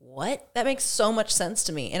 wait, what? That makes so much sense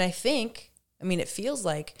to me. And it feels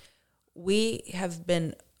like we have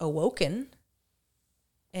been awoken,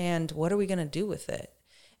 and what are we going to do with it?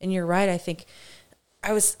 And you're right. I think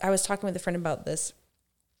I was talking with a friend about this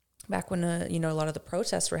back when, a lot of the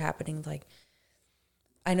protests were happening. Like,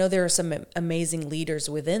 I know there are some amazing leaders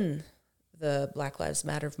within the Black Lives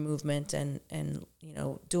Matter movement and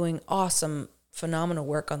doing awesome, phenomenal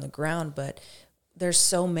work on the ground, but there's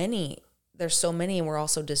so many, and we're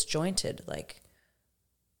also disjointed. Like,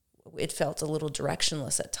 it felt a little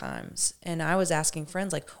directionless at times. And I was asking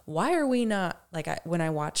friends, like, why are we not, like, when I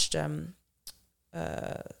watched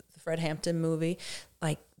the Fred Hampton movie,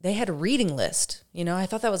 like, they had a reading list. I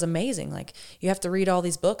thought that was amazing. Like, you have to read all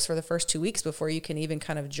these books for the first 2 weeks before you can even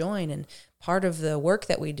kind of join. And part of the work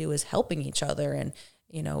that we do is helping each other and,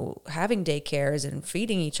 having daycares and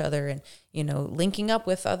feeding each other and, linking up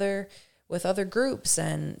with other groups,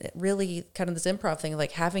 and really kind of this improv thing,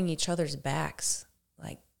 like having each other's backs.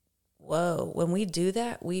 Like, whoa, when we do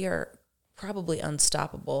that, we are probably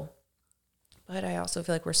unstoppable. But I also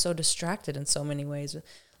feel like we're so distracted in so many ways.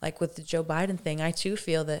 Like with the Joe Biden thing, I too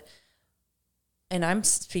feel that, and I'm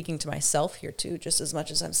speaking to myself here too, just as much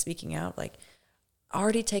as I'm speaking out, like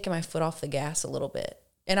already taking my foot off the gas a little bit.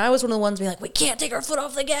 And I was one of the ones being like, we can't take our foot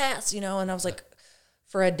off the gas, and I was like,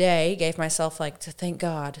 for a day, gave myself like to thank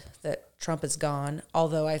God that Trump is gone.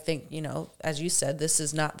 Although I think, as you said, this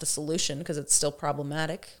is not the solution because it's still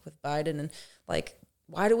problematic with Biden. And like,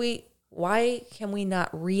 why can we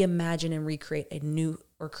not reimagine and recreate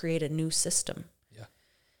create a new system? Yeah.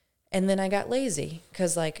 And then I got lazy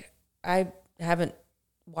because like I haven't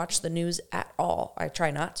watched the news at all. I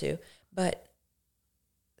try not to, but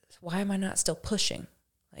why am I not still pushing?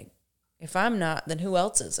 Like, if I'm not, then who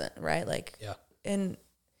else isn't, right? Like, yeah. And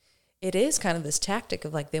it is kind of this tactic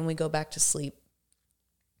of like, then we go back to sleep.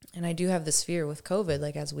 And I do have this fear with COVID,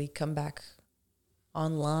 like as we come back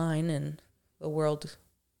online and the world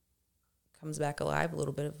comes back alive a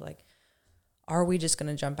little bit, of like, are we just going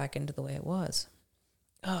to jump back into the way it was?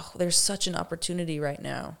 Oh, there's such an opportunity right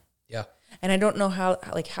now. Yeah. And I don't know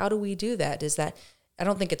how do we do that? I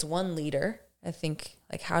don't think it's one leader. I think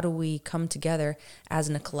like, how do we come together as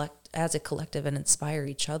a collective and inspire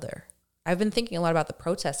each other? I've been thinking a lot about the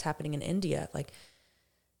protests happening in India, like,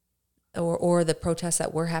 or the protests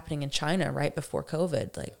that were happening in China right before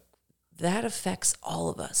COVID. Like, that affects all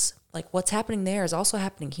of us. Like, what's happening there is also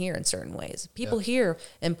happening here in certain ways. People here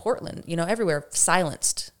in Portland, everywhere,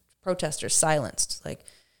 silenced, protesters silenced. Like,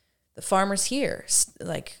 the farmers here,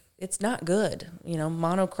 like, it's not good.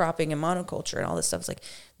 Monocropping and monoculture and all this stuff is like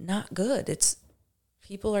not good.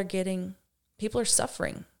 People are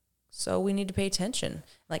suffering. So we need to pay attention.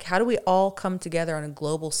 Like, how do we all come together on a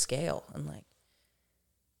global scale and like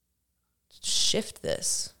shift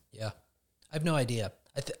this? Yeah. I have no idea.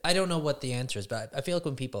 I don't know what the answer is, but I feel like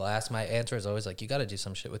when people ask, my answer is always like, you got to do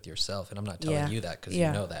some shit with yourself. And I'm not telling you that because you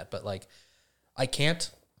know that, but like, I can't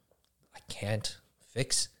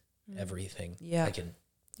fix everything. Yeah. I can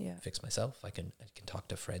fix myself. I can talk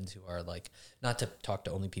to friends who are like, not to talk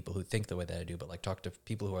to only people who think the way that I do, but like talk to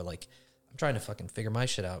people who are like, I'm trying to fucking figure my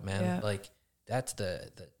shit out, man. Yeah. Like, that's the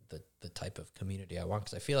type of community I want,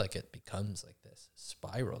 because I feel like it becomes like this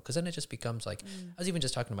spiral, because then it just becomes like, I was even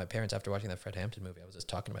just talking to my parents after watching that Fred Hampton movie. I was just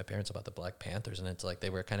talking to my parents about the Black Panthers, and it's like they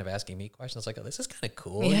were kind of asking me questions like, oh, this is kind of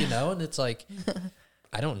cool, and it's like,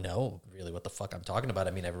 I don't know really what the fuck I'm talking about.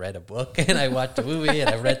 I mean, I've read a book and I watched a movie and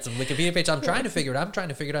I've read some Wikipedia pages. I'm trying to figure it out. I'm trying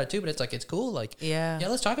to figure it out too, but it's like, it's cool. Like, yeah,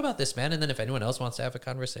 let's talk about this, man. And then if anyone else wants to have a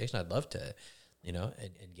conversation, I'd love to,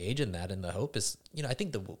 engage in that. And the hope is, I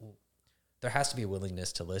think there has to be a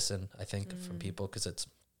willingness to listen, I think, from people, because it's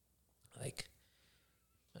like,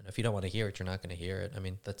 I don't know, if you don't want to hear it, you're not going to hear it. I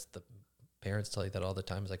mean, that's the parents tell you that all the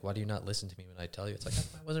time. It's like, why do you not listen to me when I tell you? It's like,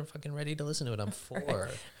 I wasn't fucking ready to listen to it. I'm 4.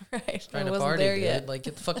 Right. Trying to party, dude. Yet. Like,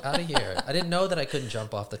 get the fuck out of here. I didn't know that I couldn't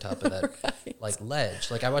jump off the top of that like ledge.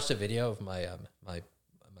 Like, I watched a video of my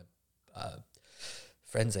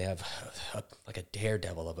friends. They have like a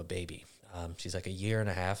daredevil of a baby. She's like 1.5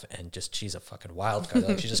 years, and she's a fucking wild card.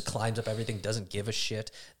 Like, she just climbs up everything, doesn't give a shit.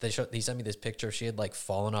 He sent me this picture. She had like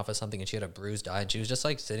fallen off of something, and she had a bruised eye, and she was just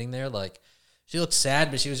like sitting there, like, she looked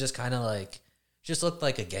sad, but she was just kind of like, she just looked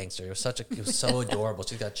like a gangster. It was so adorable.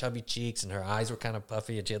 She's got chubby cheeks, and her eyes were kind of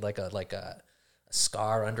puffy, and she had like a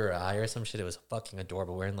scar under her eye or some shit. It was fucking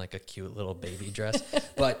adorable, wearing like a cute little baby dress.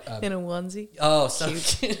 But In a onesie. oh, so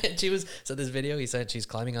cute. She was, so this video he said she's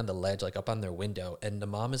climbing on the ledge, like up on their window, and the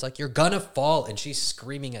mom is like, "You're gonna fall," and she's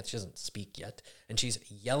screaming at, she doesn't speak yet, and she's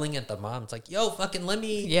yelling at the mom. It's like, "Yo, fucking let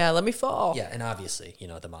me." Yeah, let me fall. Yeah, and obviously, you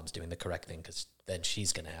know, the mom's doing the correct thing, because then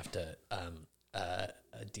she's gonna have to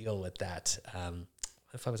deal with that.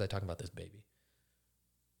 What the fuck was I talking about this baby?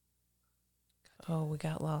 Oh, we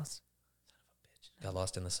got lost. Got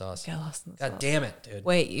lost in the sauce. Got lost in the God sauce. damn it, dude.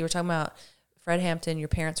 Wait, you were talking about Fred Hampton. Your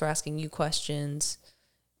parents were asking you questions.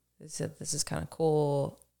 They said this is kind of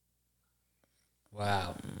cool.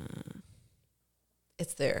 Wow.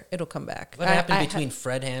 It's there. It'll come back. What happened between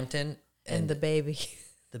Fred Hampton and the baby?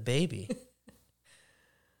 The baby.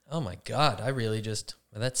 Oh my God. I really just,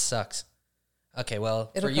 well, that sucks. Okay,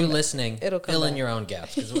 well, It'll for come you back. listening, It'll come fill in back. your own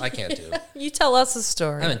gaps, because I can't do it. You tell us a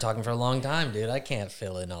story. I've been talking for a long time, dude. I can't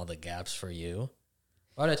fill in all the gaps for you.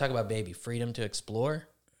 Why did I talk about baby? Freedom to explore?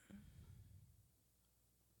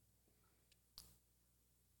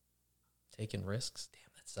 Taking risks?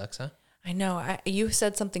 Damn, that sucks, huh? I know. You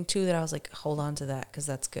said something too that I was like, hold on to that because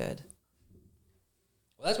that's good.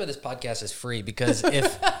 Well, that's why this podcast is free, because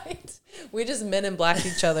if... We just men in black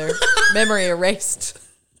each other. Memory erased.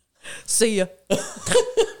 See ya.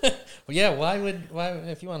 Well, yeah, why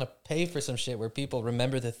if you want to pay for some shit where people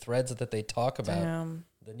remember the threads that they talk about, Damn.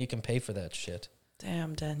 then you can pay for that shit.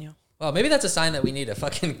 Damn, Daniel. Well, maybe that's a sign that we need to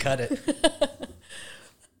fucking cut it.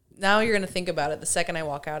 Now you're going to think about it. The second I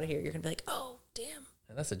walk out of here, you're going to be like, oh, damn.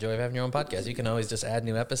 And that's the joy of having your own podcast. You can always just add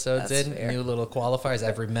new episodes That's in, fair. new little qualifiers.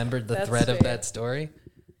 I've remembered the That's thread of fair. that story.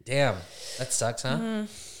 Damn, that sucks, huh?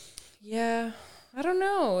 Yeah. I don't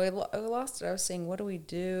know. I lost it. I was saying, what do we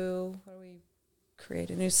do? How do we create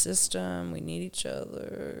a new system? We need each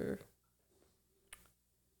other.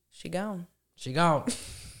 She gone. She gone.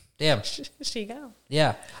 Damn. She gone.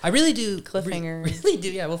 Yeah, I really do. Cliffhanger. Really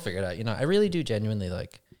do. Yeah, we'll figure it out. You know, I really do genuinely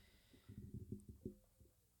like.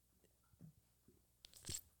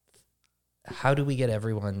 How do we get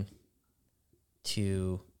everyone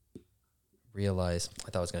to realize?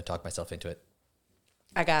 I thought I was going to talk myself into it.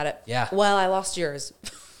 I got it. Yeah. Well, I lost yours,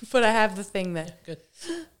 but I have the thing that. Good.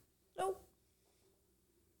 No.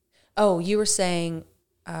 Oh, you were saying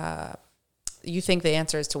you think the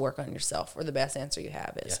answer is to work on yourself, or the best answer you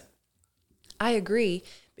have is. Yeah. I agree,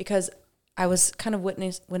 because I was kind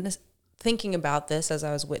of thinking about this as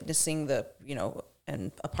I was witnessing the,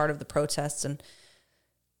 and a part of the protests, and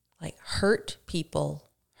like hurt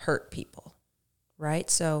people, right?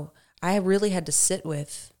 So I really had to sit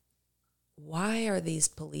with, why are these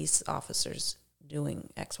police officers doing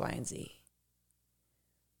X, Y, and Z?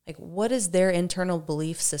 Like, what is their internal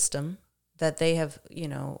belief system that they have,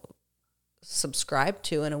 subscribed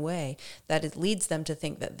to in a way that it leads them to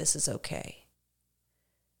think that this is okay?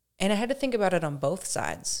 And I had to think about it on both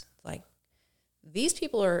sides. Like, these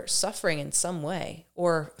people are suffering in some way,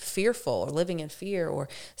 or fearful, or living in fear, or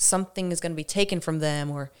something is going to be taken from them,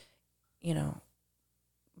 or,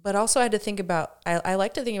 But also I had to think about, I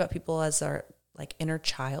like to think about people as our like inner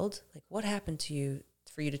child. Like, what happened to you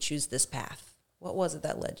for you to choose this path? What was it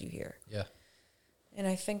that led you here? Yeah. And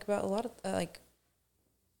I think about a lot of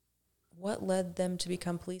what led them to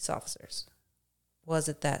become police officers? Was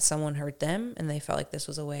it that someone hurt them and they felt like this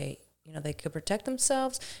was a way, they could protect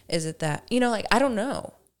themselves? Is it that, I don't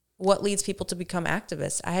know what leads people to become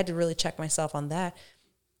activists. I had to really check myself on that.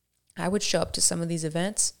 I would show up to some of these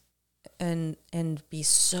events and be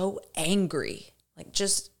so angry, like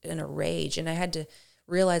just in a rage. And I had to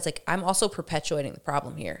realize, like, I'm also perpetuating the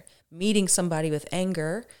problem here. Meeting somebody with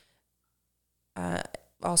anger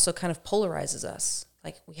also kind of polarizes us.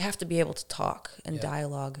 Like, we have to be able to talk and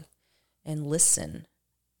dialogue and listen.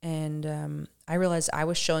 And I realized I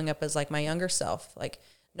was showing up as like my younger self. Like,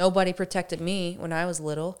 nobody protected me when I was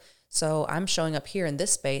little. So I'm showing up here in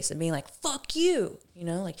this space and being like, fuck you,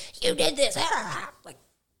 like, you did this. Like,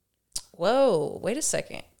 whoa, wait a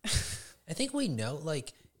second. I think we know,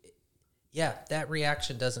 like, yeah, that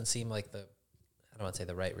reaction doesn't seem like I don't want to say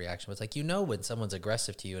the right reaction, but it's like, when someone's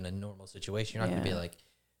aggressive to you in a normal situation, you're not going to be like,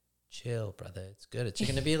 chill, brother, it's good. You're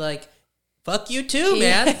going to be like, fuck you too,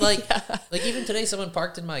 man. Like even today, someone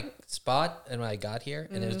parked in my spot, and when I got here,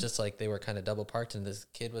 and it was just like they were kind of double parked, and this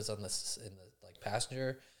kid was in the like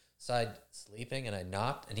passenger side sleeping, and I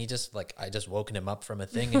knocked, and he just I just woken him up from a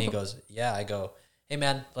thing, and he goes, yeah. I go, hey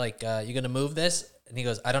man, like you gonna move this? And he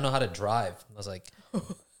goes, I don't know how to drive. I was like,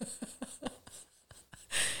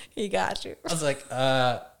 He got you. I was like,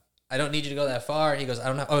 I don't need you to go that far. He goes, I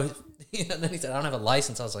don't know. Oh, and then he said, I don't have a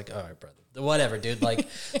license. I was like, all right, brother, whatever, dude. Like,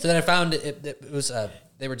 so then I found it was,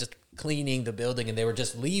 they were just cleaning the building and they were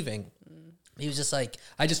just leaving. he was just like,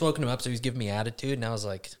 I just woken him up, so he was giving me attitude, and I was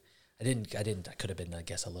like, I could have been, I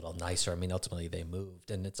guess, a little nicer. I mean, ultimately they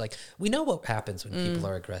moved, and it's like, we know what happens when people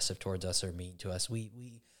are aggressive towards us or mean to us.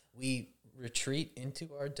 We retreat into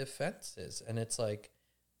our defenses, and it's like,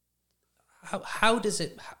 how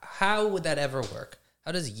would that ever work?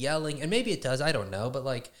 How does yelling, and maybe it does, I don't know, but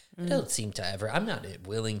like, it doesn't seem to ever, I'm not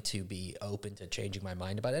willing to be open to changing my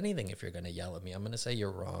mind about anything. If you're going to yell at me, I'm going to say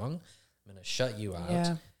you're wrong. I'm going to shut you out.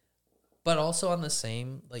 Yeah. But also on the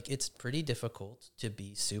same, like, it's pretty difficult to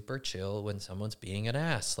be super chill when someone's being an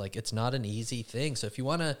ass. Like, it's not an easy thing. So if you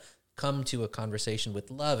want to come to a conversation with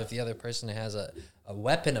love, if the other person has a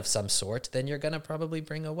weapon of some sort, then you're going to probably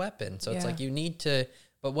bring a weapon. So it's like, you need to,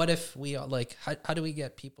 but what if we all, like, how do we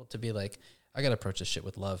get people to be like, I got to approach this shit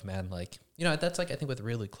with love, man. Like, you know, that's like, I think with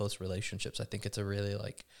really close relationships, I think it's a really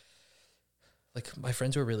like my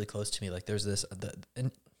friends who are really close to me, like there's this,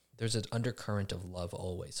 there's an undercurrent of love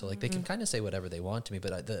always. So like they can kind of say whatever they want to me,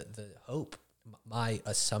 but the hope, my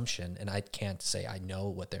assumption, and I can't say I know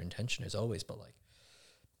what their intention is always, but like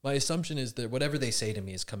my assumption is that whatever they say to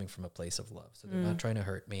me is coming from a place of love. So they're not trying to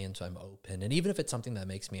hurt me. And so I'm open. And even if it's something that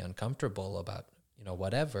makes me uncomfortable about, you know,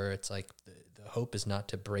 whatever, it's like the hope is not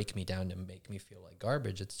to break me down to make me feel like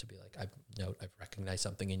garbage. It's to be like, I've recognized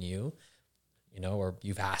something in you, you know, or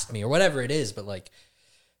you've asked me or whatever it is. But like,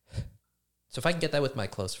 so if I can get that with my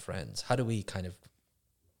close friends, how do we kind of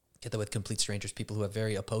get that with complete strangers, people who have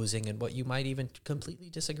very opposing and what you might even completely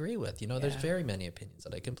disagree with? You know, there's very many opinions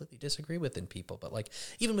that I completely disagree with in people, but like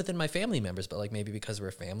even within my family members, but like maybe because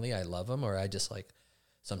we're family, I love them, or I just like,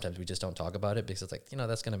 sometimes we just don't talk about it because it's like, you know,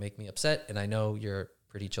 that's going to make me upset. And I know you're a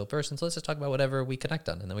pretty chill person. So let's just talk about whatever we connect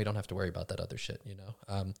on. And then we don't have to worry about that other shit, you know?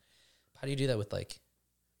 How do you do that with like,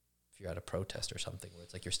 you're at a protest or something where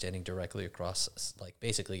it's like you're standing directly across like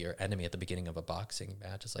basically your enemy at the beginning of a boxing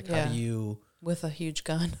match? It's like, how do you, with a huge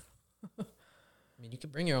gun? I mean, you can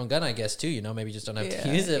bring your own gun, I guess, too, you know, maybe you just don't have to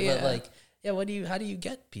use it, but like, how do you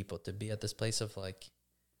get people to be at this place of like,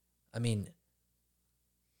 I mean,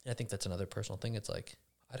 I think that's another personal thing. It's like,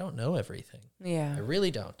 I don't know everything. Yeah. I really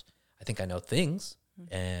don't. I think I know things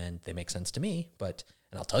and they make sense to me, and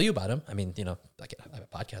I'll tell you about them. I mean, you know, like I have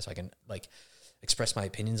a podcast, so I can like express my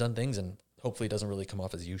opinions on things, and hopefully it doesn't really come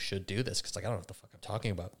off as you should do this, because like I don't know what the fuck I'm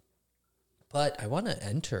talking about. But I want to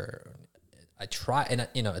enter. I try, and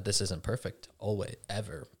you know, this isn't perfect always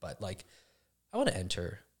ever, but like I want to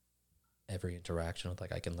enter every interaction with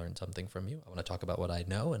like I can learn something from you. I want to talk about what I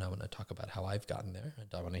know, and I want to talk about how I've gotten there, and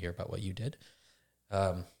I want to hear about what you did.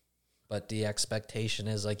 But the expectation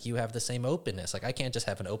is like you have the same openness. Like I can't just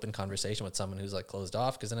have an open conversation with someone who's like closed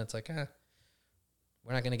off, because then it's like,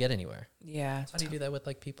 we're not going to get anywhere. Yeah. So how do you do that with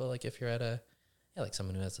like people, like if you're at like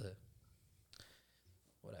someone who has a,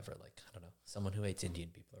 whatever, like, I don't know, someone who hates Indian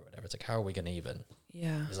people or whatever. It's like, how are we going to even,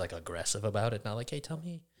 is like aggressive about it? Not like, hey, tell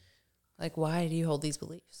me. Like, why do you hold these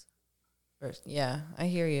beliefs? Yeah, I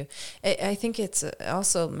hear you. I think it's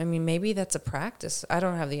also, I mean, maybe that's a practice. I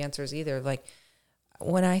don't have the answers either. Like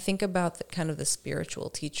when I think about the kind of the spiritual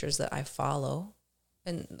teachers that I follow,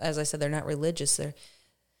 and as I said, they're not religious.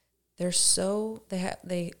 They're so,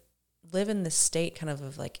 they live in this state kind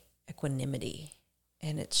of like equanimity.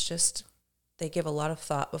 And it's just, they give a lot of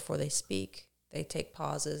thought before they speak. They take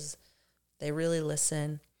pauses. They really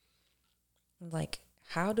listen. Like,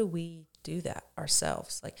 how do we do that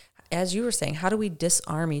ourselves? Like, as you were saying, how do we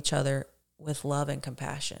disarm each other with love and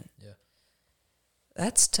compassion? Yeah.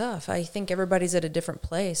 That's tough. I think everybody's at a different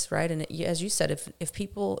place, right? And as you said,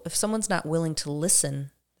 if someone's not willing to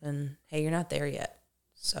listen, then, hey, you're not there yet.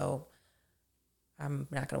 So I'm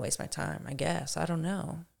not going to waste my time, I guess. I don't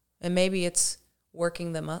know. And maybe it's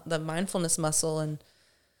working the mindfulness muscle and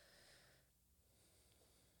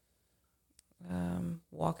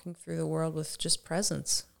walking through the world with just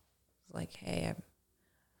presence. Like, hey,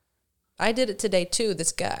 I did it today too.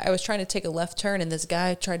 This guy, I was trying to take a left turn, and this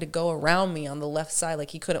guy tried to go around me on the left side.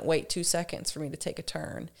 Like he couldn't wait 2 seconds for me to take a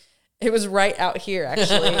turn. It was right out here,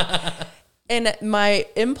 actually. And my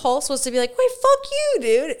impulse was to be like, wait, fuck you,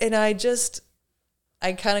 dude. And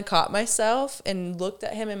I kind of caught myself and looked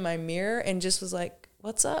at him in my mirror and just was like,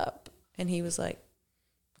 what's up? And he was like,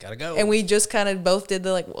 gotta go. And we just kind of both did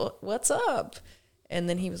the like, what's up? And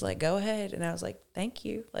then he was like, go ahead. And I was like, thank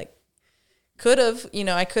you. Like,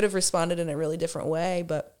 I could have responded in a really different way,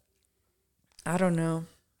 but I don't know.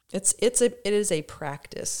 It is a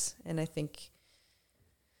practice. And I think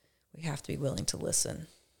we have to be willing to listen.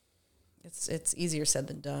 It's easier said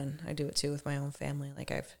than done. I do it too with my own family.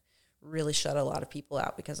 Like I've really shut a lot of people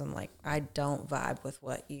out because I'm like, I don't vibe with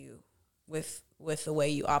with the way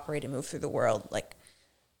you operate and move through the world. Like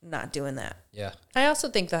not doing that. Yeah. I also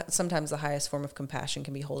think that sometimes the highest form of compassion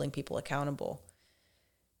can be holding people accountable.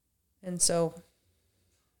 And so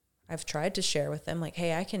I've tried to share with them, like,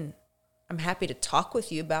 hey, I'm happy to talk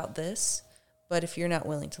with you about this, but if you're not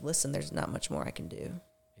willing to listen, there's not much more I can do.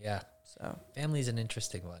 Yeah. So family's an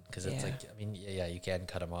interesting one because it's like, I mean, yeah, you can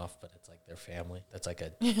cut them off, but it's like their family. That's like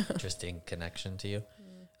a interesting connection to you.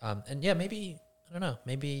 And yeah, maybe, I don't know,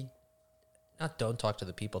 maybe not don't talk to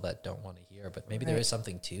the people that don't want to hear, but maybe there is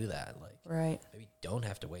something to that. Like, maybe don't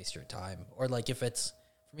have to waste your time. Or like if it's,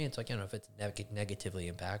 for me, it's like, you know, if it's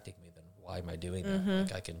negatively impacting me, then why am I doing that?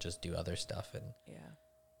 Like I can just do other stuff. And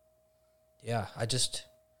yeah, I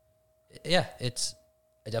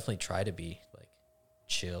definitely try to be like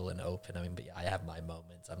chill and open. I mean, but yeah, I have my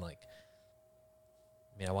moments. I'm like,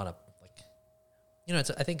 I mean, I want to like, you know,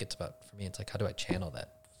 I think it's about, for me, it's like, how do I channel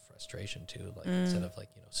that frustration too? Like instead of like,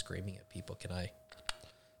 you know, screaming at people, can I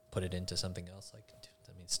put it into something else? Like,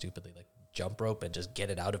 I mean, stupidly, like jump rope and just get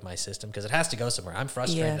it out of my system because it has to go somewhere. I'm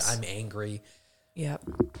frustrated. I'm angry. Yep.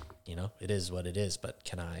 You know, it is what it is, but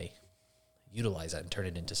can I utilize that and turn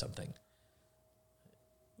it into something?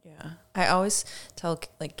 Yeah. I always tell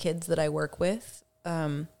like kids that I work with,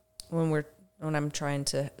 when I'm trying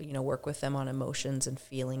to, you know, work with them on emotions and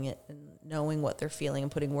feeling it and knowing what they're feeling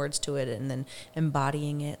and putting words to it and then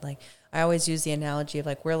embodying it. Like I always use the analogy of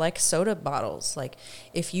like, we're like soda bottles. Like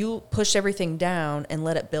if you push everything down and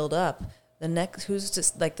let it build up, the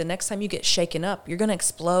next time you get shaken up, you're going to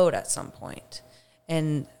explode at some point.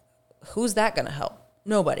 And who's that going to help?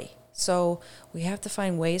 Nobody. So we have to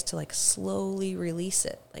find ways to like slowly release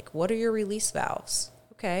it. Like, what are your release valves?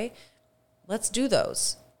 Okay, let's do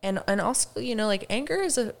those. And also, you know, like anger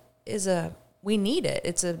is we need it.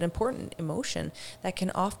 It's an important emotion that can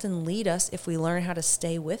often lead us, if we learn how to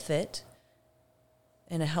stay with it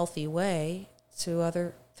in a healthy way, to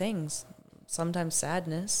other things. Sometimes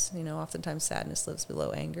sadness, you know, oftentimes sadness lives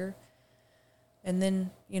below anger. And then,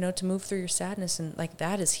 you know, to move through your sadness, and like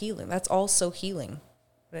that is healing. That's also healing.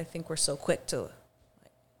 But I think we're so quick to, like,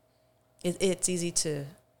 it's easy to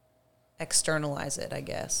externalize it, I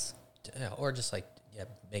guess. Yeah, or just like, yeah,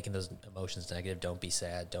 making those emotions negative. Don't be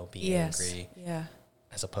sad. Don't be angry. Yeah.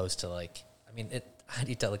 As opposed to like, I mean, how do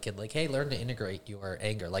you tell a kid like, hey, learn to integrate your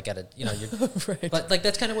anger? Like at a, you know, right. But like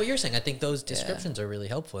that's kind of what you're saying. I think those descriptions are really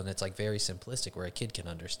helpful, and it's like very simplistic where a kid can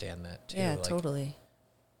understand that too. Yeah, like, totally.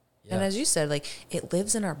 Yeah. And as you said, like it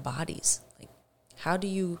lives in our bodies. Like, how do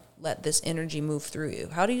you let this energy move through you?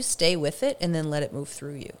 How do you stay with it and then let it move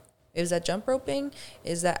through you? Is that jump roping?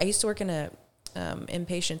 Is that, I used to work in a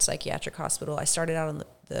inpatient psychiatric hospital. I started out on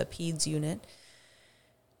the peds unit,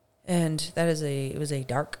 and it was a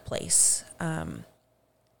dark place.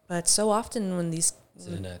 But so often when these... Is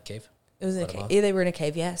it in a cave? It was in a cave. Yeah, they were in a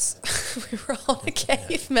cave, yes. We were all in a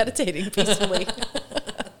cave meditating peacefully.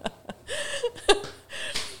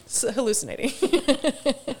 So hallucinating.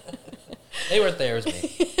 They weren't there as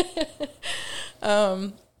me.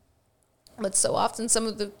 But so often some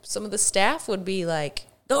of the staff would be like,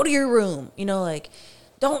 go to your room, you know, like,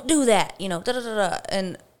 don't do that, you know, da-da-da-da.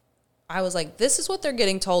 And I was like, this is what they're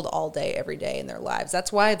getting told all day, every day in their lives.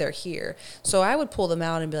 That's why they're here. So I would pull them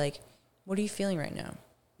out and be like, what are you feeling right now?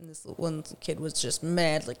 And this one kid was just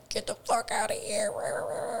mad, like, get the fuck out of here.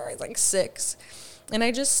 He's like 6. And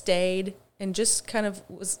I just stayed and just kind of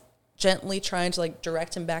was gently trying to like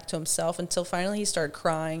direct him back to himself until finally he started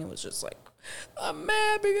crying and was just like, I'm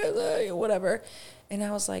mad because whatever. And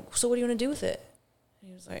I was like, so what do you want to do with it? And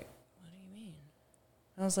he was like, what do you mean?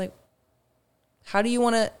 I was like, what do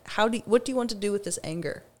you want to do with this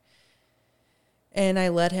anger? And I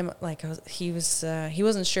let him, like, he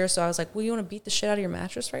wasn't sure. So I was like, well, you want to beat the shit out of your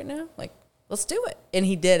mattress right now? Like, let's do it. And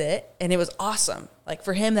he did it. And it was awesome. Like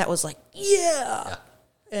for him, that was like, yeah.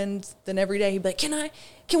 And then every day he'd be like,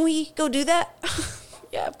 can we go do that?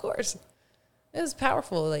 Yeah, of course. It was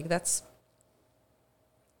powerful. Like that's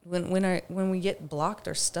when we get blocked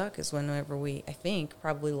or stuck is whenever we, I think,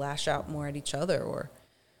 probably lash out more at each other or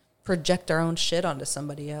project our own shit onto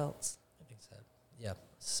somebody else. I think so. Yeah.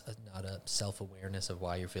 Not a self-awareness of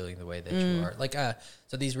why you're feeling the way that you are. Like,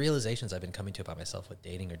 so these realizations I've been coming to about myself with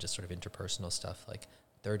dating are just sort of interpersonal stuff. Like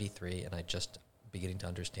 33 and I just beginning to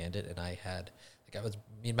understand it. And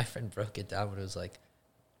me and my friend broke it down when it was like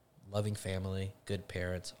loving family, good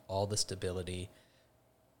parents, all the stability,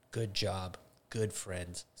 good job, good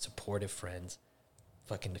friends, supportive friends,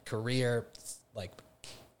 fucking career, like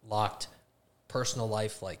locked, personal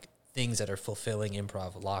life, like things that are fulfilling,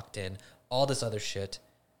 improv, locked in, all this other shit.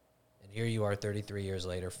 And here you are 33 years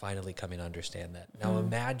later, finally coming to understand that. Now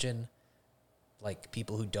imagine like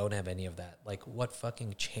people who don't have any of that. Like what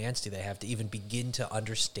fucking chance do they have to even begin to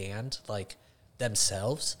understand like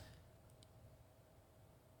themselves.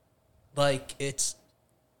 Like, it's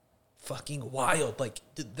fucking wild. Like,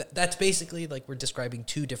 that's basically, like, we're describing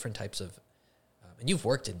two different types of, and you've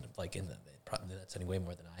worked in, like, in the, probably that's any way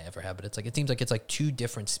more than I ever have, but it's like, it seems like it's like two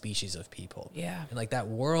different species of people. Yeah. And like that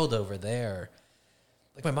world over there,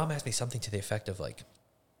 like my mom asked me something to the effect of like,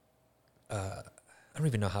 I don't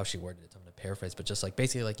even know how she worded it, so I'm going to paraphrase, but just like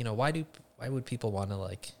basically like, you know, why would people want to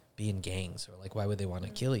like be in gangs, or like why would they want to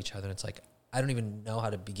kill each other? And it's like, I don't even know how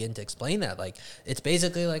to begin to explain that. Like, it's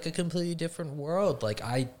basically like a completely different world. Like,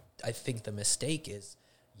 I think the mistake is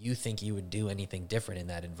you think you would do anything different in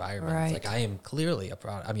that environment. Right. It's like, I am clearly a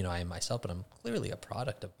product. I mean, I am myself, but I'm clearly a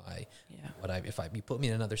product of my, if you put me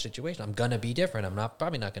in another situation, I'm going to be different.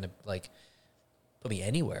 Probably not going to like put me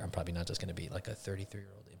anywhere. I'm probably not just going to be like a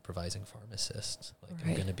 33-year-old improvising pharmacist. Like,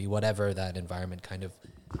 I'm going to be whatever that environment kind of,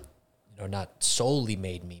 you know, not solely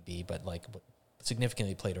made me be, but like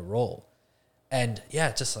significantly played a role. And yeah,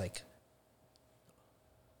 it's just like,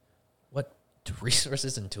 what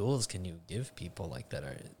resources and tools can you give people like that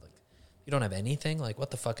are like, you don't have anything, like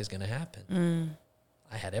what the fuck is going to happen?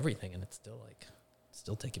 I had everything, and it's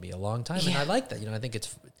still taking me a long time. And I like that, you know, I think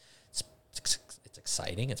it's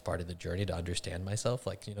exciting. It's part of the journey to understand myself.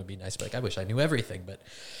 Like, you know, be nice, but like, I wish I knew everything, but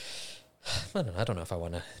I don't know if I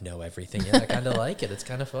want to know everything yet. I kind of like it. It's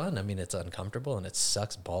kind of fun. I mean, it's uncomfortable and it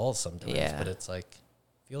sucks balls sometimes, but it's like,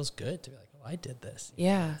 feels good to be like, oh, I did this.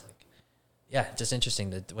 Yeah. It's like, yeah, just interesting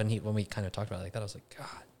that when we kind of talked about it like that, I was like,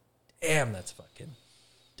 God damn, that's fucking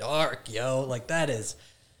dark, yo. Like,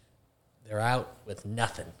 they're out with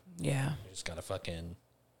nothing. Yeah. You just gotta fucking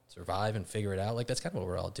survive and figure it out. Like, that's kind of what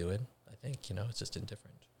we're all doing, I think, you know, it's just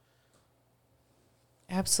indifferent.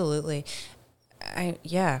 Absolutely.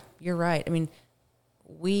 Yeah, you're right. I mean,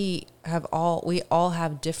 we all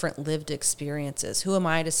have different lived experiences. Who am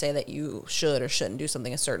I to say that you should or shouldn't do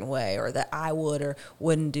something a certain way, or that I would or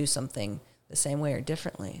wouldn't do something the same way or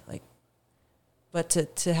differently? Like, but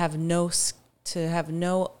to have no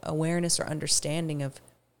awareness or understanding of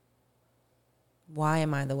why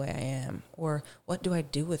am I the way I am, or what do I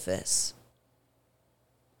do with this?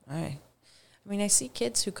 I mean, I see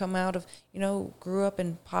kids who come out of, you know, grew up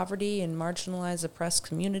in poverty and marginalized, oppressed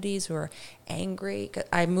communities who are angry.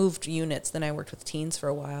 I moved units, then I worked with teens for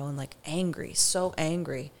a while, and like angry, so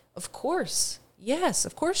angry. Of course. Yes,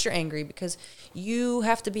 of course you're angry because you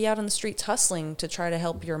have to be out on the streets hustling to try to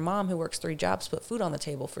help your mom who works 3 jobs put food on the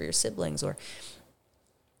table for your siblings, or,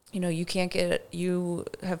 you know, you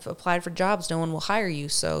have applied for jobs, no one will hire you,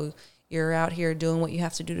 so you're out here doing what you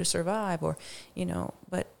have to do to survive, or, you know,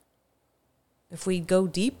 but if we go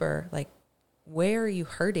deeper, like, where are you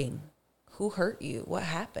hurting? Who hurt you? What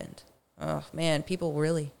happened? Oh, man, people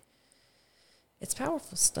really, it's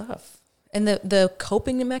powerful stuff. And the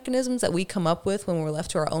coping mechanisms that we come up with when we're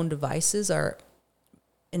left to our own devices are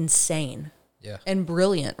insane. Yeah. And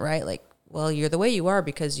brilliant, right? Like, well, you're the way you are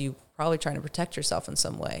because you probably trying to protect yourself in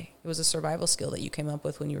some way. It was a survival skill that you came up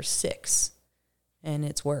with when you were 6, and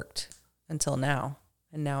it's worked until now.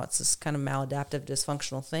 And now it's this kind of maladaptive,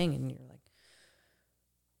 dysfunctional thing, and you're like,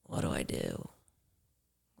 what do I do?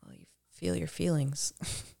 Well, you feel your feelings.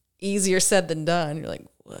 Easier said than done. You're like,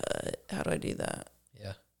 what? How do I do that?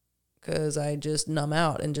 Yeah. Because I just numb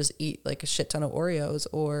out and just eat like a shit ton of Oreos,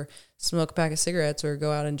 or smoke a pack of cigarettes, or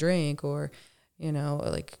go out and drink, or, you know,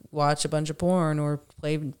 like watch a bunch of porn, or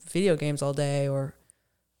play video games all day, or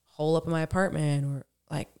hole up in my apartment, or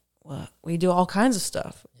like, what? We do all kinds of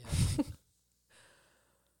stuff. Yeah.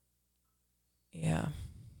 Yeah.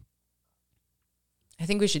 I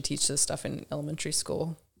think we should teach this stuff in elementary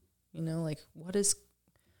school. You know, like, what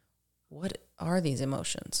are these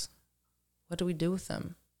emotions? What do we do with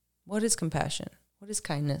them? What is compassion? What is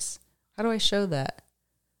kindness? How do I show that?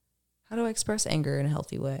 How do I express anger in a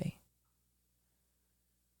healthy way?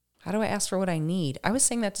 How do I ask for what I need? I was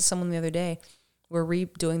saying that to someone the other day. We're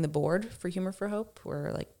redoing the board for Humor for Hope.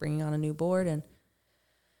 We're like bringing on a new board, and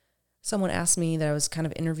someone asked me that I was kind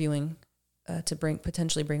of interviewing to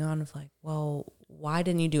potentially bring on, of like, well, why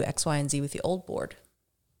didn't you do X, Y, and Z with the old board?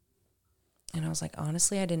 And I was like,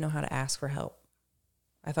 honestly, I didn't know how to ask for help.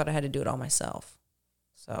 I thought I had to do it all myself.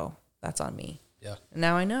 So that's on me. Yeah. And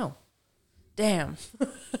now I know. Damn.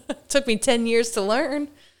 Took me 10 years to learn.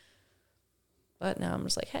 But now I'm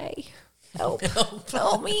just like, hey, help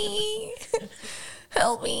me.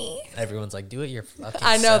 Help me. Everyone's like, do it your fucking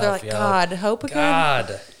I know, self, they're like, yo. God, Hope again?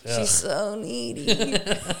 God. She's so needy.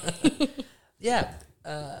 Yeah.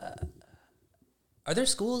 Are there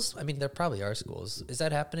schools? I mean, there probably are schools. Is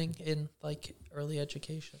that happening in, like, early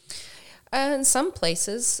education? In some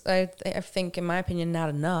places, I think, in my opinion, not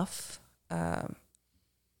enough.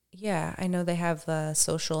 yeah, I know they have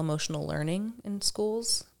social emotional learning in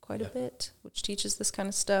schools quite a bit, which teaches this kind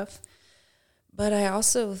of stuff. But I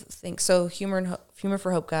also think, so Humor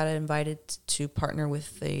for Hope got invited to partner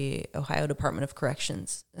with the Ohio Department of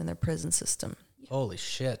Corrections and their prison system. Holy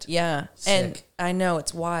shit. Yeah. Sick. And I know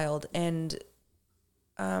it's wild. And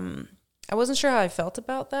I wasn't sure how I felt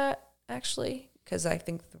about that, actually, because I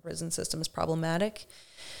think the prison system is problematic.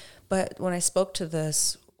 But when I spoke to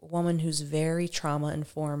this woman who's very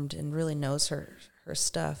trauma-informed and really knows her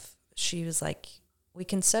stuff, she was like, we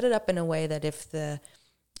can set it up in a way that if they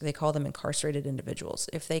call them incarcerated individuals,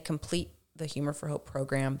 if they complete the Humor for Hope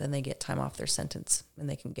program, then they get time off their sentence and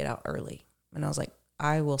they can get out early. And I was like,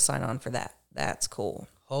 I will sign on for that. That's cool.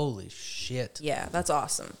 Holy shit. Yeah, that's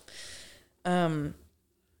awesome.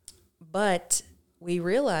 But we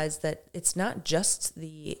realized that it's not just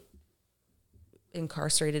the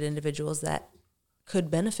incarcerated individuals that could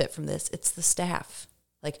benefit from this. It's the staff.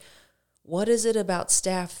 Like, what is it about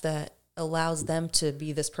staff that allows them to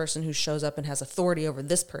be this person who shows up and has authority over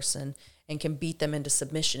this person and can beat them into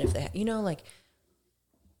submission if they, like,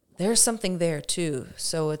 there's something there too.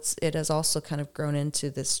 So it has also kind of grown into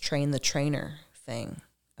this train the trainer thing,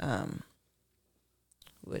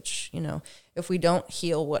 which, if we don't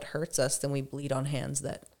heal what hurts us, then we bleed on hands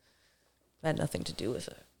that had nothing to do with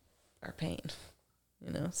our pain,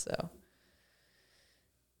 so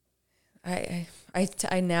I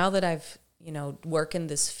now that I've, work in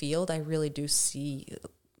this field, I really do see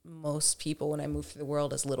most people when I move through the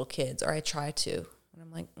world as little kids, or I try to, and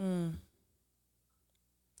I'm like,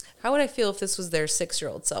 how would I feel if this was their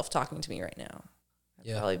 6-year-old self talking to me right now?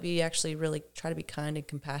 I'd probably be actually really try to be kind and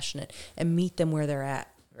compassionate and meet them where they're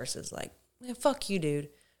at versus like, man, fuck you, dude,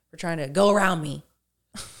 for trying to go around me.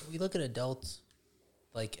 We look at adults,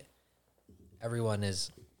 like everyone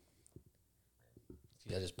is.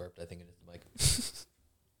 I just burped, I think, into the mic.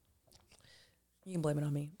 You can blame it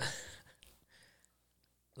on me.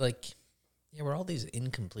 Like, yeah, we're all these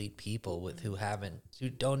incomplete people who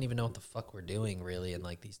don't even know what the fuck we're doing, really, and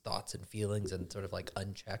like these thoughts and feelings and sort of like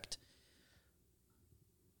unchecked.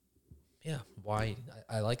 Yeah, why?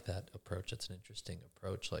 I like that approach. It's an interesting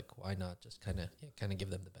approach. Like, why not just kind of give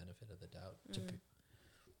them the benefit of the doubt?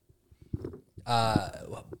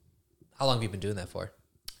 How long have you been doing that for?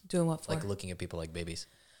 Doing what for? Like looking at people like babies.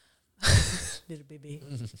 Little baby.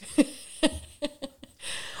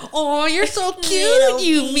 Oh, you're so cute,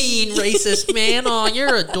 you mean racist man. Oh,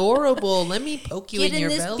 you're adorable. Let me poke you in your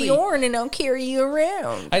belly. Get in this Bjorn and I'll carry you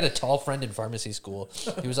around. I had a tall friend in pharmacy school.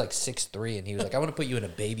 He was like 6'3", and he was like, I want to put you in a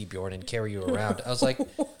baby Bjorn and carry you around. I was like,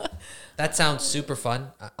 that sounds super fun,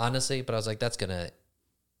 honestly, but I was like, that's gonna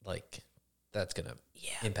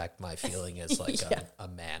impact my feeling as like a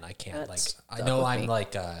man. I can't I know I'm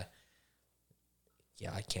like I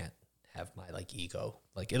can't have my like ego.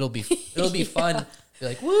 Like it'll be fun. Be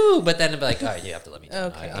like, woo, but then it'll be like, all right, you have to let me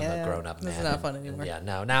down. Okay, I'm a grown up man. It's not fun anymore.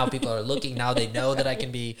 Now people are looking. Now they know that I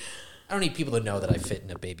can be. I don't need people to know that I fit in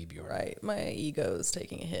a baby Bjorn. Right, my ego is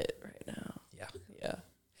taking a hit right now. Yeah.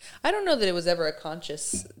 I don't know that it was ever a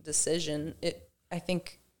conscious decision. I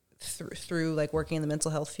think through like working in the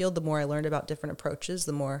mental health field, the more I learned about different approaches,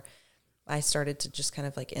 the more I started to just kind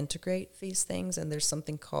of like integrate these things. And there's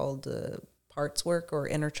something called parts work or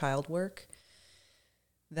inner child work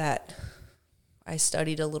that I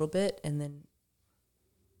studied a little bit and then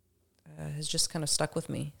has just kind of stuck with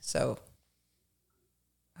me. So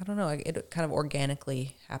I don't know, it kind of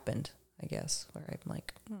organically happened, I guess, where I'm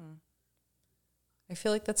like, I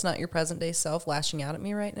feel like that's not your present day self lashing out at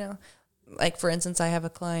me right now. Like, for instance, I had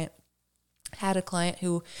a client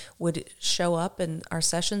who would show up in our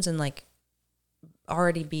sessions and like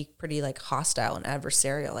already be pretty like hostile and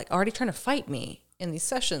adversarial, like already trying to fight me in these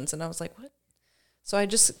sessions. And I was like, what? So I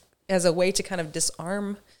just, as a way to kind of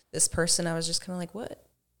disarm this person, I was just kind of like,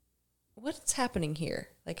 what's happening here?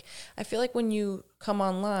 Like, I feel like when you come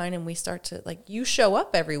online and we start to like, you show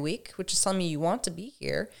up every week, which is telling me you want to be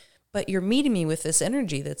here, but you're meeting me with this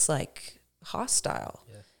energy that's like hostile.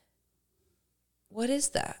 Yeah. What is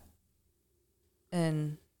that?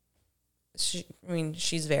 And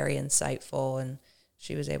she's very insightful, and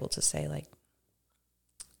she was able to say like,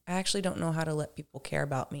 I actually don't know how to let people care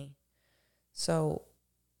about me. So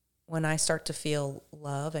when I start to feel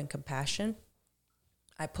love and compassion,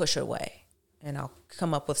 I push it away and I'll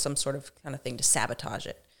come up with some sort of kind of thing to sabotage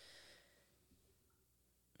it.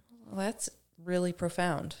 Well, that's really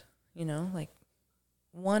profound, like,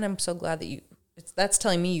 one, I'm so glad that that's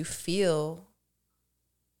telling me you feel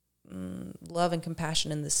love and compassion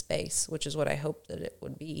in this space, which is what I hope that it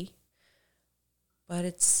would be. But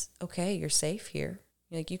it's okay. You're safe here.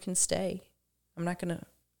 Like, you can stay. I'm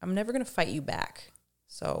never going to fight you back.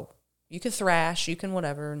 So you can thrash, you can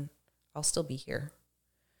whatever, and I'll still be here.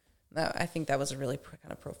 I think that was a really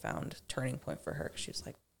kind of profound turning point for her. 'Cause she was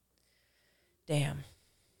like, damn.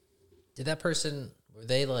 Did that person, were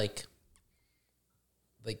they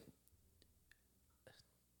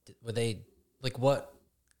what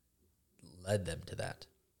led them to that?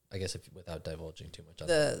 I guess without divulging too much.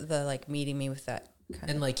 The like meeting me with that kind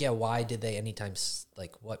And why did they anytime,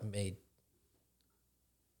 what made,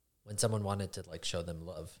 when someone wanted to show them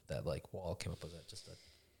love, that wall came up? Was that just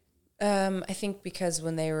I think because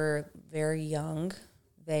when they were very young,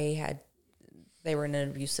 they were in an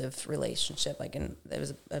abusive relationship, there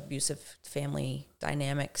was abusive family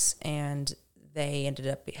dynamics, and they ended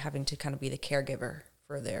up having to kind of be the caregiver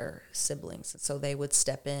for their siblings. So they would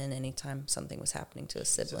step in anytime something was happening to a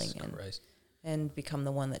sibling and become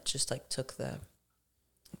the one that just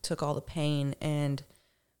took all the pain and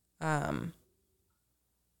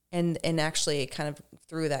actually kind of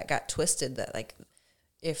through that got twisted that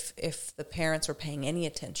if the parents were paying any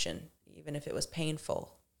attention, even if it was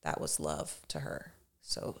painful, that was love to her.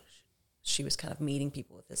 So she was kind of meeting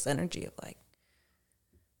people with this energy of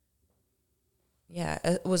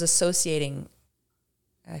it was associating,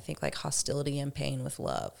 I think, hostility and pain with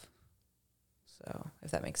love. So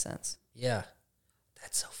if that makes sense. Yeah.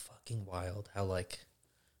 That's so fucking wild how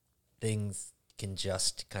things can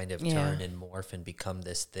just kind of turn and morph and become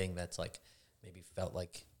this thing that's maybe felt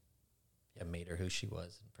made her who she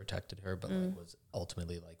was and protected her, but was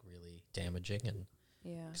ultimately really damaging. And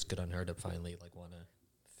it's good on her to finally want to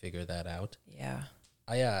figure that out. Yeah.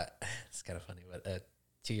 It's kind of funny, but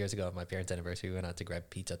 2 years ago at my parents' anniversary, we went out to grab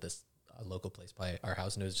pizza at this local place by our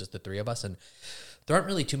house, and it was just the three of us. And there aren't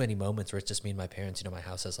really too many moments where it's just me and my parents. My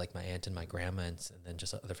house has my aunt and my grandma, and then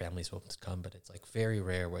just other families will come, but it's very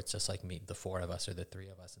rare where it's just me, the four of us or the three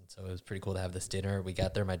of us. And so it was pretty cool to have this dinner. We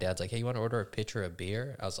got there, my dad's like, hey, you want to order a pitcher of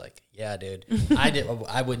beer? I was like, yeah, dude.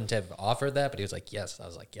 I wouldn't have offered that, but he was like, yes. I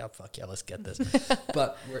was like, yeah, fuck yeah, let's get this.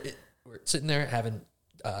 But we're sitting there having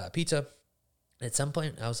pizza. At some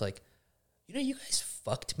point I was like, you guys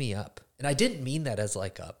fucked me up. And I didn't mean that as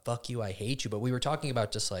a fuck you, I hate you, but we were talking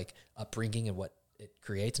about just upbringing and what it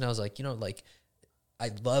creates. And I was like,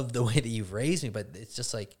 I love the way that you've raised me, but it's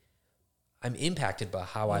just I'm impacted by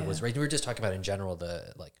how I was raised. We were just talking about in general,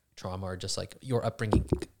 the trauma or just your upbringing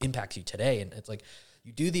impacts you today. And it's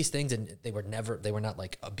you do these things, and they were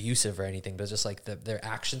not abusive or anything, but it's just their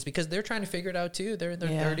actions, because they're trying to figure it out too. They're in their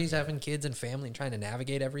 30s, having kids and family, and trying to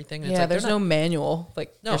navigate everything. And there's no manual.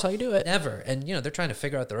 Here's how you do it. Never. And they're trying to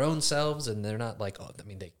figure out their own selves, and they're not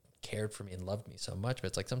they cared for me and loved me so much,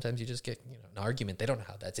 but it's sometimes you just get an argument. They don't know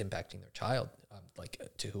how that's impacting their child,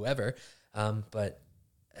 to whoever. But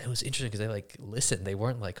it was interesting because they listened. They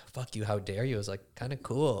weren't fuck you, how dare you. It was kind of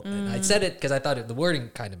cool. And I said it because I thought the wording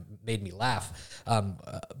kind of made me laugh.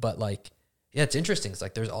 But it's interesting. It's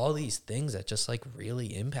there's all these things that just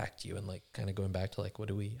really impact you, and kind of going back to how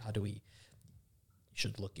do we you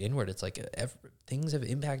should look inward. It's things have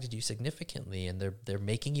impacted you significantly, and they're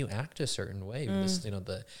making you act a certain way. This,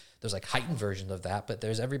 there's heightened versions of that, but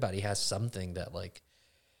everybody has something that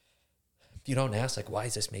if you don't ask why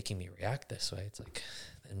is this making me react this way, it's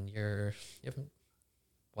then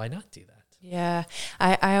why not do that? Yeah.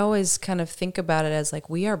 I always kind of think about it as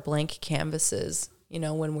we are blank canvases,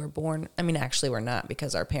 when we're born. I mean, actually we're not,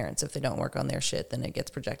 because our parents, if they don't work on their shit, then it gets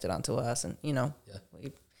projected onto us, and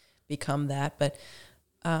we become that. But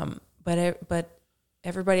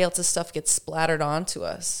everybody else's stuff gets splattered onto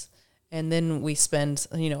us, and then we spend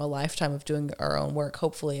a lifetime of doing our own work,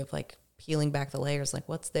 hopefully, of peeling back the layers,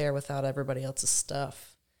 what's there without everybody else's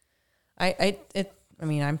stuff.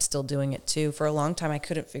 I'm still doing it too. For a long time, I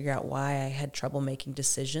couldn't figure out why I had trouble making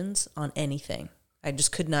decisions on anything. I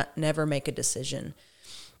just could never make a decision.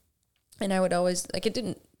 And I would always, it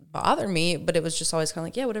didn't bother me, but it was just always kind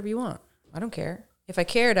of yeah, whatever you want. I don't care. If I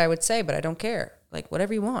cared, I would say, but I don't care.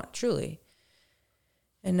 Whatever you want, truly.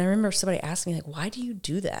 And I remember somebody asking me, why do you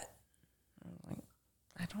do that? I'm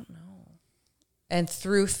I don't know. And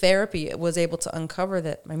through therapy, I was able to uncover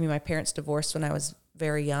that. My parents divorced when I was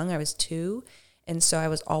very young. I was 2. And so I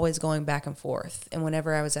was always going back and forth. And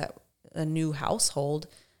whenever I was at a new household,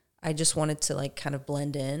 I just wanted to kind of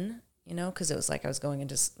blend in, because it was I was going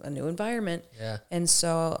into a new environment. Yeah. And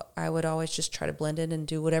so I would always just try to blend in and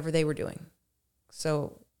do whatever they were doing.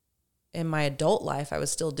 So in my adult life, I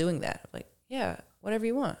was still doing that. Yeah, whatever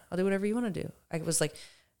you want. I'll do whatever you want to do. I was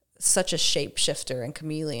such a shapeshifter and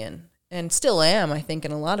chameleon, and still am, I think,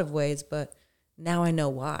 in a lot of ways, but now I know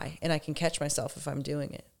why, and I can catch myself if I'm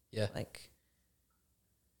doing it. Yeah.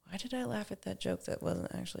 Why did I laugh at that joke that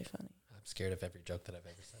wasn't actually funny? I'm scared of every joke that I've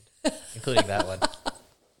ever said, including that one.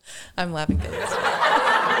 I'm laughing because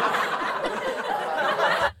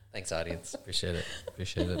Thanks, audience. Appreciate it.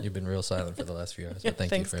 Appreciate it. You've been real silent for the last few hours, but thank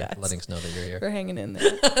thanks, you for guys. letting us know that you're here. we're hanging in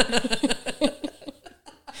there.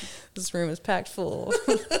 This room is packed full.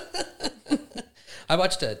 I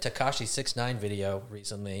watched a Tekashi 6ix9ine video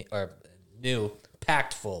recently, or new,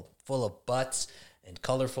 packed full of butts and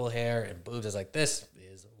colorful hair and boobs. I was like, this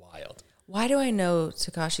is wild. Why do I know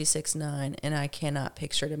Tekashi 6ix9ine and I cannot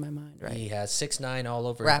picture it in my mind, right? He has 6ix9ine all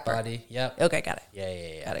over Rapper. his body. Yep. Okay, got it.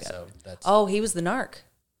 Yeah. Got it. So that's Oh, he was the narc,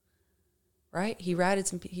 right? He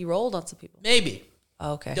he rolled on some people. maybe.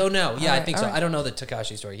 Oh, okay. Don't know. Yeah, All I right, think all so. right. I don't know the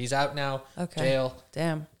Tekashi story. He's out now. Okay. Jail.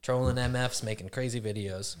 Damn. Trolling MFs, making crazy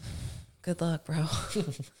videos. Good luck, bro.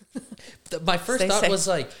 My first Stay thought safe. was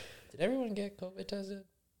like, did everyone get COVID tested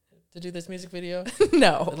to do this music video?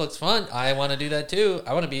 No. It looks fun. I want to do that too.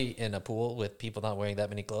 I want to be in a pool with people not wearing that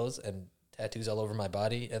many clothes and tattoos all over my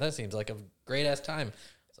body. And that seems like a great ass time.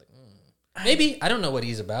 It's like, maybe. I don't know what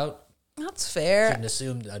he's about. That's fair. Shouldn't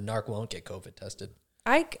assume a narc won't get COVID tested.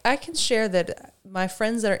 I can share that my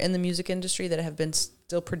friends that are in the music industry that have been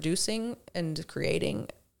still producing and creating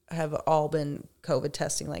have all been COVID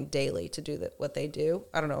testing like daily to do what they do.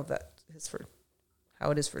 I don't know if that is for how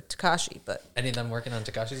it is for Tekashi, but Any of them working on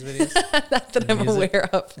Tekashi's videos? not that I'm Music? aware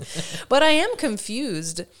of. But I am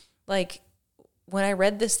confused. Like when I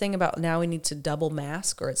read this thing about now we need to double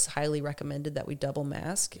mask, or it's highly recommended that we double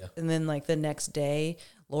mask, and then like the next day,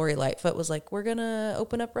 Lori Lightfoot was like, "We're gonna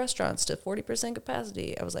open up restaurants to 40%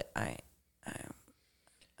 capacity." I was like,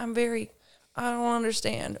 I'm very, I don't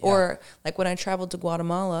understand. Yeah. Or like when I traveled to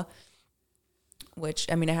Guatemala, which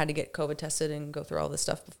I mean I had to get COVID tested and go through all this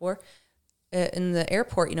stuff before. In the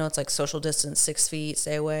airport, you know, it's like social distance, 6 feet,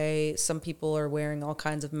 stay away. Some people are wearing all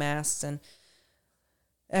kinds of masks, and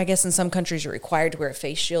I guess in some countries you're required to wear a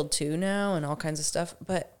face shield too now, and all kinds of stuff.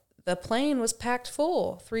 But the plane was packed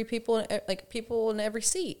full, 3 people, like people in every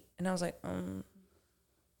seat, and I was like,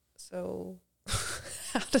 so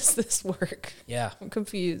how does this work? Yeah. I'm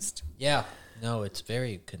confused. Yeah. No, it's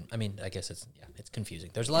very, I mean, I guess it's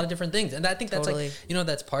confusing. There's a lot of different things. And I think that's Totally. like, you know,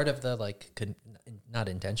 that's part of the like, not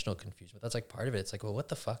intentional confusion, but that's like part of it. It's like, well, what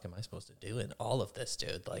the fuck am I supposed to do in all of this,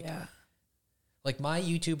 dude? Like, Yeah. like my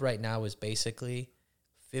YouTube right now is basically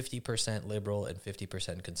 50% liberal and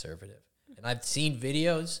 50% conservative. And I've seen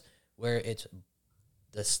videos where it's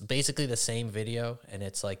this basically the same video and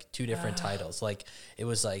it's like 2 different titles. Like it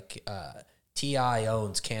was like, T.I.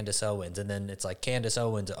 owns Candace Owens, and then it's like Candace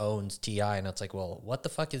Owens owns T.I., and it's like, well, what the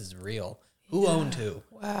fuck is real? Who owned who?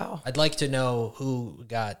 Wow. I'd like to know who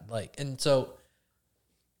got like, and so,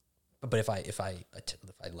 but if I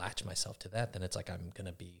latch myself to that, then it's like I'm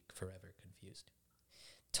gonna be forever confused.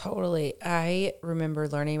 Totally. I remember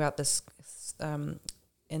learning about this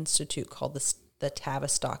institute called the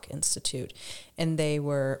Tavistock Institute, and they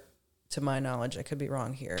were, to my knowledge, I could be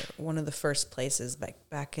wrong here, one of the first places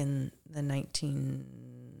back in the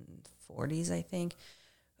 1940s, I think,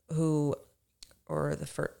 they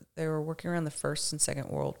were working around the First and Second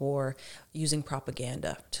World War using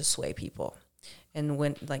propaganda to sway people, and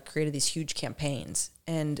created these huge campaigns.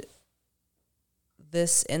 And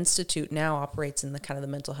this institute now operates in the kind of the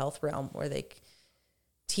mental health realm, where they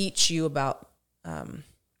teach you about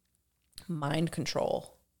mind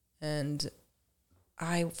control. And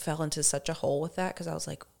I fell into such a hole with that because I was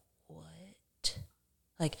like, what?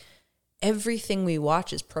 Like, everything we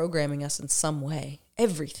watch is programming us in some way.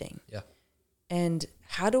 Everything. Yeah. And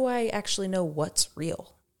how do I actually know what's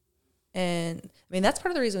real? And I mean, that's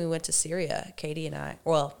part of the reason we went to Syria, Katie and I.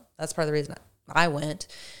 Well, that's part of the reason I went,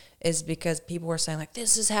 is because people were saying like,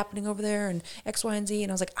 this is happening over there and X, Y, and Z.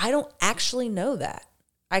 And I was like, I don't actually know that.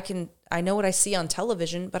 I know what I see on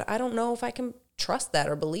television, but I don't know if I can trust that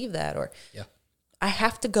or believe that, or Yeah. I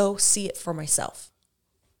have to go see it for myself.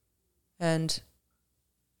 And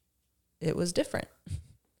it was different.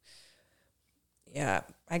 Yeah,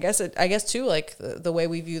 I guess too, like the way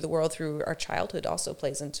we view the world through our childhood also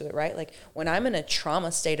plays into it, right? Like when I'm in a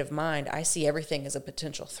trauma state of mind, I see everything as a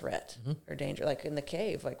potential threat or danger. Like in the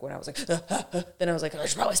cave, like when I was like, then I was like,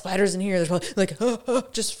 there's probably spiders in here. There's probably like,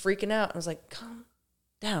 just freaking out. I was like, calm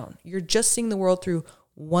down. You're just seeing the world through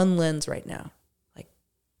one lens right now. Like,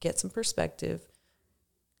 get some perspective,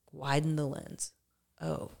 widen the lens.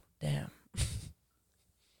 Oh, damn.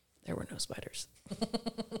 There were no spiders.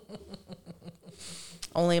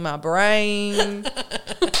 Only in my brain. So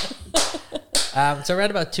we're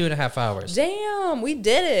at about 2.5 hours. Damn, we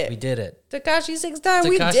did it. We did it. Tekashi 6ix9ine,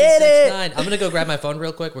 we Tekashi did 6ix9ine. it. I'm gonna go grab my phone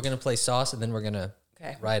real quick. We're gonna play Sauce, and then we're gonna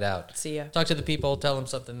Okay. ride out. See ya. Talk to the people. Tell them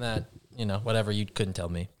something that, you know, whatever you couldn't tell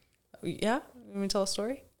me. Yeah? You want me to tell a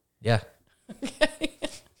story? Yeah.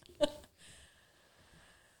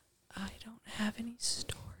 have any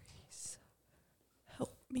stories?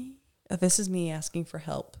 Help me. This is me asking for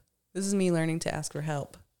help. This is me learning to ask for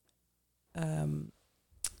help.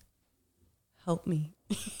 Help me.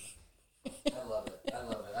 I love it. I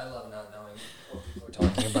love it. I love not knowing what people are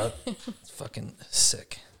talking about. It's fucking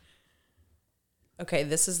sick. Okay,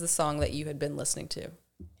 this is the song that you had been listening to.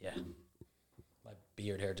 Yeah. My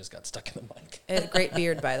beard hair just got stuck in the mic. Great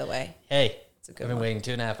beard, by the way. Hey, It's a good I've been one. waiting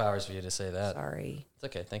 2.5 hours for you to say that. Sorry. It's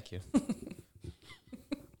okay. Thank you.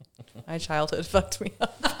 My childhood fucked me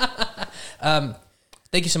up.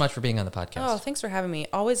 Thank you so much for being on the podcast. Oh, thanks for having me.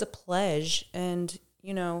 Always a pleasure. And,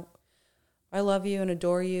 you know, I love you and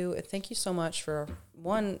adore you. And thank you so much for,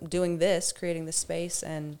 one, doing this, creating this space,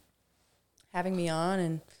 and having me on,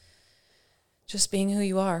 and just being who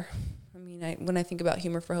you are. I mean, when I think about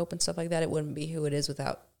Humor for Hope and stuff like that, it wouldn't be who it is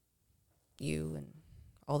without you and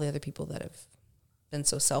all the other people that have been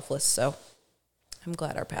so selfless. So I'm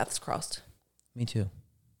glad our paths crossed. Me too.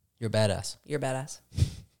 You're badass. You're badass.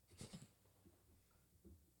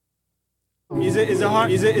 Is it hard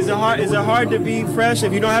to be fresh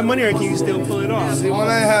if you don't have money, or can you still pull it off? See, when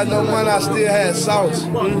I ain't had no money, I still had sauce.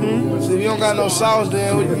 Mm-hmm. See, if you don't got no sauce,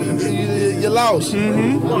 then you're lost.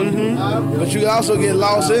 Mm-hmm. Mm-hmm. But you also get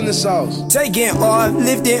lost in the sauce. Taking off,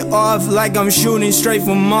 lifting off like I'm shooting straight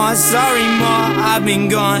from Mars. Sorry, Ma, I've been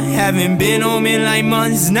gone. Haven't been home in like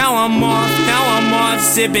months. Now I'm off,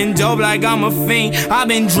 sipping dope like I'm a fiend. I've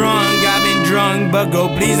been drunk, but go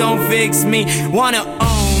please don't fix me. Wanna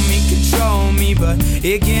own me, control me, but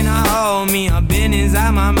it cannot hold me. I've been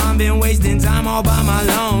inside my mind, been wasting time all by my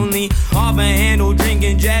lonely. Off a handle,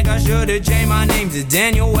 drinking Jack, I should've changed my name to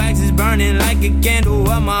Daniel. Wax is burning like a candle,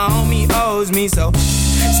 what my homie owes me. So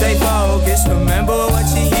stay focused, remember what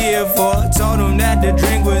you're here for. Told them that the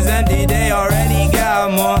drink was empty, they already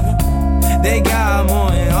got more. They got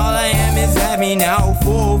more, and all I am is happy now.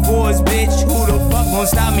 Full force, bitch, who the fuck gon'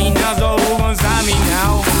 stop me now? So who gon' stop me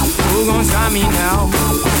now? Who gon' stop me now?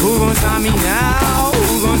 Who gon' stop me now?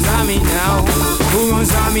 Who gon' stop me now? Who gon'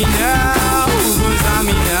 stop me now? Who gon' stop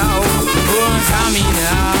me now? Who gon' stop me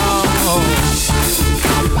now?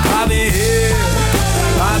 I've been here,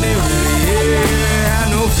 I've been really here. Have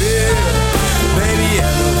no fear, baby,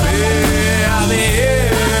 have no fear. I've been here,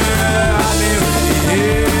 I've been really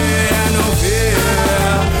here. Have no fear,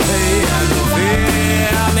 baby, have no fear.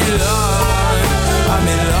 I've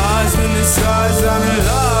been lost in the stars. I've been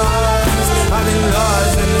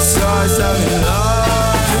lost in the stars. I've been lost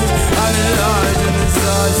in the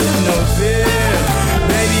stars. Have no fear,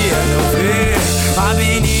 baby, have no fear. I've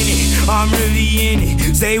been in it, I'm really in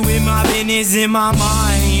it. Stay with my business in my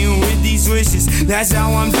mind, with these wishes. That's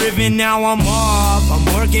how I'm driven, now I'm off. I'm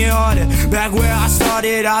working harder, back where I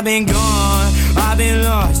started. I've been gone, I've been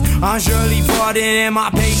lost. I'm surely parted and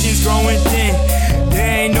my patience growing thin.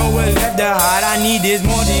 There ain't nowhere left to hide. I need this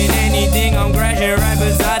more than anything. I'm crashing right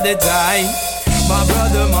beside the tide. My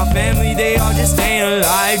brother, my family, they all just staying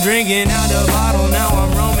alive. Drinking out the bottle, now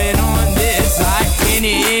I'm roaming on this side.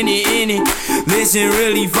 In it. Listen,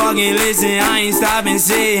 really fucking listen. I ain't stopping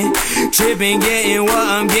sitting. Tripping, getting what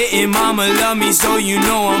I'm getting. Mama love me, so you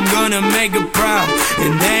know I'm gonna make her proud.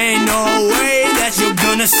 And there ain't no way that you're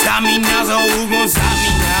gonna stop me now. So who gon' stop me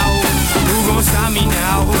now? Who gon' stop me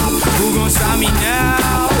now? Who gon' stop me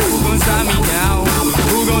now? Who gon' stop me now?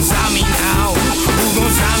 Who gon' stop me now? Who gon'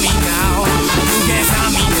 stop me now? Who can't stop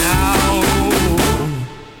me now?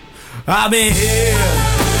 I've been here,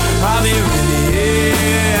 I've been really here.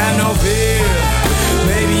 Have no fear,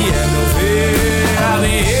 baby, have no fear. I've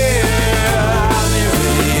been here, I've been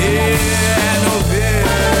really here. Have no fear,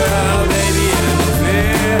 baby, have no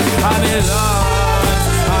fear. I've been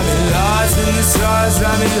lost in the stars.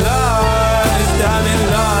 I've been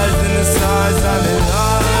lost in the stars. I've been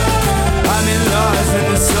lost in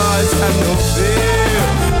the stars. Have no fear,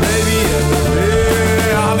 baby, have no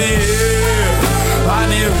fear. I've been here, I've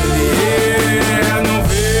been really here. Have no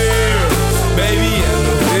fear, baby, have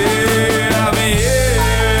no fear. I've been here,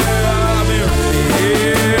 I've been really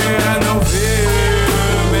here. Have no fear,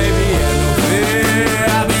 baby, have no fear.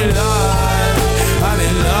 I've been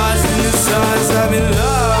lost in the stars. I've been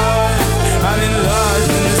lost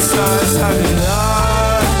in the stars.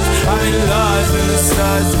 I've been lost in the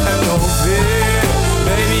stars. Have no fear,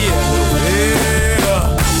 baby, have no fear.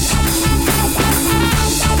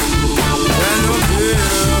 Have no fear.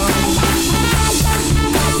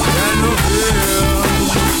 Have no fear.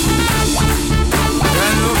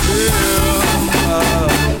 Have no fear.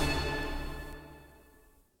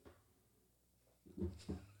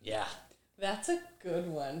 Yeah. That's a good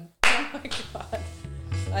one. Oh my God.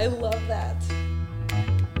 I love that.